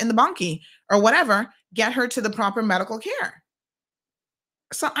 shot in the bunkie or whatever. Get her to the proper medical care.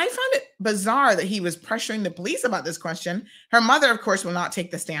 So I found it bizarre that he was pressuring the police about this question. Her mother, of course, will not take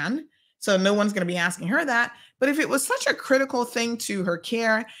the stand. So no one's going to be asking her that. But if it was such a critical thing to her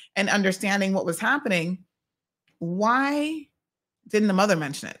care and understanding what was happening, why didn't the mother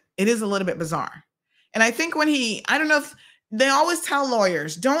mention it? It is a little bit bizarre. And I think I don't know if they always tell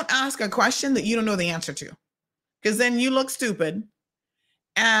lawyers, don't ask a question that you don't know the answer to, because then you look stupid.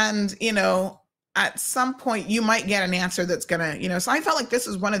 And, at some point you might get an answer that's going to, so I felt like this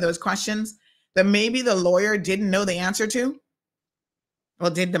was one of those questions that maybe the lawyer didn't know the answer to.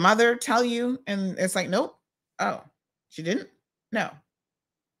 Well, did the mother tell you? And it's like, nope. Oh, she didn't? No.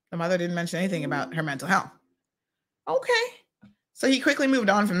 The mother didn't mention anything about her mental health. Okay. So he quickly moved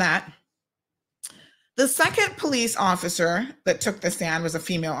on from that. The second police officer that took the stand was a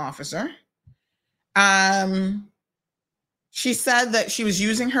female officer. She said that she was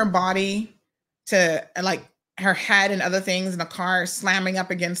using her body to, like, her head and other things in the car, slamming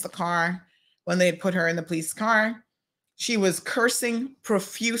up against the car when they had put her in the police car. She was cursing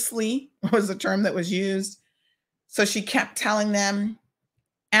profusely, was the term that was used. So she kept telling them,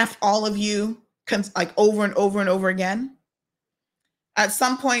 F all of you, like over and over and over again. At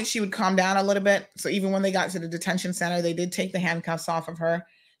some point, she would calm down a little bit. So even when they got to the detention center, they did take the handcuffs off of her.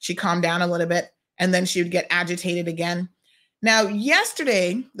 She calmed down a little bit, and then she would get agitated again. Now,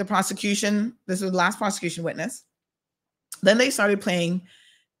 yesterday, the prosecution, this was the last prosecution witness, then they started playing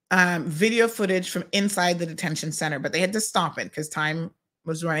video footage from inside the detention center, but they had to stop it because time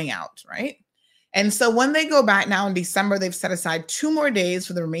was running out, right? And so when they go back now in December, they've set aside 2 more days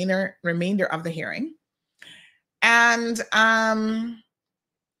for the remainder of the hearing. And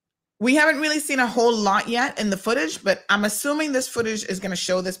we haven't really seen a whole lot yet in the footage, but I'm assuming this footage is going to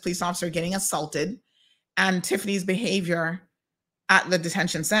show this police officer getting assaulted and Tiffany's behavior at the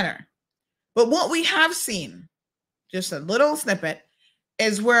detention center. But what we have seen, just a little snippet,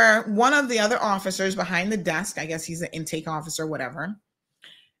 is where one of the other officers behind the desk, I guess he's an intake officer, whatever,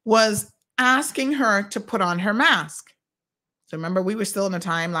 was asking her to put on her mask. So remember, we were still in a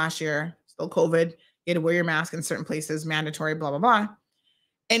time last year, still COVID, you had to wear your mask in certain places, mandatory, blah, blah, blah.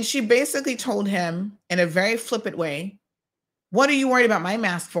 And she basically told him in a very flippant way, what are you worried about my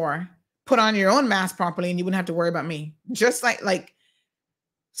mask for? Put on your own mask properly and you wouldn't have to worry about me. Just like,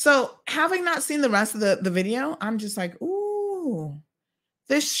 so having not seen the rest of the video, I'm just like, ooh,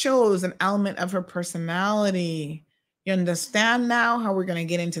 this shows an element of her personality. You understand now how we're going to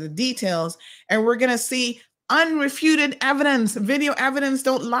get into the details, and we're going to see unrefuted evidence. Video evidence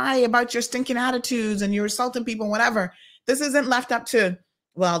don't lie about your stinking attitudes and you're assaulting people, whatever. This isn't left up to,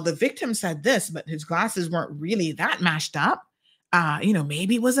 well, the victim said this, but his glasses weren't really that mashed up.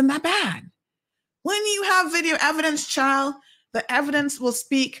 Maybe it wasn't that bad. When you have video evidence, child, the evidence will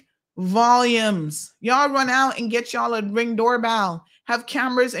speak volumes. Y'all run out and get y'all a Ring doorbell. Have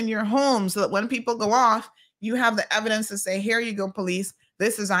cameras in your home so that when people go off, you have the evidence to say, here you go, police.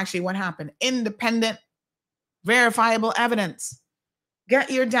 This is actually what happened. Independent, verifiable evidence.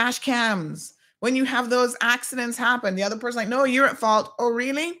 Get your dash cams. When you have those accidents happen, the other person's like, no, you're at fault. Oh,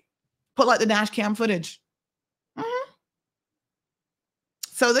 really? Pull out the dash cam footage.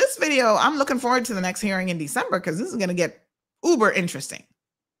 So this video, I'm looking forward to the next hearing in December because this is going to get uber interesting.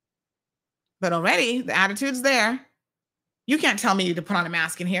 But already the attitude's there. You can't tell me to put on a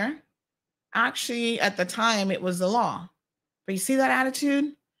mask in here. Actually, at the time, it was the law. But you see that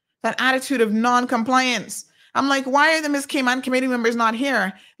attitude? That attitude of non-compliance. I'm like, why are the Miss Cayman committee members not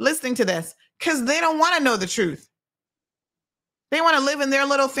here listening to this? Because they don't want to know the truth. They want to live in their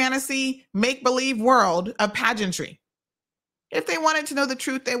little fantasy make-believe world of pageantry. If they wanted to know the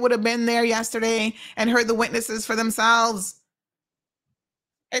truth, they would have been there yesterday and heard the witnesses for themselves.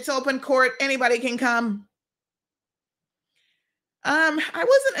 It's open court. Anybody can come. I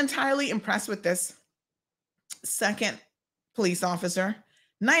wasn't entirely impressed with this second police officer.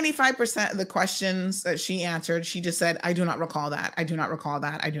 95% of the questions that she answered, she just said, I do not recall that. I do not recall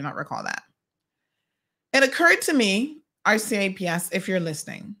that. I do not recall that. It occurred to me, RCAPS, if you're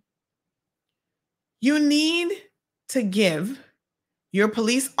listening, you need to give your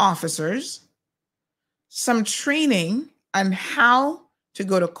police officers some training on how to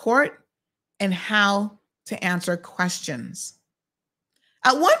go to court and how to answer questions.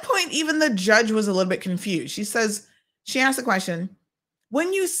 At one point, even the judge was a little bit confused. She asked the question,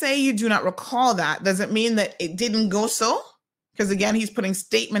 when you say you do not recall that, does it mean that it didn't go so? Because again, he's putting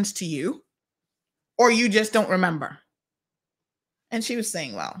statements to you, or you just don't remember. And she was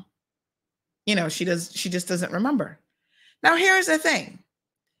saying, well, she just doesn't remember. Now, here's the thing.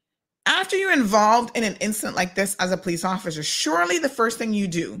 After you're involved in an incident like this as a police officer, surely the first thing you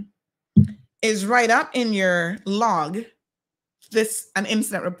do is write up in your log an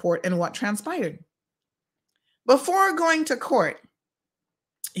incident report and what transpired. Before going to court,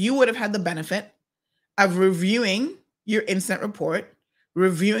 you would have had the benefit of reviewing your incident report,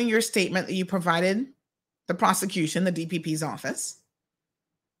 reviewing your statement that you provided the prosecution, the DPP's office,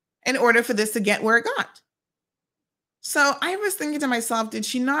 in order for this to get where it got. So I was thinking to myself, did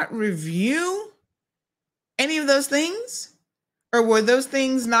she not review any of those things? Or were those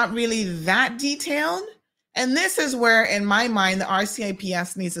things not really that detailed? And this is where, in my mind, the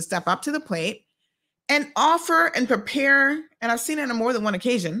RCIPS needs to step up to the plate and offer and prepare, and I've seen it on more than one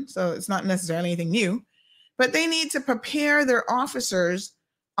occasion, so it's not necessarily anything new, but they need to prepare their officers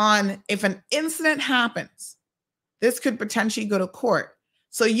on if an incident happens, this could potentially go to court.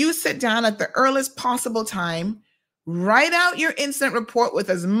 So you sit down at the earliest possible time, write out your incident report with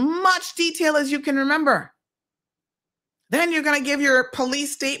as much detail as you can remember. Then you're going to give your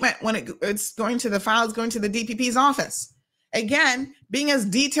police statement when it's going to the files, going to the DPP's office. Again, being as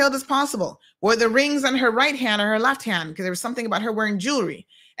detailed as possible. Were the rings on her right hand or her left hand? Because there was something about her wearing jewelry.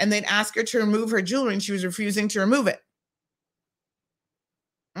 And they'd ask her to remove her jewelry and she was refusing to remove it.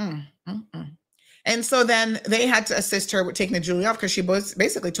 And so then they had to assist her with taking the jewelry off because she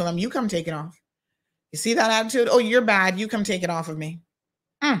basically told them, you come take it off. You see that attitude? Oh, you're bad. You come take it off of me.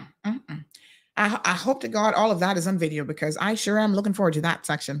 I hope to God all of that is on video because I sure am looking forward to that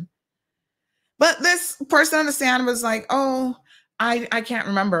section. But this person on the stand was like, oh, I can't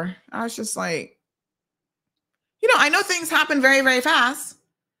remember. I was just like, I know things happen very, very fast,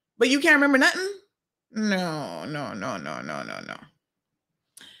 but you can't remember nothing? No.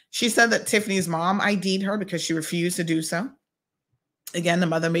 She said that Tiffany's mom ID'd her because she refused to do so. Again, the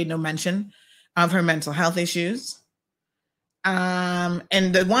mother made no mention of her mental health issues. And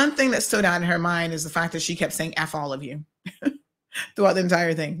the one thing that stood out in her mind is the fact that she kept saying F all of you throughout the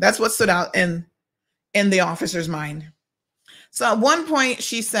entire thing. That's what stood out in the officer's mind. So at one point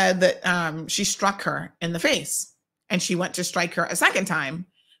she said that she struck her in the face and she went to strike her a second time,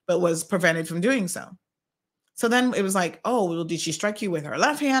 but was prevented from doing so. So then it was like, oh, well, did she strike you with her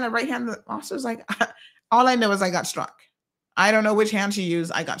left hand or right hand? The officer's like, all I know is I got struck. I don't know which hand she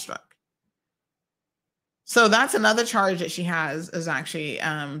used. I got struck. So that's another charge that she has is actually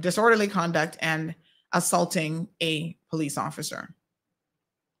disorderly conduct and assaulting a police officer.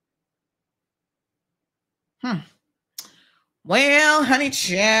 Well, honey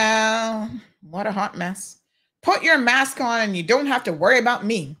child, what a hot mess. Put your mask on and you don't have to worry about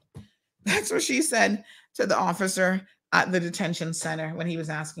me. That's what she said to the officer at the detention center when he was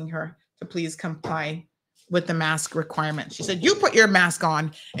asking her to please comply with the mask requirement. She said, you put your mask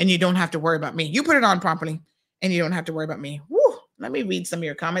on and you don't have to worry about me. You put it on properly and you don't have to worry about me. Woo. Let me read some of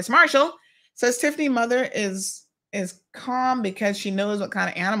your comments. Marshall says Tiffany mother is calm because she knows what kind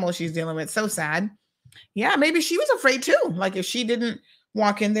of animal she's dealing with. So sad. Yeah, maybe she was afraid too. Like if she didn't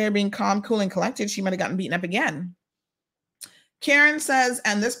walk in there being calm, cool, and collected, she might have gotten beaten up again. Karen says,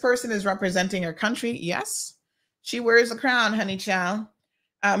 and this person is representing her country. Yes, she wears a crown, honey child.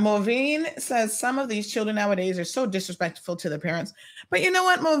 Maureen says some of these children nowadays are so disrespectful to their parents. But you know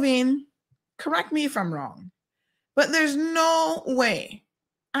what, Maureen? Correct me if I'm wrong. But there's no way,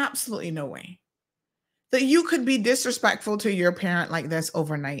 absolutely no way, that you could be disrespectful to your parent like this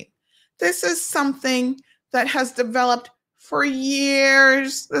overnight. This is something that has developed for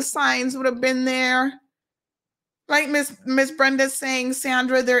years. The signs would have been there. Like Miss Brenda's saying,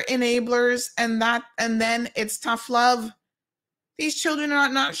 Sandra, they're enablers, and then it's tough love. These children are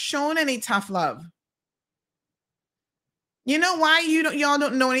not shown any tough love. You know why y'all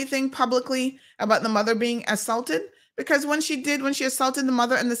don't know anything publicly about the mother being assaulted? Because when she assaulted the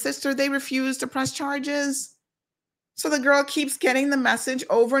mother and the sister, they refused to press charges. So the girl keeps getting the message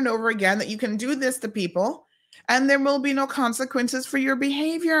over and over again that you can do this to people and there will be no consequences for your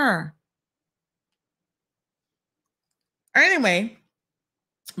behavior. Anyway,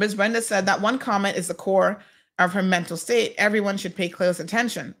 Ms. Brenda said that one comment is the core of her mental state. Everyone should pay close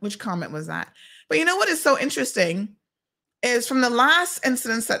attention. Which comment was that? But you know what is so interesting is from the last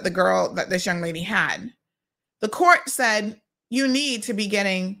incidents that this young lady had, the court said you need to be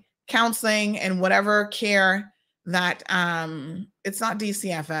getting counseling and whatever care that it's not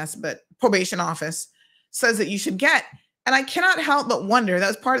DCFS, but probation office says that you should get. And I cannot help but wonder, that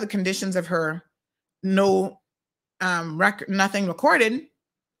was part of the conditions of her nothing recorded,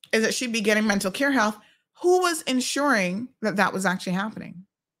 is that she'd be getting mental care health. Who was ensuring that that was actually happening?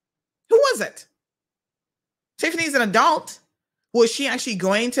 Who was it? Tiffany's an adult. Was she actually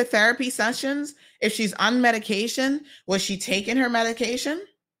going to therapy sessions? If she's on medication, was she taking her medication?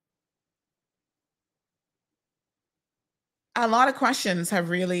 A lot of questions have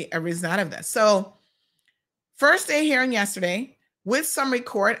really arisen out of this. So, first day hearing yesterday with summary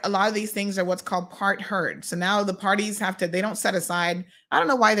court, a lot of these things are what's called part heard. So now the parties have to, they don't set aside. I don't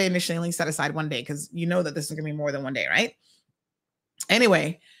know why they initially only set aside one day, because you know that this is going to be more than one day, right?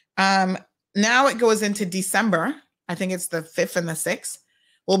 Anyway, now it goes into December. I think it's the 5th and the 6th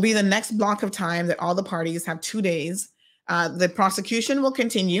will be the next block of time that all the parties have 2 days. The prosecution will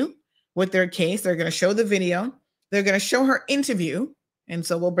continue with their case. They're going to show the video. They're going to show her interview. And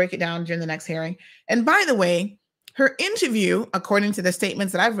so we'll break it down during the next hearing. And by the way, her interview, according to the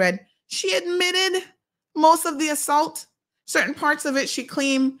statements that I've read, she admitted most of the assault. Certain parts of it, she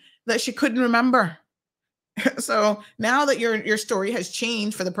claimed that she couldn't remember. So now that your story has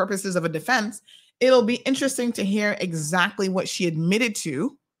changed for the purposes of a defense, it'll be interesting to hear exactly what she admitted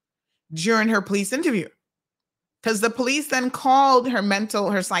to during her police interview. Because the police then called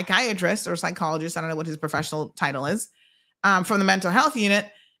her psychiatrist or psychologist, I don't know what his professional title is, from the mental health unit,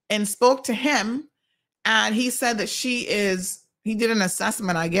 and spoke to him. And he said that he did an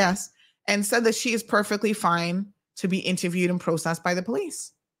assessment, I guess, and said that she is perfectly fine to be interviewed and processed by the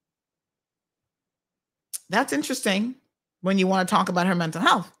police. That's interesting when you want to talk about her mental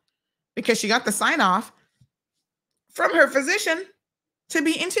health, because she got the sign off from her physician to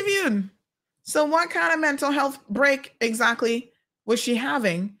be interviewed. So what kind of mental health break exactly was she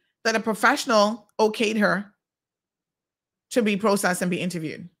having that a professional okayed her to be processed and be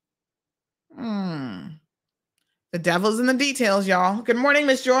interviewed? The devil's in the details, y'all. Good morning,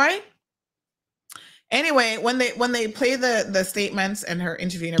 Miss Joy. Anyway, when they play the statements and her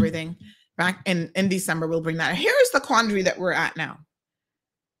interview and everything back in December, we'll bring that. Here's the quandary that we're at now.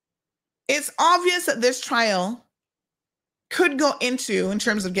 It's obvious that this trial could go into, in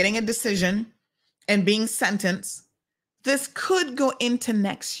terms of getting a decision and being sentenced, this could go into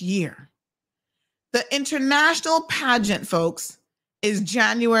next year. The international pageant, folks, is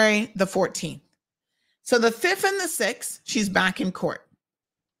January the 14th. So the 5th and the 6th, she's back in court.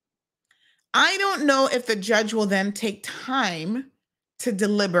 I don't know if the judge will then take time to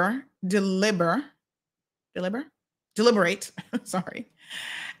deliberate, sorry,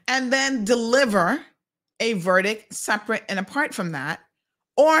 and then deliver a verdict separate and apart from that,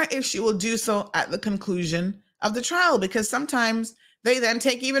 or if she will do so at the conclusion of the trial, because sometimes they then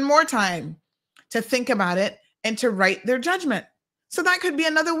take even more time to think about it and to write their judgment. So that could be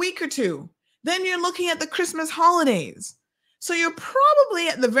another week or two. Then you're looking at the Christmas holidays. So you're probably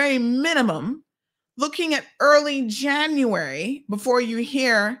at the very minimum looking at early January before you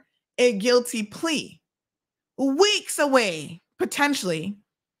hear a guilty plea. Weeks away, potentially,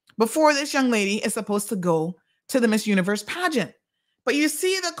 before this young lady is supposed to go to the Miss Universe pageant. But you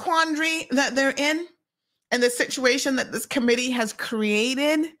see the quandary that they're in and the situation that this committee has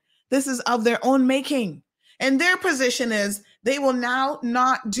created. This is of their own making. And their position is they will now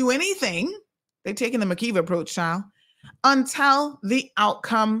not do anything. They're taking the McKeever approach, child, until the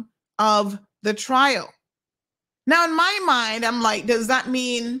outcome of the trial. Now, in my mind, I'm like, does that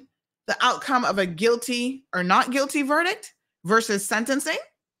mean the outcome of a guilty or not guilty verdict versus sentencing?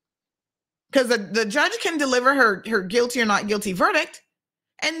 Because the judge can deliver her guilty or not guilty verdict,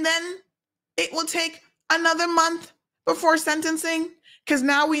 and then it will take another month before sentencing, because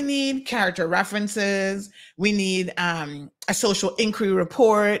now we need character references. We need a social inquiry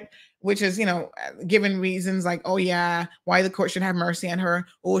report, which is, given reasons like, oh yeah, why the court should have mercy on her.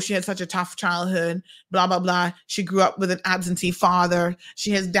 Oh, she had such a tough childhood, blah, blah, blah. She grew up with an absentee father.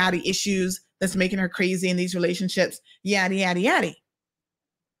 She has daddy issues that's making her crazy in these relationships, yada, yada, yada.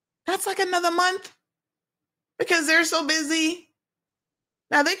 That's like another month because they're so busy.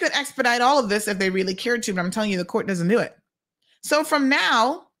 Now, they could expedite all of this if they really cared to, but I'm telling you, the court doesn't do it. So from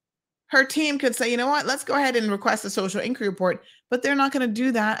now, her team could say, you know what, let's go ahead and request a social inquiry report, but they're not going to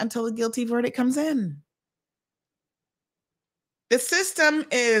do that until the guilty verdict comes in. The system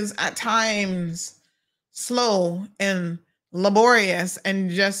is at times slow and laborious and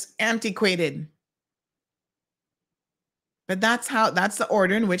just antiquated. But that's the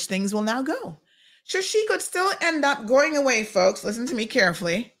order in which things will now go. So she could still end up going away, folks. Listen to me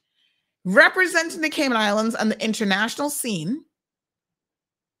carefully. Representing the Cayman Islands on the international scene,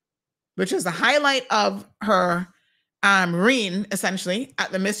 which is the highlight of her reign, essentially,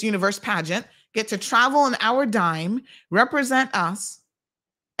 at the Miss Universe pageant, get to travel on our dime, represent us,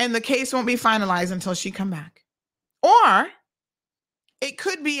 and the case won't be finalized until she come back. Or it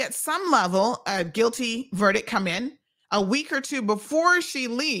could be at some level a guilty verdict come in a week or two before she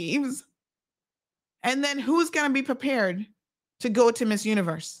leaves, and then who's going to be prepared to go to Miss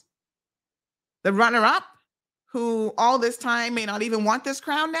Universe. The runner-up, who all this time may not even want this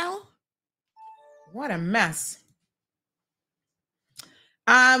crown now. What a mess.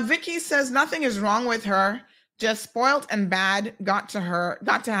 Vicky says nothing is wrong with her, just spoiled and bad, got to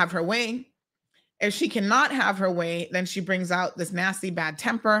have her way. If she cannot have her way, then she brings out this nasty bad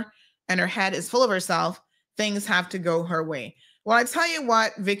temper and her head is full of herself. Things have to go her way. Well, I tell you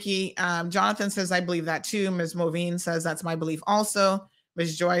what, Vicky, Jonathan says, I believe that too. Ms. Movine says, that's my belief also.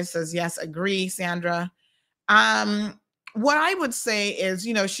 Ms. Joy says, yes, agree, Sandra. What I would say is,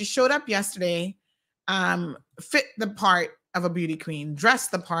 she showed up yesterday, fit the part of a beauty queen,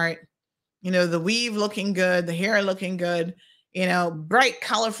 dressed the part, the weave looking good, the hair looking good, bright,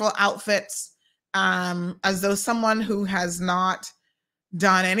 colorful outfits, as though someone who has not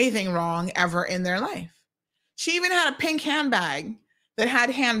done anything wrong ever in their life. She even had a pink handbag that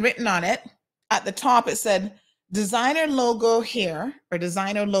had handwritten on it. At the top, it said designer logo here, or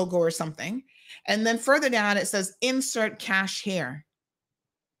designer logo or something. And then further down, it says insert cash here.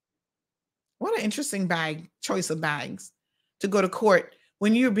 What an interesting choice of bags to go to court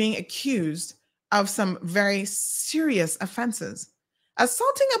when you're being accused of some very serious offenses.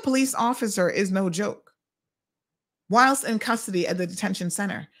 Assaulting a police officer is no joke. Whilst in custody at the detention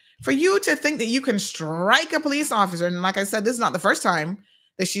center, for you to think that you can strike a police officer, and like I said, this is not the first time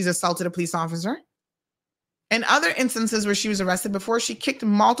that she's assaulted a police officer. In other instances where she was arrested before, she kicked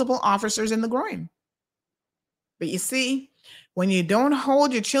multiple officers in the groin. But you see, when you don't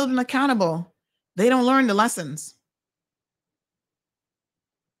hold your children accountable, they don't learn the lessons.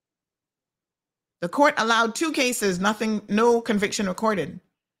 The court allowed 2 cases, no conviction recorded.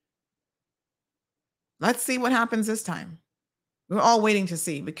 Let's see what happens this time. We're all waiting to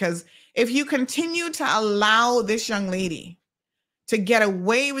see, because if you continue to allow this young lady to get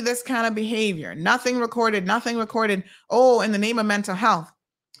away with this kind of behavior, nothing recorded, oh, in the name of mental health.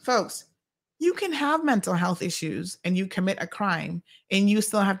 Folks, you can have mental health issues and you commit a crime and you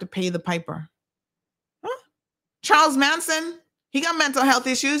still have to pay the piper. Huh? Charles Manson, he got mental health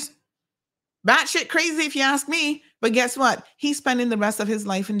issues. Batshit crazy if you ask me, but guess what? He's spending the rest of his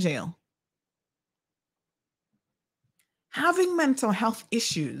life in jail. Having mental health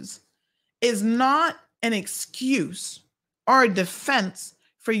issues is not an excuse or a defense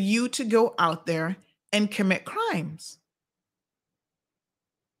for you to go out there and commit crimes.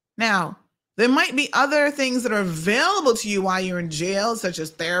 Now, there might be other things that are available to you while you're in jail, such as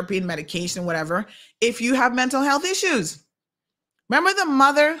therapy and medication, whatever, if you have mental health issues. Remember the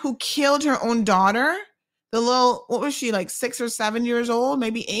mother who killed her own daughter? The little, what was she, like 6 or 7 years old,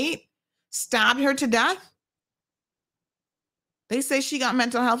 maybe 8? Stabbed her to death? They say she got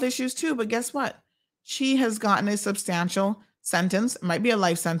mental health issues too, but guess what? She has gotten a substantial sentence. It might be a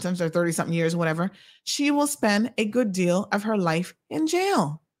life sentence or 30-something years, whatever. She will spend a good deal of her life in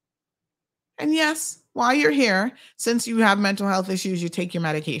jail. And yes, while you're here, since you have mental health issues, you take your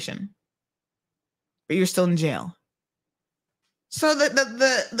medication, but you're still in jail. So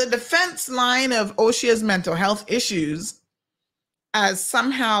the defense line of, oh, she has mental health issues as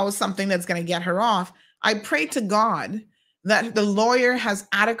somehow something that's going to get her off, I pray to God that the lawyer has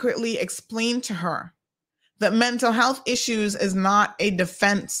adequately explained to her that mental health issues is not a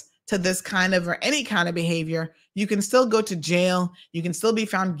defense to this kind of or any kind of behavior. You can still go to jail. You can still be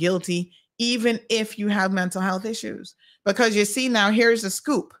found guilty, even if you have mental health issues. Because you see, now here's the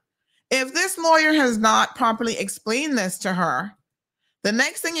scoop. If this lawyer has not properly explained this to her, the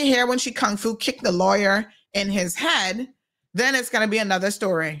next thing you hear when she kung fu kicked the lawyer in his head, then it's going to be another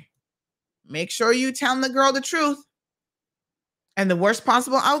story. Make sure you tell the girl the truth and the worst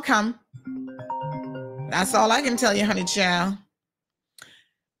possible outcome. That's all I can tell you, honey child.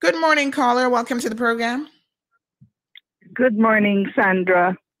 Good morning, caller. Welcome to the program. Good morning,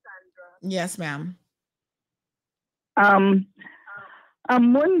 Sandra. Yes, ma'am. I'm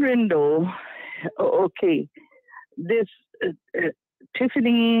wondering though, okay, this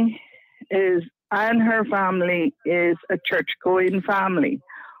Tiffany is, and her family is a church-going family.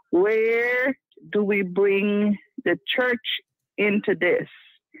 Where do we bring the church into this?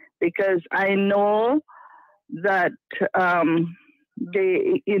 Because I know that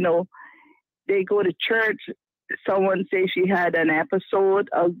they go to church. Someone say she had an episode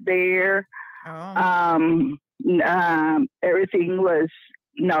out there. Oh. Everything was,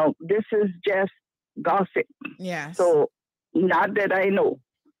 no, this is just gossip. Yes. So not that I know.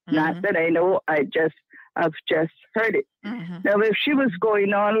 Not that I know. I've just heard it. Now, if she was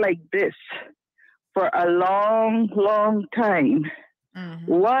going on like this for a long, long time,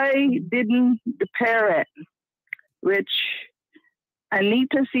 why didn't the parent, which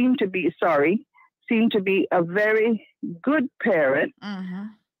Anita seemed to be seemed to be a very good parent.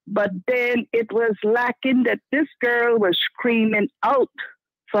 But then it was lacking that this girl was screaming out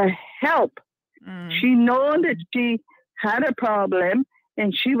for help. She knew that she had a problem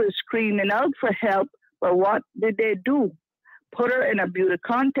and she was screaming out for help. But what did they do? Put her in a beauty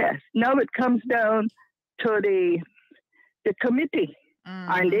contest. Now it comes down to the committee.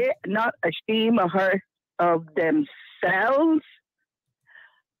 Are they not ashamed of her, of themselves,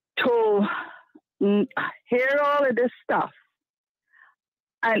 to hear all of this stuff?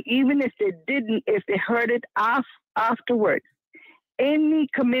 And even if they didn't, if they heard it afterwards, any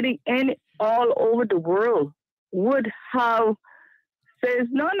committee all over the world would have says,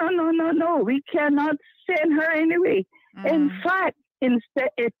 no, we cannot send her anyway. In fact, instead,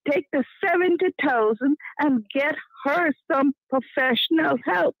 take the 70,000 and get her some professional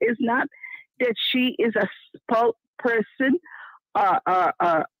help. It's not that she is a spokesperson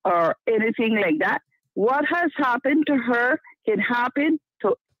or anything like that. What has happened to her can happen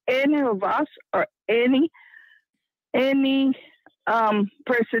to any of us or any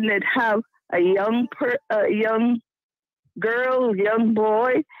person that have a young girl, young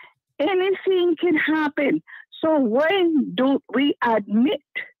boy. Anything can happen. So when do we admit?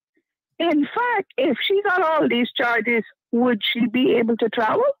 In fact, if she got all these charges, would she be able to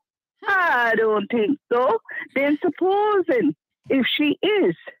travel? I don't think so. Then supposing if she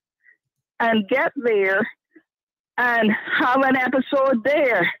is and get there and have an episode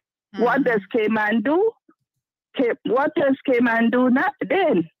there, what does Cayman do? What does Cayman do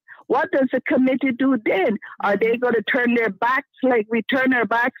then? What does the committee do then? Are they going to turn their backs like we turn our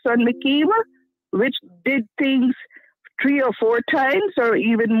backs on Mikiva, which did things 3 or 4 times or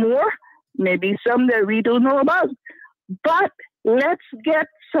even more? Maybe some that we don't know about. But let's get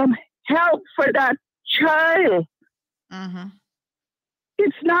some help for that child.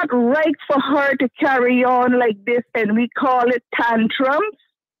 It's not right for her to carry on like this, and we call it tantrums.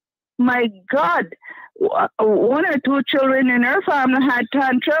 My God, 1 or 2 children in her family had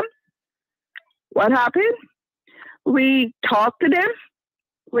tantrums. What happened? We talked to them.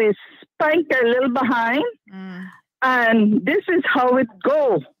 We spanked their little behind. And this is how it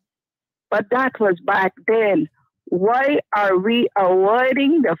goes. But that was back then. Why are we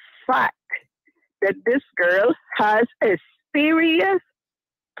avoiding the fact that this girl has a serious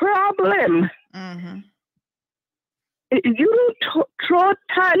problem? You don't throw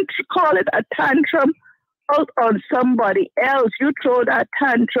tantrum, call it a tantrum out on somebody else. You throw that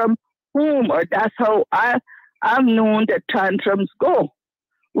tantrum home, or that's how I've known that tantrums go.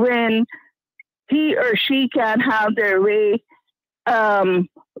 When he or she can have their way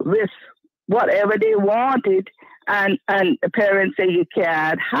with whatever they wanted, and the parents say you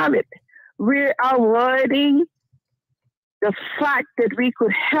can't have it. We're avoiding the fact that we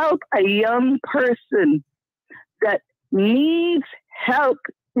could help a young person that needs help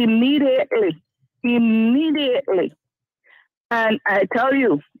immediately. And I tell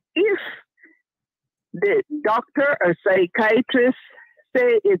you, if the doctor or psychiatrist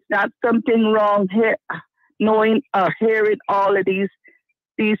say it's not something wrong here, knowing or hearing all of these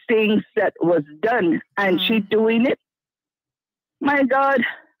things that was done, and she doing it, my God,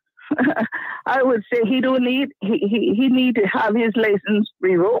 I would say he need to have his license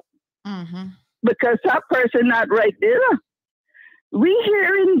revoked, because that person not right there. We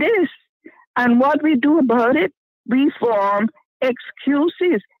hearing this, and what we do about it, we form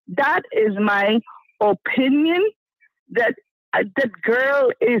excuses. That is my opinion. That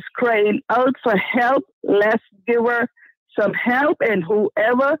girl is crying out for help. Let's give her some help, and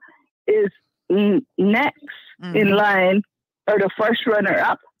whoever is next in line or the first runner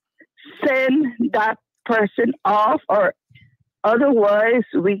up, send that person off, or otherwise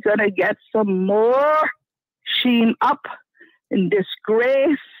we're gonna get some more shame up and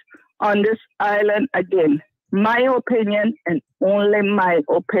disgrace on this island again. My opinion, and only my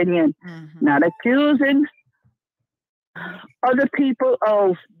opinion. Not accusing other people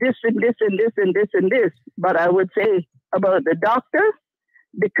of this and this and this and this and this, but I would say about the doctor,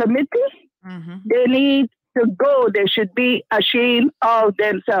 the committee, they need to go. They should be ashamed of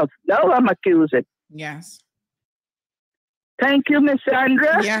themselves. No, I'm accusing. Yes. Thank you, Miss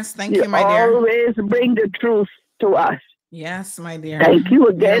Sandra. Yes, thank you, my dear. You always bring the truth to us. Yes, my dear. Thank you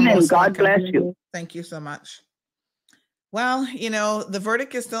again, and God bless you. Thank you so much. Well, you know, the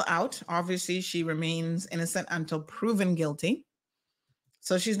verdict is still out. Obviously, she remains innocent until proven guilty.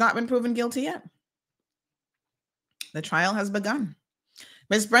 So she's not been proven guilty yet. The trial has begun.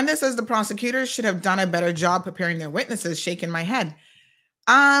 Ms. Brenda says the prosecutors should have done a better job preparing their witnesses. Shaking my head.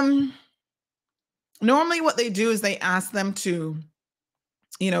 Normally what they do is they ask them to,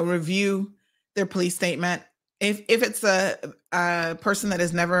 review their police statement. If it's a person that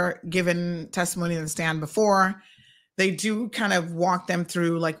has never given testimony on the stand before, they do kind of walk them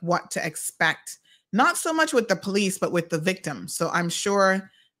through like what to expect, not so much with the police, but with the victim. So I'm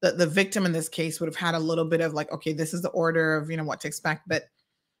sure that the victim in this case would have had a little bit of like, okay, this is the order of, what to expect. But,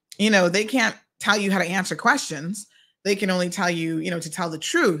 they can't tell you how to answer questions. They can only tell you, to tell the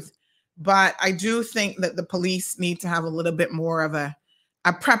truth. But I do think that the police need to have a little bit more of a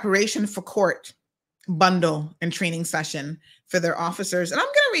preparation for court bundle and training session for their officers. And I'm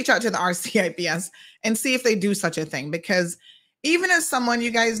going to reach out to the RCIPS and see if they do such a thing, because even as someone, you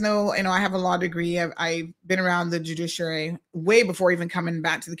guys know, I have a law degree. I've been around the judiciary way before even coming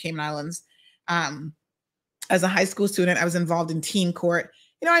back to the Cayman Islands. As a high school student, I was involved in teen court.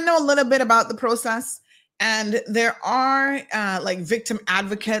 I know a little bit about the process, and there are like victim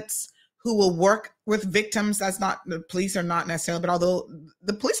advocates who will work with victims. That's not, the police are not necessarily, but although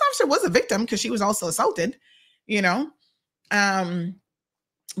the police officer was a victim because she was also assaulted,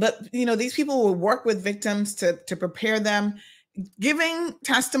 but these people will work with victims to prepare them. Giving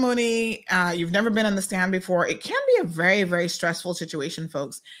testimony, you've never been on the stand before, it can be a very, very stressful situation,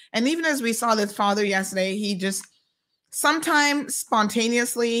 folks. And even as we saw this father yesterday, he just sometimes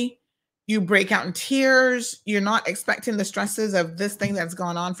spontaneously, you break out in tears. You're not expecting the stresses of this thing that's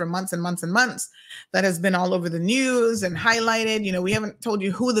gone on for months and months and months, that has been all over the news and highlighted. We haven't told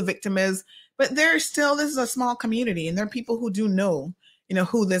you who the victim is, but this is a small community, and there are people who do know,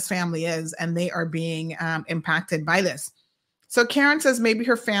 who this family is, and they are being impacted by this. So Karen says maybe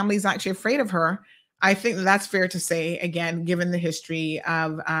her family is actually afraid of her. I think that's fair to say, again, given the history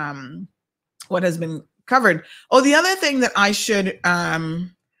of what has been covered. Oh, the other thing that I should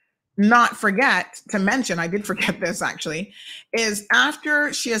not forget to mention, I did forget this actually, is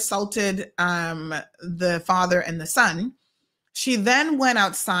after she assaulted the father and the son, she then went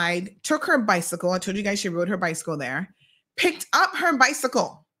outside, took her bicycle. I told you guys she rode her bicycle there, picked up her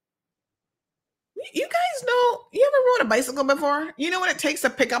bicycle. You guys know, you ever rode a bicycle before? You know what it takes to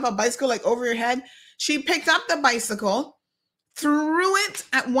pick up a bicycle like over your head? She picked up the bicycle, threw it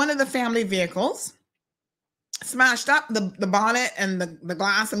at one of the family vehicles, smashed up the bonnet and the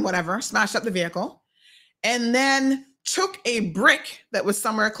glass and whatever, smashed up the vehicle, and then took a brick that was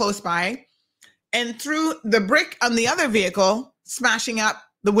somewhere close by and threw the brick on the other vehicle, smashing up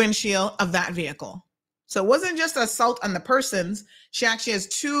the windshield of that vehicle. So it wasn't just assault on the persons. She actually has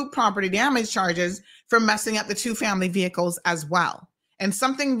 2 property damage charges for messing up the 2 family vehicles as well. And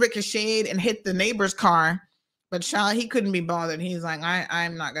something ricocheted and hit the neighbor's car, but he couldn't be bothered. He's like,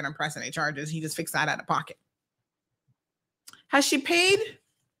 I'm not going to press any charges. He just fixed that out of pocket. Has she paid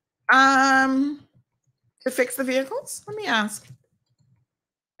to fix the vehicles? Let me ask.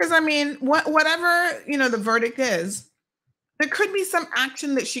 Because whatever, the verdict is, there could be some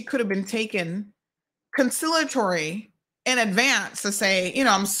action that she could have been taken conciliatory in advance to say,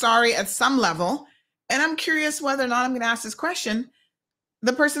 I'm sorry at some level. And I'm curious whether or not I'm going to ask this question.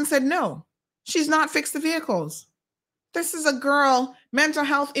 The person said, no, she's not fixed the vehicles. This is a girl, mental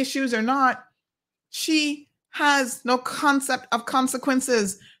health issues or not. She has no concept of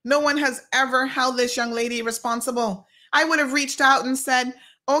consequences. No one has ever held this young lady responsible. I would have reached out and said,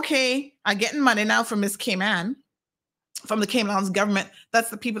 okay, I'm getting money now from Miss Cayman, from the Cayman Islands government. That's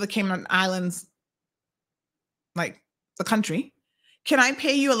the people of the Cayman Islands, like the country. Can I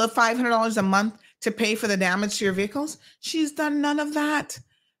pay you a little $500 a month to pay for the damage to your vehicles? She's done none of that.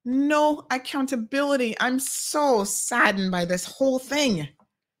 No accountability. I'm so saddened by this whole thing.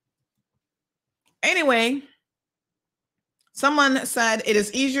 Anyway, someone said it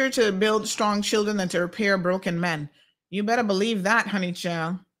is easier to build strong children than to repair broken men. You better believe that, honey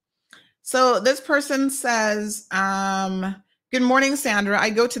child. So this person says, good morning, Sandra. I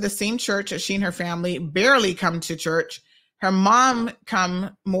go to the same church as she and her family barely come to church. Her mom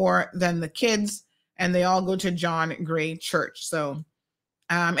come more than the kids, and they all go to John Gray Church. So,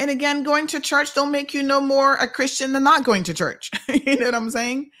 and again, going to church don't make you no more a Christian than not going to church. You know what I'm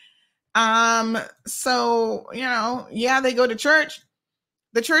saying? So, yeah, they go to church.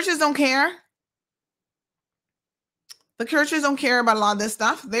 The churches don't care. The churches don't care about a lot of this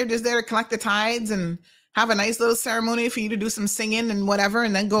stuff. They're just there to collect the tithes and have a nice little ceremony for you to do some singing and whatever,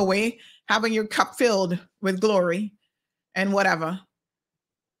 and then go away having your cup filled with glory and whatever.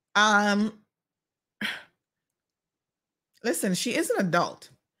 Listen, she is an adult.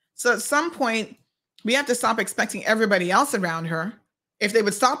 So at some point, we have to stop expecting everybody else around her. If they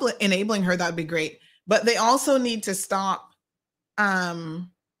would stop enabling her, that would be great. But they also need to stop.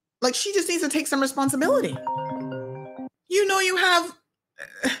 She just needs to take some responsibility. You have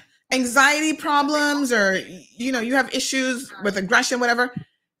anxiety problems, or, you have issues with aggression, whatever.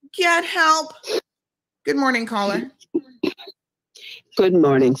 Get help. Good morning, caller. Good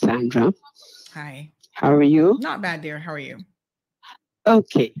morning, Sandra. Hi. How are you? Not bad, dear. How are you?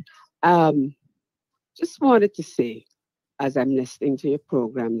 Okay. Just wanted to say, as I'm listening to your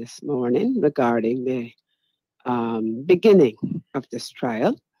program this morning regarding the beginning of this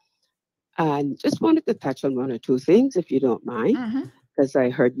trial, and just wanted to touch on one or two things, if you don't mind, because I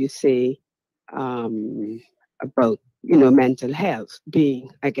heard you say about, mental health being,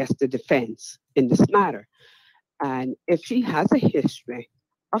 I guess, the defense in this matter. And if she has a history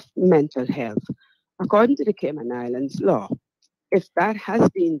of mental health, according to the Cayman Islands law, if that has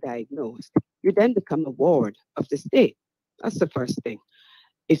been diagnosed, you then become a ward of the state. That's the first thing.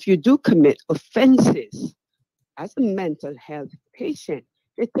 If you do commit offenses as a mental health patient,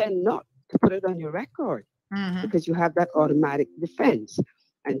 they tend not to put it on your record because you have that automatic defense.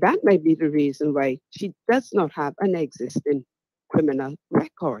 And that might be the reason why she does not have an existing criminal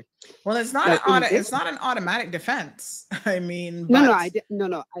record. Well, it's not it's not an automatic defense. I mean, I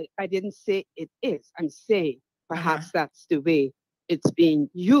didn't say it is. I'm saying perhaps that's the way it's being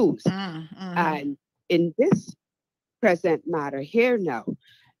used. And in this present matter here now,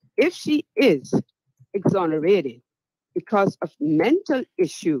 if she is exonerated because of mental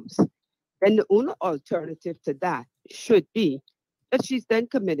issues, then the only alternative to that should be that she's then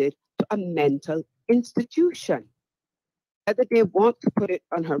committed to a mental institution, whether they want to put it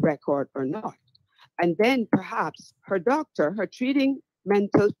on her record or not. And then perhaps her doctor, her treating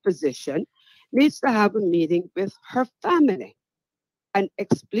mental physician, needs to have a meeting with her family and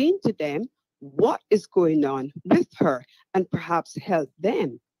explain to them what is going on with her and perhaps help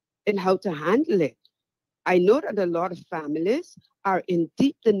them in how to handle it. I know that a lot of families are in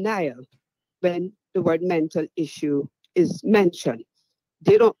deep denial when the word mental issue is mentioned.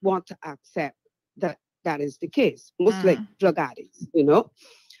 They don't want to accept that that is the case, most like drug addicts,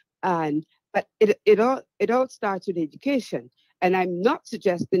 but it all starts with education. And I'm not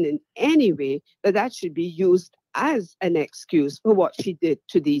suggesting in any way that that should be used as an excuse for what she did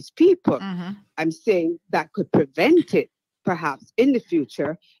to these people. I'm saying that could prevent it perhaps in the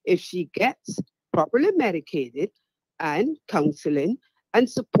future if she gets properly medicated and counseling and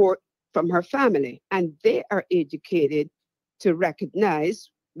support from her family. And they are educated to recognize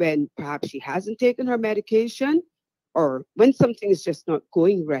when perhaps she hasn't taken her medication or when something is just not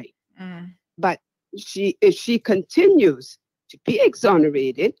going right. But if she continues to be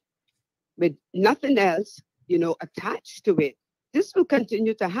exonerated with nothing else, attached to it, this will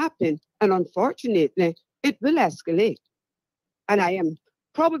continue to happen. And unfortunately, it will escalate. And I am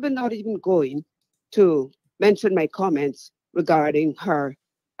probably not even going to mention my comments regarding her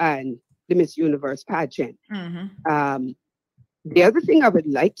and the Miss Universe pageant. The other thing I would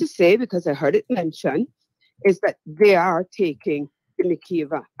like to say, because I heard it mentioned, is that they are taking the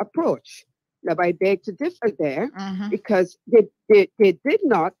McKeever approach. Now, I beg to differ there because they did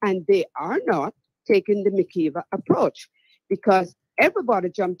not and they are not taking the McKeever approach, because everybody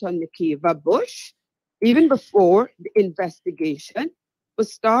jumped on McKeever Bush even before the investigation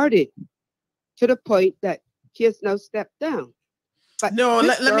was started, to the point that he has now stepped down. But no,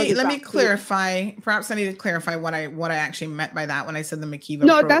 let me clarify. Perhaps I need to clarify what I actually meant by that when I said the McKeever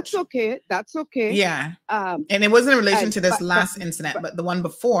approach. That's okay. That's okay. Yeah. And it wasn't in relation to this last incident, but the one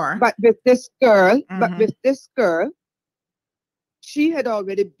before. But with this girl, she had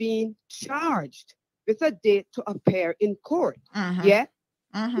already been charged with a date to appear in court. Yet,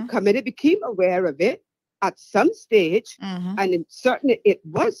 the committee became aware of it at some stage, and certainly it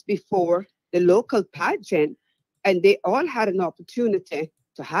was before the local pageant. And they all had an opportunity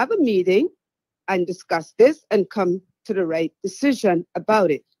to have a meeting and discuss this and come to the right decision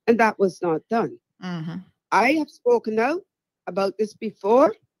about it. And that was not done. I have spoken out about this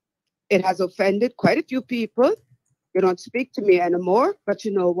before. It has offended quite a few people. They don't speak to me anymore. But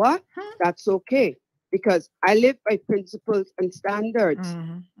you know what? That's okay. Because I live by principles and standards.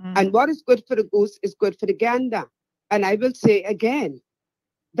 And what is good for the goose is good for the gander. And I will say again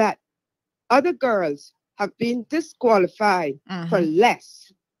that other girls have been disqualified for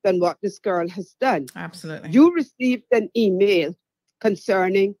less than what this girl has done. Absolutely. You received an email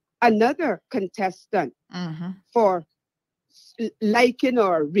concerning another contestant for liking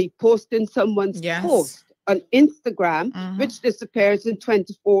or reposting someone's post on Instagram, which disappears in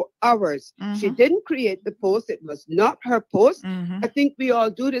 24 hours. She didn't create the post. It was not her post. I think we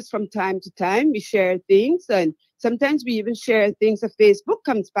all do this from time to time. We share things, and sometimes we even share things that Facebook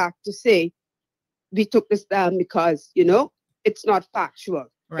comes back to say, we took this down because, it's not factual.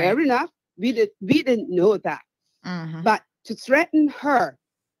 Right. Fair enough. We didn't know that. But to threaten her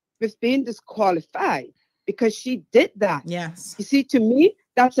with being disqualified because she did that. Yes. You see, to me,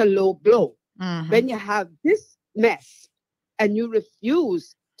 That's a low blow. When you have this mess and you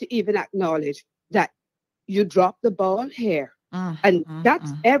refuse to even acknowledge that you dropped the ball here. And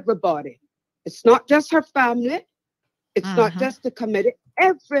that's everybody. It's not just her family. It's not just the committee.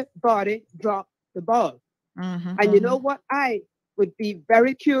 Everybody dropped the ball. And you know what? I would be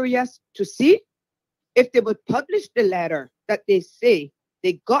very curious to see if they would publish the letter that they say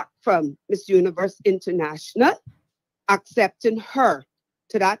they got from Miss Universe International, accepting her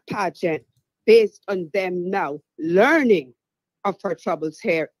to that pageant based on them now learning of her troubles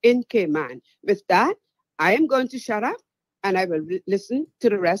here in Cayman. With that, I am going to shut up and I will listen to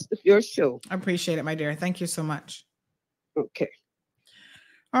the rest of your show. I appreciate it, my dear. Thank you so much. Okay.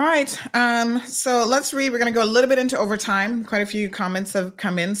 All right. So let's read. We're going to go a little bit into overtime. Quite a few comments have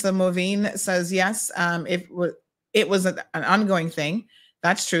come in. So Moveen says, yes, it was an ongoing thing.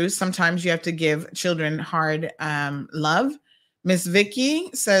 That's true. Sometimes you have to give children hard love. Miss Vicky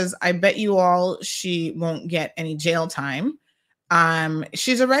says, I bet you all she won't get any jail time.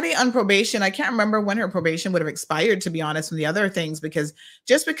 She's already on probation. I can't remember when her probation would have expired, to be honest, from the other things, because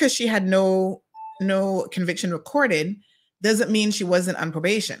just because she had no conviction recorded doesn't mean she wasn't on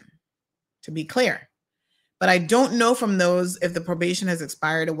probation, to be clear. But I don't know from those if the probation has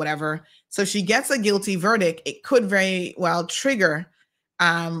expired or whatever. So if she gets a guilty verdict, it could very well trigger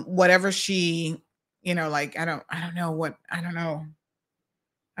whatever she, like, I don't know what it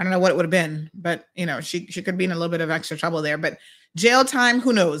would have been, but she could be in a little bit of extra trouble there. But jail time,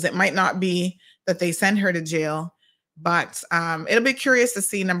 who knows? It might not be that they send her to jail, but it'll be curious to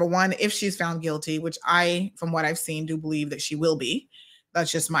see, number one, if she's found guilty, which I, from what I've seen, do believe that she will be.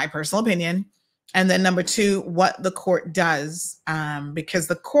 That's just my personal opinion. And then number two, what the court does, because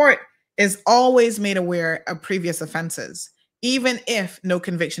the court is always made aware of previous offenses, even if no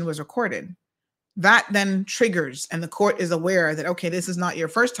conviction was recorded. That then triggers, and the court is aware that, okay, this is not your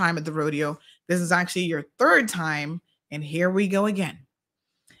first time at the rodeo. This is actually your third time, and here we go again.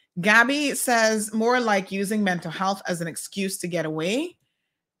 Gabby says, more like using mental health as an excuse to get away.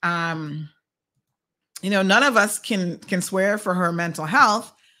 None of us can swear for her mental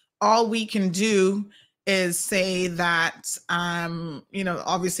health. All we can do is say that,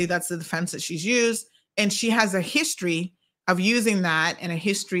 obviously that's the defense that she's used, and she has a history of using that and a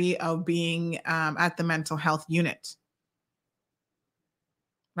history of being at the mental health unit.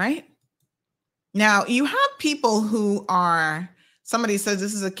 Right? Now, you have people who are, somebody says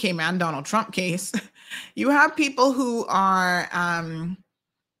this is a Cayman Donald Trump case. You have people who are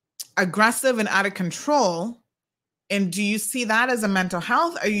aggressive and out of control. And do you see that as a mental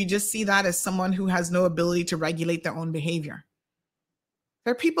health, or you just see that as someone who has no ability to regulate their own behavior?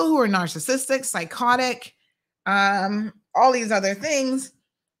 There are people who are narcissistic, psychotic, all these other things.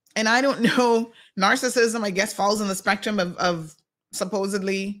 And I don't know, narcissism, I guess, falls on the spectrum of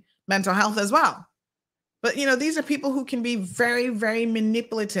supposedly mental health as well. But, these are people who can be very, very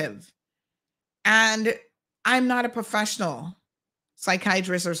manipulative. And I'm not a professional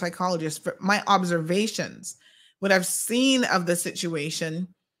psychiatrist or psychologist, but my observations, what I've seen of the situation,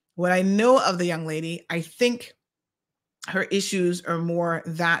 what I know of the young lady, I think her issues are more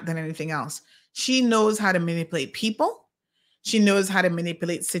that than anything else. She knows how to manipulate people. She knows how to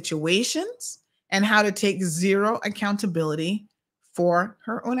manipulate situations and how to take zero accountability for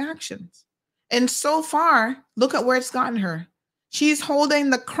her own actions. And so far, look at where it's gotten her. She's holding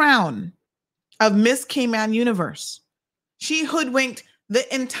the crown of Miss Cayman Universe. She hoodwinked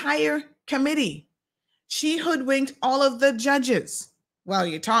the entire committee. She hoodwinked all of the judges. Well,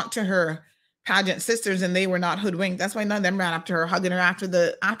 you talk to her pageant sisters and they were not hoodwinked. That's why none of them ran up to her, hugging her after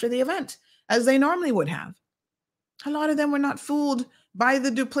the event, as they normally would have. A lot of them were not fooled by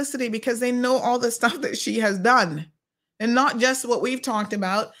the duplicity because they know all the stuff that she has done. And not just what we've talked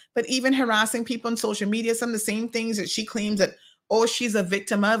about, but even harassing people on social media, some of the same things that she claims that, she's a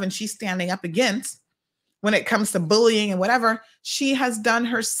victim of and she's standing up against when it comes to bullying and whatever, she has done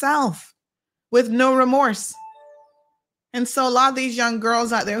herself with no remorse. And so a lot of these young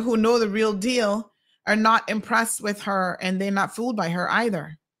girls out there who know the real deal are not impressed with her, and they're not fooled by her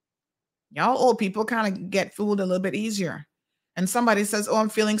either. Y'all old people kind of get fooled a little bit easier. And somebody says, I'm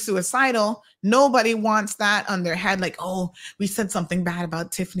feeling suicidal. Nobody wants that on their head. Like, we said something bad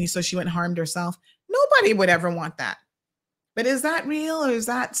about Tiffany, so she went and harmed herself. Nobody would ever want that. But is that real, or is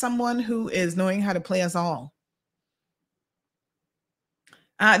that someone who is knowing how to play us all?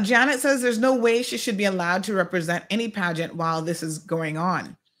 Janet says there's no way she should be allowed to represent any pageant while this is going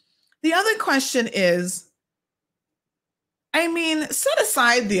on. The other question is, set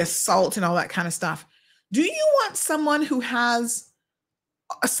aside the assault and all that kind of stuff. Do you want someone who has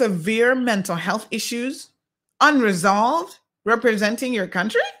a severe mental health issues, unresolved, representing your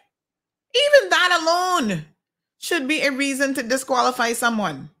country? Even that alone should be a reason to disqualify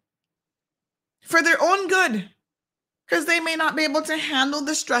someone for their own good, because they may not be able to handle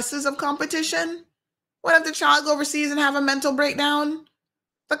the stresses of competition. What if the child go overseas and have a mental breakdown?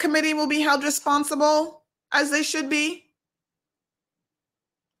 The committee will be held responsible, as they should be.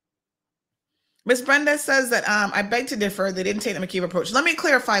 Ms. Brenda says that I beg to differ. They didn't take the McKeever approach. Let me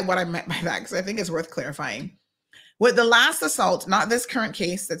clarify what I meant by that, because I think it's worth clarifying. With the last assault, not this current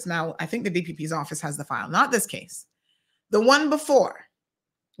case that's now, I think the DPP's office has the file, not this case. The one before,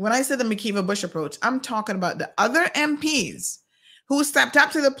 when I said the McKeever Bush approach, I'm talking about the other MPs who stepped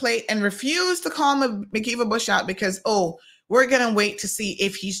up to the plate and refused to call McKeever Bush out because, oh, we're going to wait to see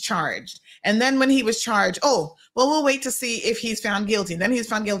if he's charged. And then when he was charged, oh, well, we'll wait to see if he's found guilty. And then he's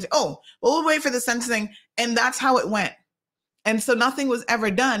found guilty. Oh, well, we'll wait for the sentencing. And that's how it went. And so nothing was ever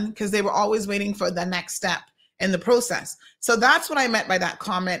done because they were always waiting for the next step in the process. So that's what I meant by that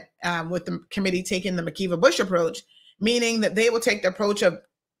comment with the committee taking the McKeever Bush approach, meaning that they will take the approach of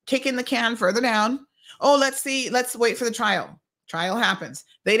kicking the can further down. Oh, let's wait for the trial. Trial happens.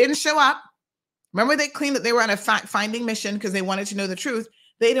 They didn't show up. Remember, they claimed that they were on a fact-finding mission because they wanted to know the truth.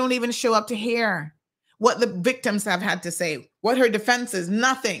 They don't even show up to hear what the victims have had to say, what her defense is,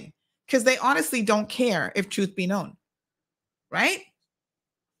 nothing, because they honestly don't care if truth be known, right?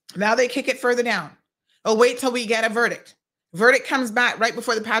 Now they kick it further down. Oh, wait till we get a verdict. Verdict comes back right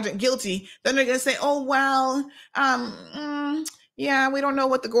before the pageant guilty. Then they're going to say, oh, well, yeah, we don't know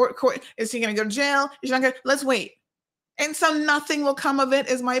what the court, is he going to go to jail? Is he not going to, let's wait. And so nothing will come of it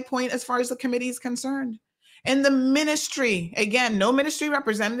is my point as far as the committee is concerned. And the ministry, again, no ministry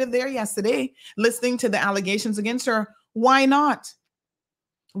representative there yesterday listening to the allegations against her. Why not?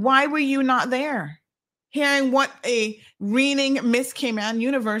 Why were you not there? Hearing what a reigning Miss Cayman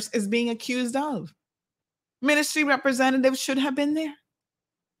universe is being accused of. Ministry representatives should have been there.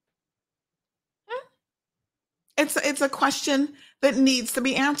 It's a question that needs to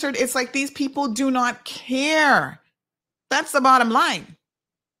be answered. It's like these people do not care. That's the bottom line.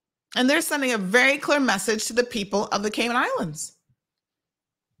 And they're sending a very clear message to the people of the Cayman Islands.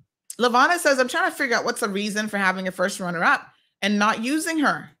 Lavana says, I'm trying to figure out what's the reason for having a first runner-up and not using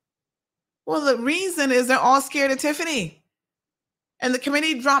her. Well, the reason is they're all scared of Tiffany. And the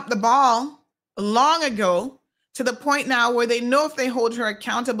committee dropped the ball long ago to the point now where they know if they hold her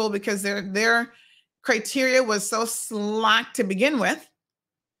accountable because their criteria was so slack to begin with,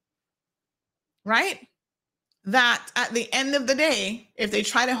 right? That at the end of the day, if they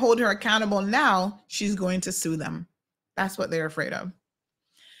try to hold her accountable now, she's going to sue them. That's what they're afraid of.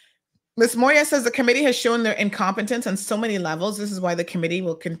 Ms. Moya says the committee has shown their incompetence on so many levels. This is why the community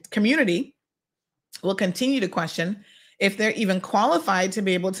will continue to question if they're even qualified to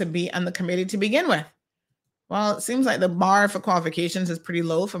be able to be on the committee to begin with. Well, it seems like the bar for qualifications is pretty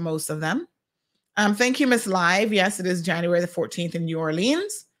low for most of them. Thank you, Ms. Live. Yes, it is January the 14th in New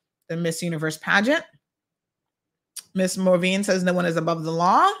Orleans, the Miss Universe pageant. Ms. Morvine says no one is above the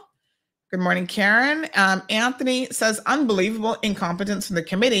law. Good morning, Karen. Anthony says unbelievable incompetence from the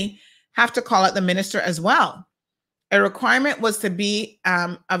committee. Have to call out the minister as well. A requirement was to be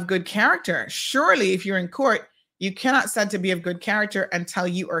of good character. Surely, if you're in court, you cannot said to be of good character until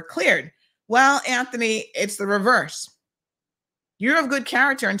you are cleared. Well, Anthony, it's the reverse. You're of good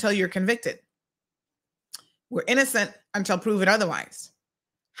character until you're convicted. We're innocent until proven otherwise.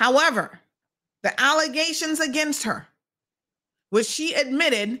 However, the allegations against her, which she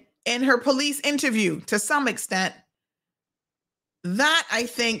admitted in her police interview to some extent, that I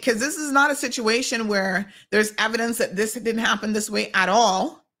think, because this is not a situation where there's evidence that this didn't happen this way at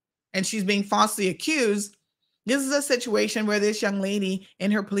all, and she's being falsely accused. This is a situation where this young lady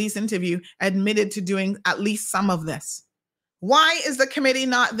in her police interview admitted to doing at least some of this. Why is the committee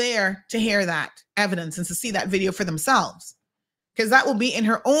not there to hear that evidence and to see that video for themselves? Because that will be in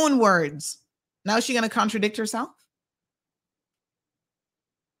her own words. Now is she going to contradict herself?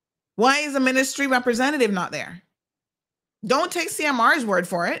 Why is a ministry representative not there? Don't take CMR's word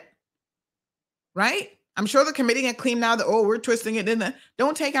for it, right? I'm sure the committee can claim now that, oh, we're twisting it.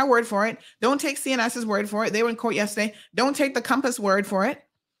 Don't take our word for it. Don't take CNS's word for it. They were in court yesterday. Don't take the Compass word for it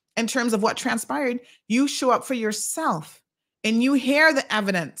in terms of what transpired. You show up for yourself and you hear the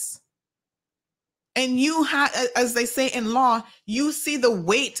evidence. And you have, as they say in law, you see the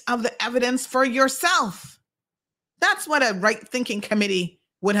weight of the evidence for yourself. That's what a right-thinking committee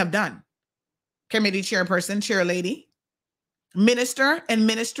would have done. Committee chairperson, chair lady, minister, and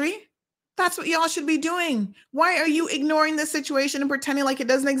ministry. That's what y'all should be doing. Why are you ignoring this situation and pretending like it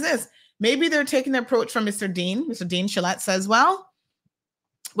doesn't exist? Maybe they're taking the approach from Mr. Dean. Mr. Dean Shillette says, well,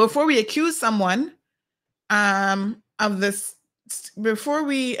 before we accuse someone of this, before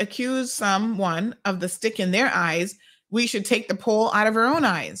we accuse someone of the stick in their eyes, we should take the pole out of our own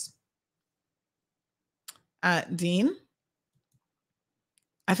eyes. Dean,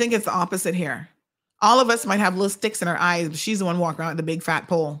 I think it's the opposite here. All of us might have little sticks in our eyes, but she's the one walking around with the big fat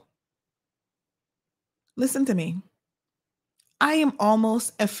pole. Listen to me. I am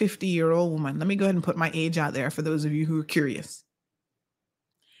almost a 50-year-old woman. Let me go ahead and put my age out there for those of you who are curious.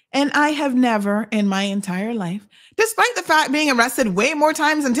 And I have never in my entire life, despite the fact being arrested way more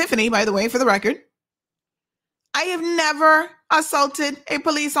times than Tiffany, by the way, for the record, I have never assaulted a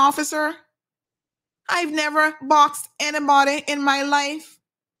police officer. I've never boxed anybody in my life.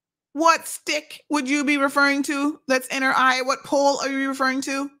 What stick would you be referring to that's in her eye? What pole are you referring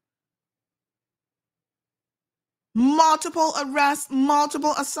to? Multiple arrests,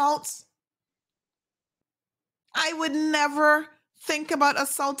 multiple assaults. I would never think about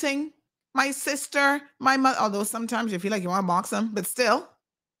assaulting my sister, my mother, although sometimes you feel like you want to box them, but still.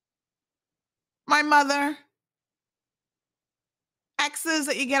 My mother, exes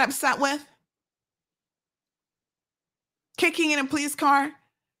that you get upset with, kicking in a police car.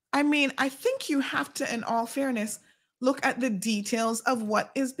 I mean, I think you have to, in all fairness, look at the details of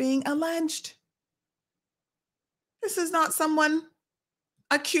what is being alleged. This is not someone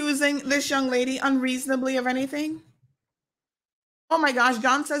accusing this young lady unreasonably of anything. Oh my gosh,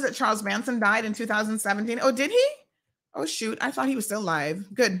 John says that Charles Manson died in 2017. Oh, did he? Oh shoot, I thought he was still alive.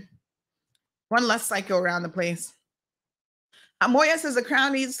 Good. One less psycho around the place. Moya says the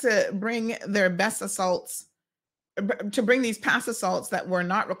Crown needs to bring their best assaults, to bring these past assaults that were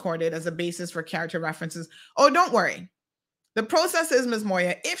not recorded as a basis for character references. Oh, don't worry. The process is, Ms.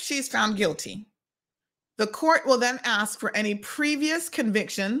 Moya, if she's found guilty, the court will then ask for any previous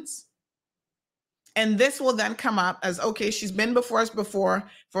convictions, and this will then come up as, okay, she's been before us before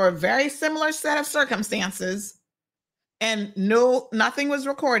for a very similar set of circumstances, and nothing was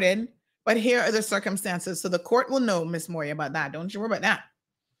recorded, but here are the circumstances. So the court will know, Ms. Moya, about that. Don't you worry about that.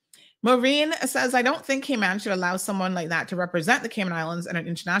 Maureen says, I don't think Cayman should allow someone like that to represent the Cayman Islands on an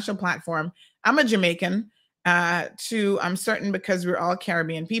international platform. I'm a Jamaican, too, I'm certain, because we're all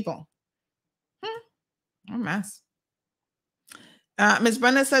Caribbean people. Oh, mess. Ms.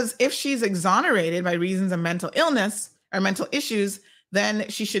 Brenda says, if she's exonerated by reasons of mental illness or mental issues, then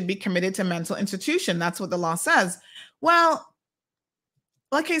she should be committed to mental institution. That's what the law says. Well,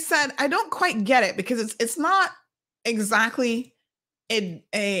 like I said, I don't quite get it, because it's not exactly an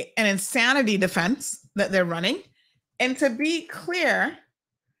insanity defense that they're running. And to be clear,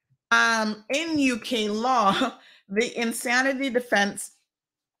 in UK law, the insanity defense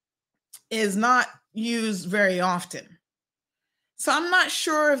is not used very often. So I'm not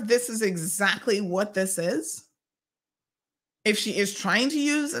sure if this is exactly what this is, if she is trying to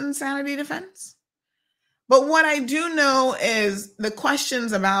use an insanity defense. But what I do know is the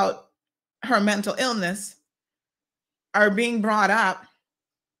questions about her mental illness are being brought up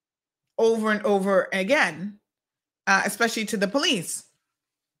over and over again, especially to the police.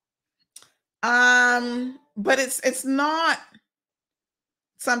 But it's not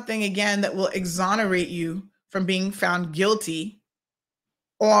something, again, that will exonerate you from being found guilty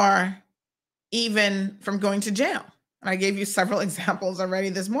or even from going to jail. And I gave you several examples already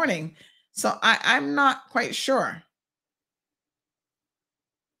this morning. So I'm not quite sure.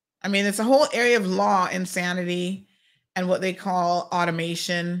 I mean, it's a whole area of law, insanity, and what they call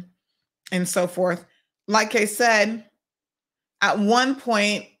automation and so forth. Like I said, at one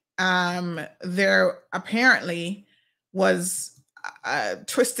point, there apparently was a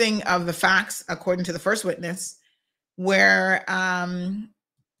twisting of the facts, according to the first witness, where,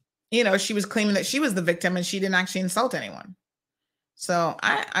 she was claiming that she was the victim and she didn't actually insult anyone. So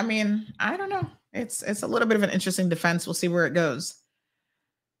I mean, I don't know. It's a little bit of an interesting defense. We'll see where it goes.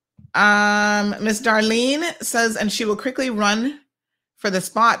 Miss Darlene says, and she will quickly run for the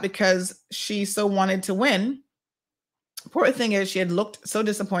spot because she so wanted to win. Poor thing is, she had looked so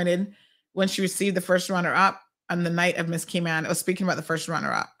disappointed when she received the first runner-up on the night of Miss Cayman. I was speaking about the first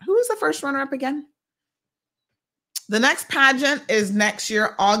runner-up. Who is the first runner-up again? The next pageant is next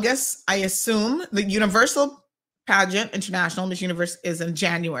year, August, I assume. The Universal Pageant, International Miss Universe, is in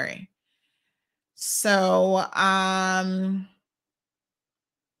January. So,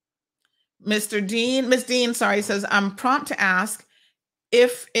 Miss Dean, says, I'm prompt to ask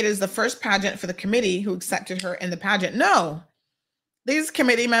if it is the first pageant for the committee who accepted her in the pageant. No, these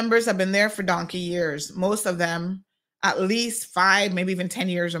committee members have been there for donkey years. Most of them, at least 5, maybe even 10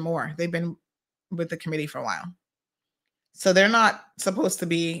 years or more. They've been with the committee for a while. So they're not supposed to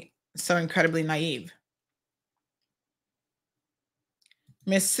be so incredibly naive.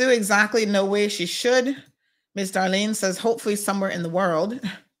 Miss Sue, exactly, no way she should. Miss Darlene says, hopefully somewhere in the world.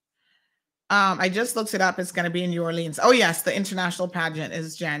 I just looked it up. It's going to be in New Orleans. Oh, yes. The international pageant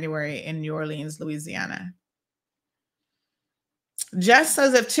is January in New Orleans, Louisiana. Jess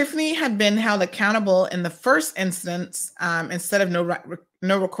says, if Tiffany had been held accountable in the first instance, instead of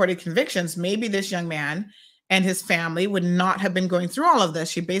no recorded convictions, maybe this young man and his family would not have been going through all of this.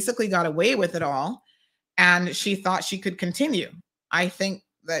 She basically got away with it all, and she thought she could continue. I think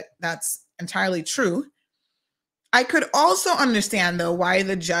that that's entirely true. I could also understand, though, why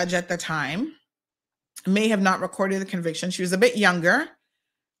the judge at the time may have not recorded the conviction. She was a bit younger.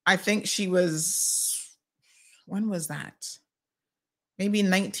 I think she was, when was that? Maybe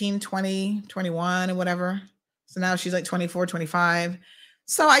 19, 20, 21 or whatever. So now she's like 24, 25.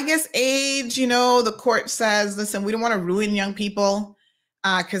 So I guess age, you know, the court says, listen, we don't want to ruin young people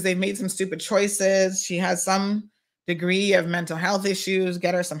because they've made some stupid choices. She has some degree of mental health issues.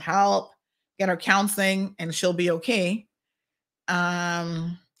 Get her some help, get her counseling, and she'll be okay.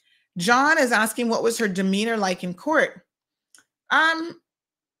 John is asking, what was her demeanor like in court?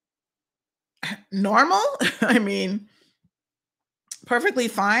 Normal. I mean, perfectly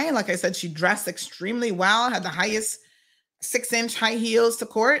fine. Like I said, she dressed extremely well, had the highest 6-inch high heels to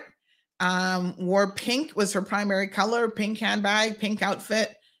court, wore pink, was her primary color, pink handbag, pink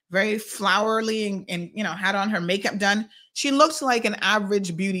outfit, very flowery, and you know, had on her makeup done. She looked like an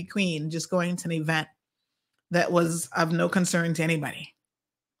average beauty queen just going to an event that was of no concern to anybody.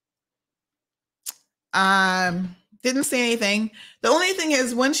 Didn't say anything. The only thing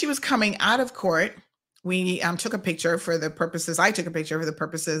is, when she was coming out of court, we took a picture for the purposes, I took a picture for the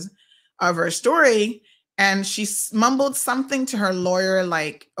purposes of her story, and she mumbled something to her lawyer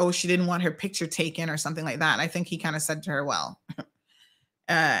like, oh, she didn't want her picture taken or something like that. And I think he kind of said to her, well,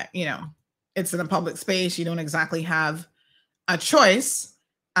 you know, it's in a public space. You don't exactly have a choice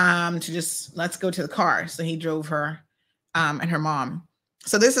to just, let's go to the car. So he drove her and her mom.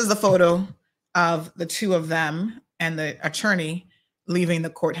 So this is the photo of the two of them and the attorney leaving the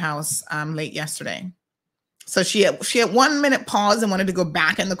courthouse late yesterday. So she had 1 minute pause and wanted to go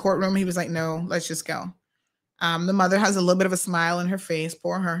back in the courtroom. He was like, no, let's just go. The mother has a little bit of a smile on her face.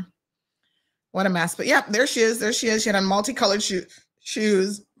 Poor her. What a mess. But yeah, there she is. There she is. She had on multicolored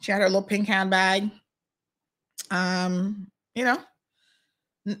shoes. She had her little pink handbag. You know,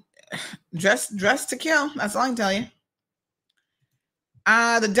 dressed to kill. That's all I can tell you.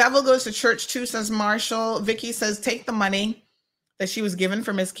 The devil goes to church too, says Marshall. Vicky says, take the money that she was given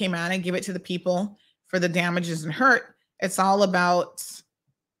for Miss Cayman and give it to the people for the damages and hurt. It is all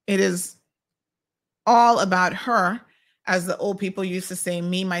about her, as the old people used to say,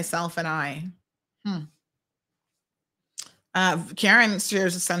 me, myself, and I. Karen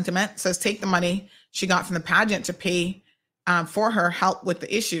shares a sentiment, says, take the money she got from the pageant to pay for her help with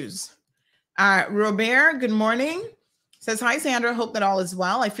the issues. Robert, good morning. Says, hi, Sandra. Hope that all is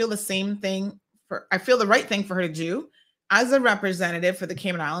well. I feel the right thing for her to do as a representative for the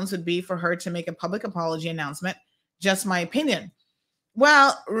Cayman Islands would be for her to make a public apology announcement. Just my opinion.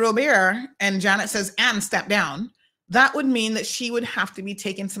 Well, Robert, and Janet says, and step down. That would mean that she would have to be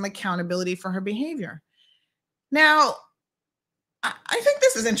taking some accountability for her behavior. Now, I think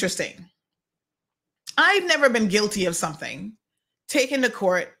this is interesting. I've never been guilty of something, taken to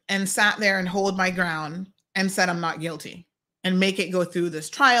court and sat there and hold my ground and said I'm not guilty and make it go through this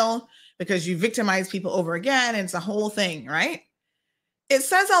trial because you victimize people over again. It's a whole thing, right? It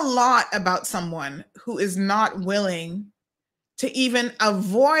says a lot about someone who is not willing to even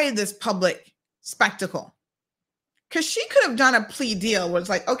avoid this public spectacle. Because she could have done a plea deal where it's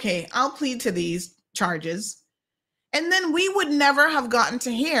like, okay, I'll plead to these charges. And then we would never have gotten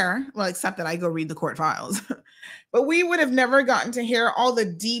to hear, well, except that I go read the court files, but we would have never gotten to hear all the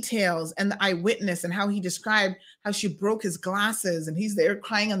details and the eyewitness and how he described how she broke his glasses and he's there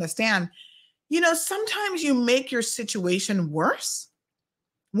crying on the stand. You know, sometimes you make your situation worse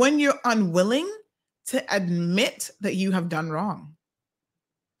when you're unwilling to admit that you have done wrong.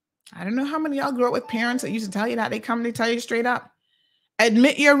 I don't know how many of y'all grew up with parents that used to tell you that. They come to tell you straight up.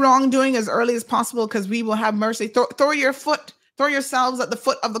 Admit your wrongdoing as early as possible because we will have mercy. Throw yourselves at the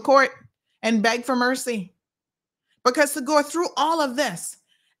foot of the court and beg for mercy. Because to go through all of this,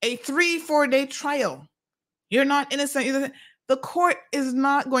 a 3-4 day trial, you're not innocent. The court is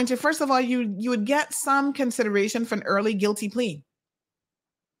not going to, first of all, you would get some consideration for an early guilty plea.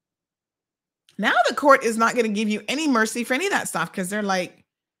 Now the court is not going to give you any mercy for any of that stuff because they're like,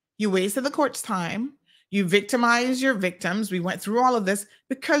 you wasted the court's time. You victimize your victims. We went through all of this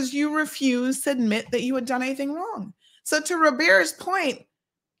because you refused to admit that you had done anything wrong. So to Robert's point,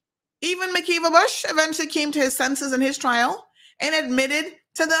 even McKeeva Bush eventually came to his senses in his trial and admitted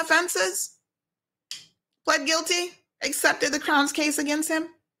to the offenses. pled guilty, accepted the Crown's case against him.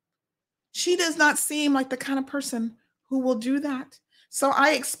 She does not seem like the kind of person who will do that. So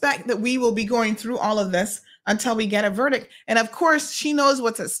I expect that we will be going through all of this until we get a verdict. And of course, she knows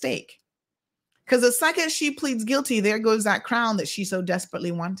what's at stake. Because the second she pleads guilty, there goes that crown that she so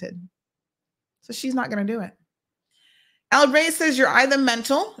desperately wanted. So she's not going to do it. El Rey says you're either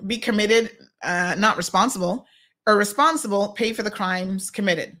mental, be committed, not responsible, or responsible, pay for the crimes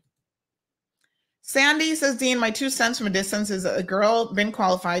committed. Sandy says, Dean, my 2 cents from a distance is a girl been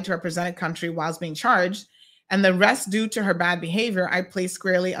qualified to represent a country whilst being charged, and the rest due to her bad behavior, I place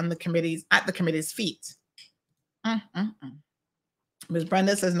squarely on the committee's feet. Ms.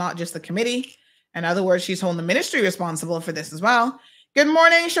 Brenda says, not just the committee. In other words, she's holding the ministry responsible for this as well. Good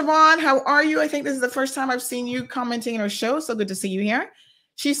morning, Siobhan. How are you? I think this is the first time I've seen you commenting in our show. So good to see you here.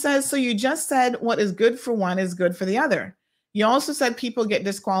 She says, so you just said what is good for one is good for the other. You also said people get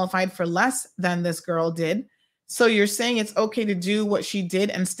disqualified for less than this girl did. So you're saying it's okay to do what she did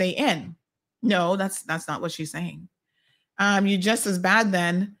and stay in. No, that's not what she's saying. You just as bad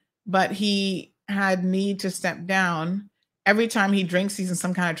then, but he had need to step down. Every time he drinks, he's in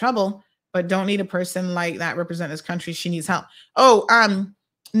some kind of trouble, but don't need a person like that represent his country. She needs help. Oh,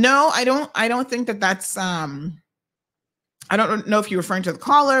 no, I don't think that's, I don't know if you're referring to the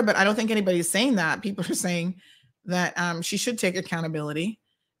caller, but I don't think anybody's saying that. People are saying that she should take accountability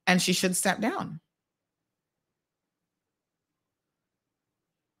and she should step down.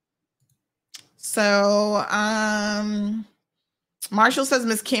 So Marshall says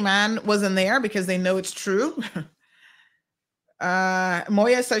Miss Cayman wasn't there because they know it's true.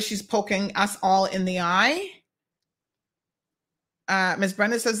 Moya says she's poking us all in the eye. Ms.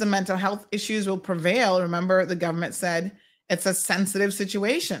 Brenda says the mental health issues will prevail. Remember, the government said it's a sensitive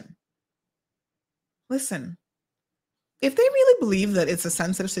situation. Listen, if they really believe that it's a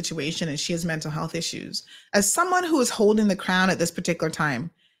sensitive situation and she has mental health issues, as someone who is holding the crown at this particular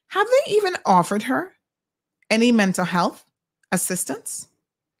time, have they even offered her any mental health assistance?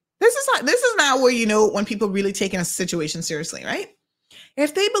 This is now where you know when people really taking a situation seriously, right?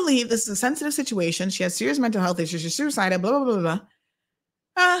 If they believe this is a sensitive situation, she has serious mental health issues, she's suicidal, blah, blah, blah,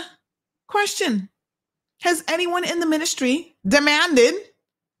 blah. Question. Has anyone in the ministry demanded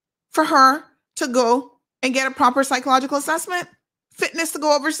for her to go and get a proper psychological assessment? Fitness to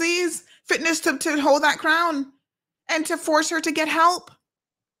go overseas? Fitness to hold that crown? And to force her to get help?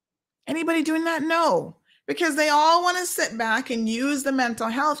 Anybody doing that? No. Because they all want to sit back and use the mental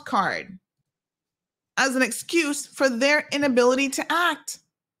health card as an excuse for their inability to act.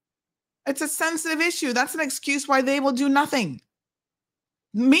 It's a sensitive issue. That's an excuse why they will do nothing.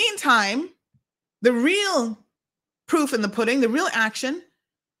 Meantime, the real proof in the pudding, the real action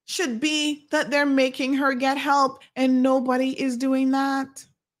should be that they're making her get help, and nobody is doing that.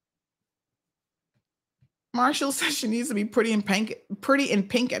 Marshall says she needs to be pretty in pink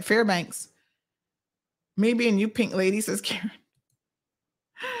at Fairbanks. Maybe a new pink lady, says Karen.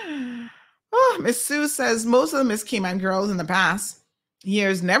 Oh, Miss Sue says most of the Miss Cayman girls in the past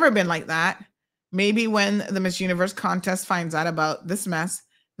years never been like that. Maybe when the Miss Universe contest finds out about this mess,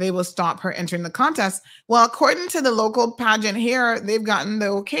 they will stop her entering the contest. Well, according to the local pageant here, they've gotten the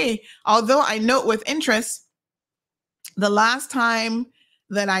okay. Although I note with interest, the last time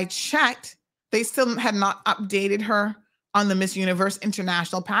that I checked, they still had not updated her on the Miss Universe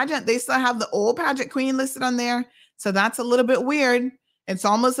International pageant. They still have the old pageant queen listed on there. So that's a little bit weird. It's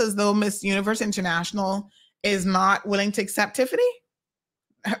almost as though Miss Universe International is not willing to accept Tiffany.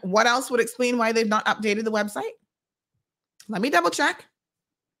 What else would explain why they've not updated the website? Let me double check.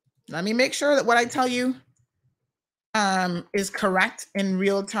 Let me make sure that what I tell you is correct in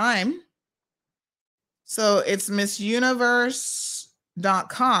real time. So it's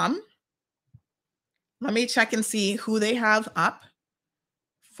missuniverse.com. Let me check and see who they have up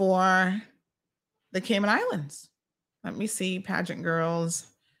for the Cayman Islands. Let me see, pageant girls.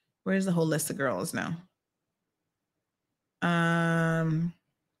 Where's the whole list of girls now?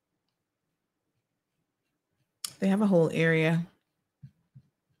 They have a whole area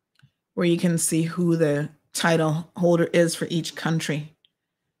where you can see who the title holder is for each country.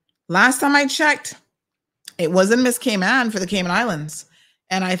 Last time I checked, it wasn't Miss Cayman for the Cayman Islands.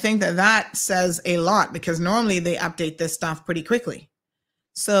 And I think that that says a lot because normally they update this stuff pretty quickly.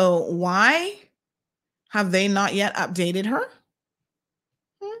 So why have they not yet updated her?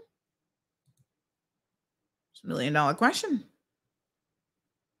 It's $1 million question.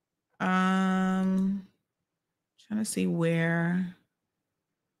 Trying to see where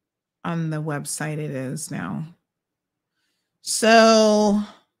on the website it is now. So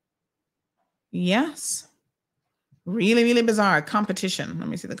yes. Really, really bizarre. Competition. Let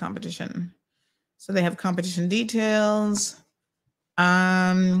me see the competition. So they have competition details.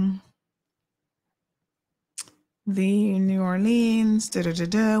 The New Orleans,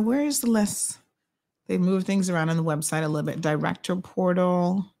 Where is the list? They move things around on the website a little bit. Director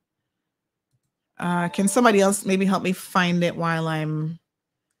portal. Can somebody else maybe help me find it while I'm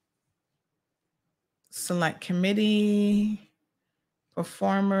select committee,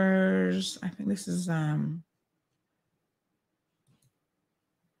 performers. I think this is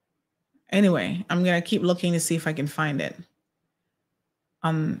anyway, I'm gonna keep looking to see if I can find it.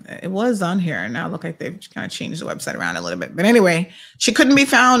 It was on here, and now look like they've kind of changed the website around a little bit. But anyway, she couldn't be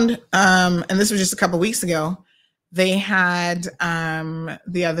found. And this was just a couple weeks ago. They had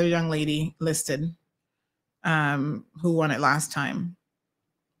the other young lady listed who won it last time.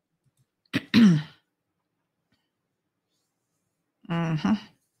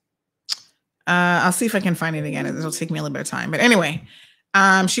 I'll see if I can find it again. It'll take me a little bit of time. But anyway,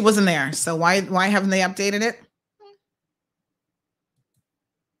 she wasn't there. So why haven't they updated it?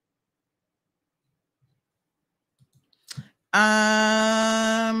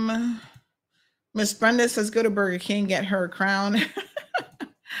 Miss Brenda says, go to Burger King, get her a crown.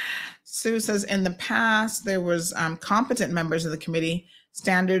 Sue says, in the past, there was competent members of the committee.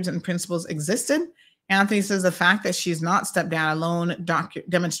 Standards and principles existed. Anthony says the fact that she's not stepped down alone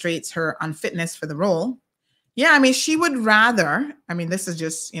demonstrates her unfitness for the role. Yeah, I mean, she would rather, I mean, this is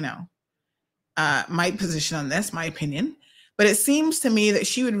just, my position on this, my opinion, but it seems to me that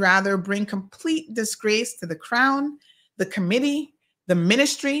she would rather bring complete disgrace to the crown, the committee, the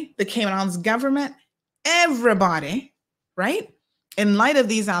ministry, the Cayman Islands government, everybody, right? In light of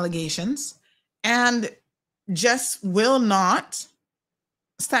these allegations, and just will not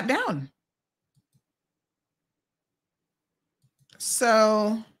step down.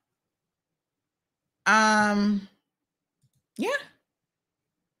 So, yeah.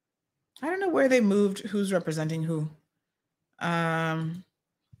 I don't know where they moved, who's representing who,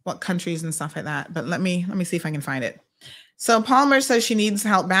 what countries and stuff like that. But let me see if I can find it. So Palmer says she needs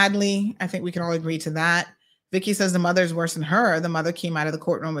help badly. I think we can all agree to that. Vicky says the mother's worse than her. The mother came out of the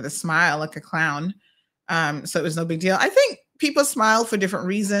courtroom with a smile like a clown. So it was no big deal. I think people smile for different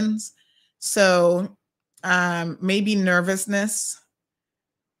reasons. So maybe nervousness,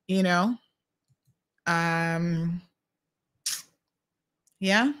 yeah.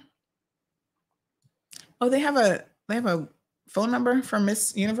 Oh, they have a phone number for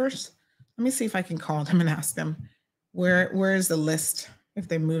Miss Universe. Let me see if I can call them and ask them where is the list if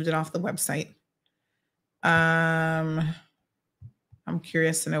they moved it off the website. I'm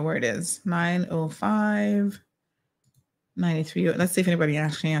curious to know where it is. 905 93. Let's see if anybody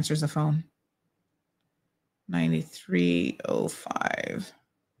actually answers the phone. 9305.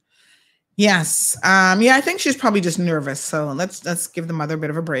 Yes. Yeah, I think she's probably just nervous. So let's give the mother a bit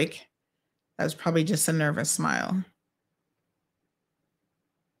of a break. That was probably just a nervous smile.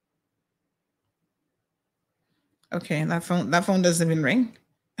 Okay, that phone doesn't even ring.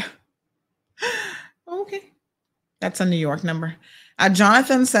 Okay. That's a New York number.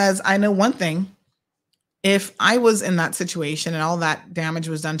 Jonathan says, I know one thing. If I was in that situation and all that damage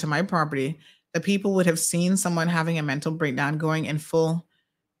was done to my property, the people would have seen someone having a mental breakdown going in full,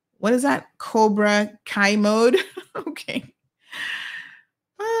 what is that? Cobra Kai mode? Okay.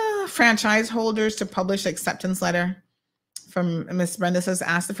 Franchise holders to publish acceptance letter from Miss Brenda says,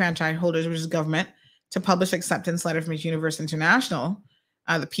 ask the franchise holders, which is government, to publish acceptance letter from Miss Universe International.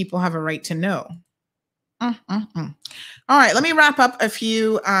 The people have a right to know. All right, let me wrap up a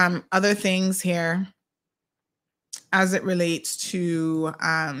few other things here as it relates to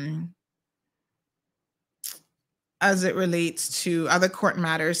other court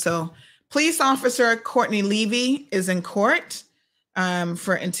matters. So police officer Courtney Levy is in court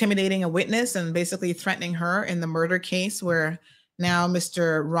for intimidating a witness and basically threatening her in the murder case where now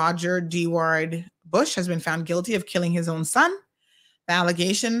Mr. Roger Deward Bush has been found guilty of killing his own son. The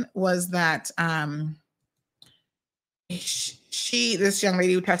allegation was that this young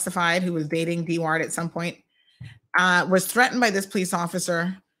lady who testified, who was dating Deward at some point, was threatened by this police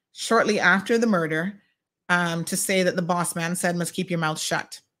officer shortly after the murder to say that the boss man said, must keep your mouth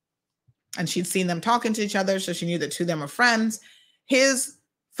shut. And she'd seen them talking to each other, so she knew that two of them were friends. His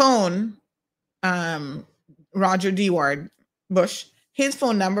phone, Roger Deward Bush, his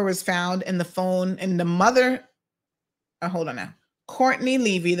phone number was found in the phone in the mother, hold on now, Courtney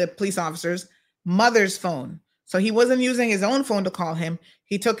Levy, the police officer's mother's phone. So he wasn't using his own phone to call him.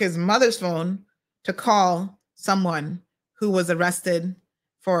 He took his mother's phone to call someone who was arrested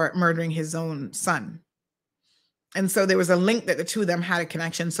for murdering his own son. And so there was a link that the two of them had a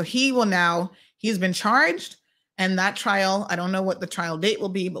connection. So he's been charged And that trial, I don't know what the trial date will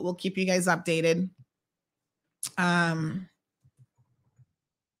be, but we'll keep you guys updated.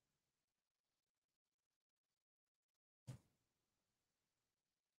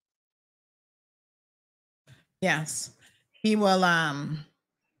 Yes, he will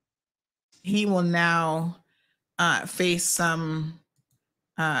now face some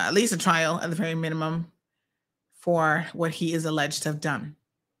at least a trial at the very minimum for what he is alleged to have done.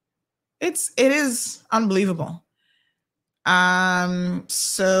 It is unbelievable.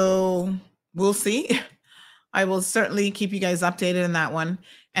 So we'll see. I will certainly keep you guys updated on that one.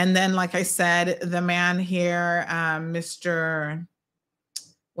 And then, like I said, the man here, Mr.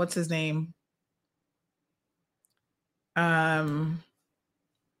 What's his name?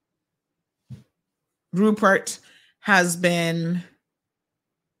 Rupert has been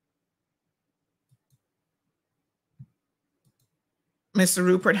Mr.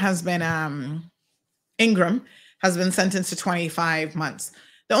 Rupert has been Ingram has been sentenced to 25 months.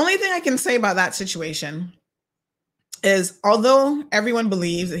 The only thing I can say about that situation is, although everyone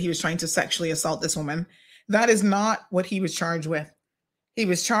believes that he was trying to sexually assault this woman, that is not what he was charged with. He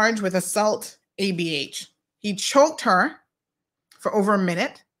was charged with assault ABH. He choked her for over a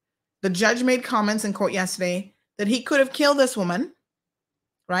minute. The judge made comments in court yesterday that he could have killed this woman,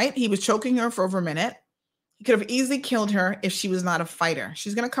 right? He was choking her for over a minute. He could have easily killed her if she was not a fighter.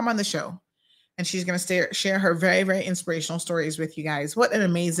 She's going to come on the show and she's going to share her very, very inspirational stories with you guys. What an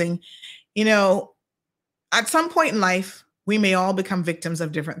amazing, at some point in life, we may all become victims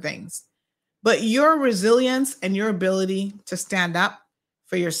of different things, but your resilience and your ability to stand up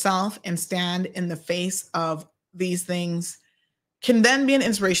for yourself and stand in the face of these things can then be an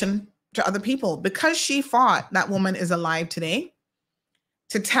inspiration to other people. Because she fought, that woman is alive today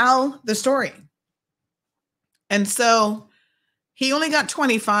to tell the story. And so he only got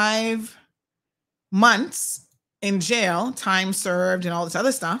 25 months in jail, time served and all this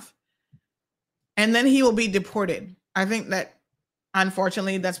other stuff. And then he will be deported. I think that,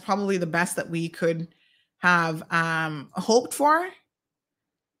 unfortunately, that's probably the best that we could have hoped for.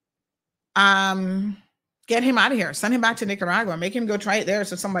 Get him out of here. Send him back to Nicaragua. Make him go try it there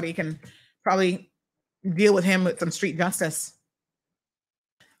so somebody can probably deal with him with some street justice.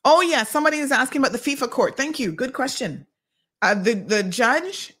 Oh, yeah. Somebody is asking about the FIFA court. Thank you. Good question. The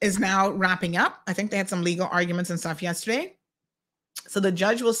judge is now wrapping up. I think they had some legal arguments and stuff yesterday. So the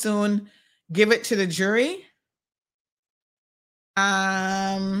judge will soon give it to the jury.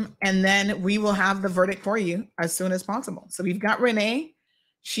 And then we will have the verdict for you as soon as possible. So we've got Renee.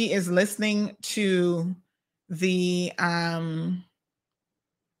 She is listening to the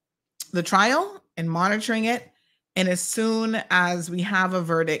trial and monitoring it. And as soon as we have a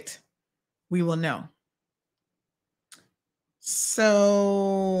verdict, we will know.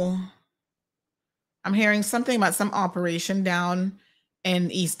 So I'm hearing something about some operation down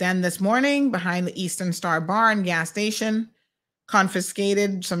in East End this morning behind the Eastern Star Bar and gas station.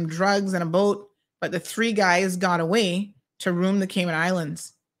 Confiscated some drugs and a boat, but the 3 guys got away to roam the Cayman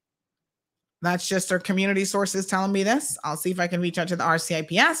Islands. That's just our community sources telling me this. I'll see if I can reach out to the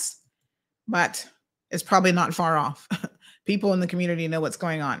RCIPS, but it's probably not far off. People in the community know what's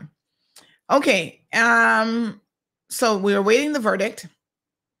going on. Okay, so we're awaiting the verdict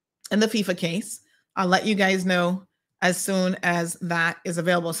in the FIFA case. I'll let you guys know as soon as that is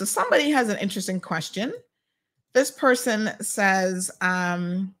available. So somebody has an interesting question. This person says,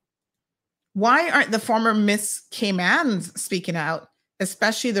 why aren't the former Miss Caymans speaking out,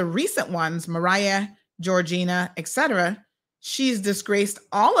 especially the recent ones, Mariah, Georgina, etc.? She's disgraced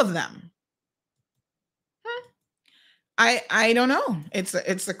all of them. I don't know.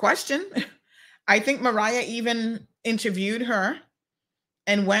 It's a question. I think Mariah even interviewed her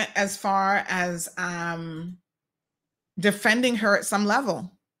and went as far as defending her at some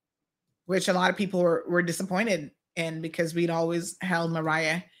level, which a lot of people were disappointed in because we'd always held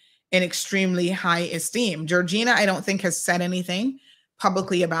Mariah in extremely high esteem. Georgina, I don't think, has said anything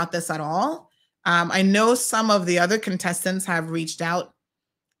publicly about this at all. I know some of the other contestants have reached out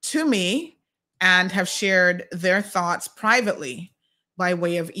to me and have shared their thoughts privately by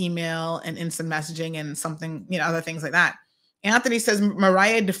way of email and instant messaging and something, other things like that. Anthony says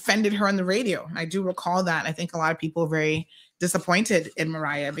Mariah defended her on the radio. I do recall that. I think a lot of people are very disappointed in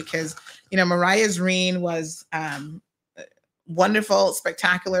Mariah because, Mariah's reign was wonderful,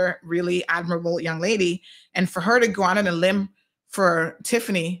 spectacular, really admirable young lady. And for her to go out on a limb for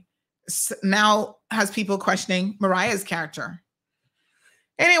Tiffany now has people questioning Mariah's character.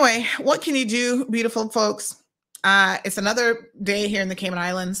 Anyway, what can you do, beautiful folks? It's another day here in the Cayman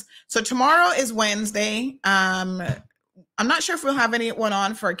Islands. So tomorrow is Wednesday. I'm not sure if we'll have anyone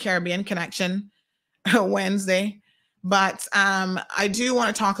on for a Caribbean connection. Wednesday. But I do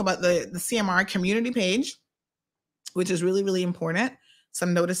want to talk about the CMR community page, which is really, really important.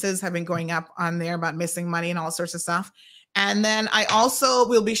 Some notices have been going up on there about missing money and all sorts of stuff. And then I also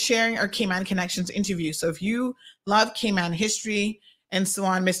will be sharing our Cayman Connections interview. So if you love Cayman history and so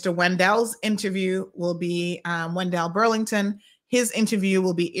on, Mr. Wendell's interview will be Wendell Burlington. His interview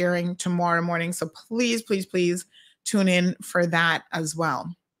will be airing tomorrow morning. So please, please, please tune in for that as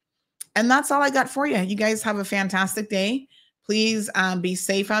well. And that's all I got for you. You guys have a fantastic day. Please be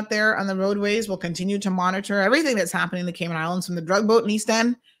safe out there on the roadways. We'll continue to monitor everything that's happening in the Cayman Islands, from the drug boat in East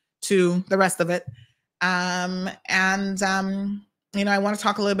End to the rest of it. You know, I want to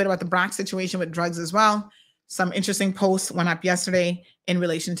talk a little bit about the BRAC situation with drugs as well. Some interesting posts went up yesterday in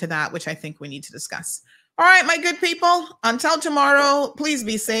relation to that, which I think we need to discuss. All right, my good people, until tomorrow, please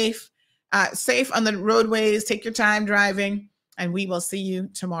be safe. Safe on the roadways. Take your time driving. And we will see you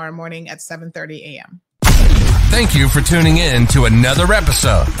tomorrow morning at 7:30 a.m. Thank you for tuning in to another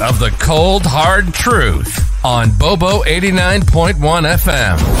episode of The Cold Hard Truth on Bobo 89.1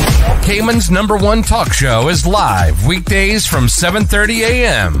 FM. Cayman's #1 talk show is live weekdays from 7:30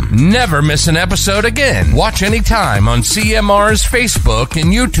 a.m. Never miss an episode again. Watch anytime on CMR's Facebook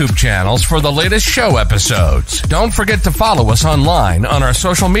and YouTube channels for the latest show episodes. Don't forget to follow us online on our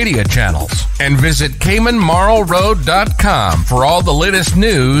social media channels. And visit CaymanMarlRoad.com for all the latest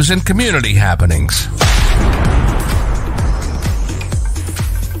news and community happenings.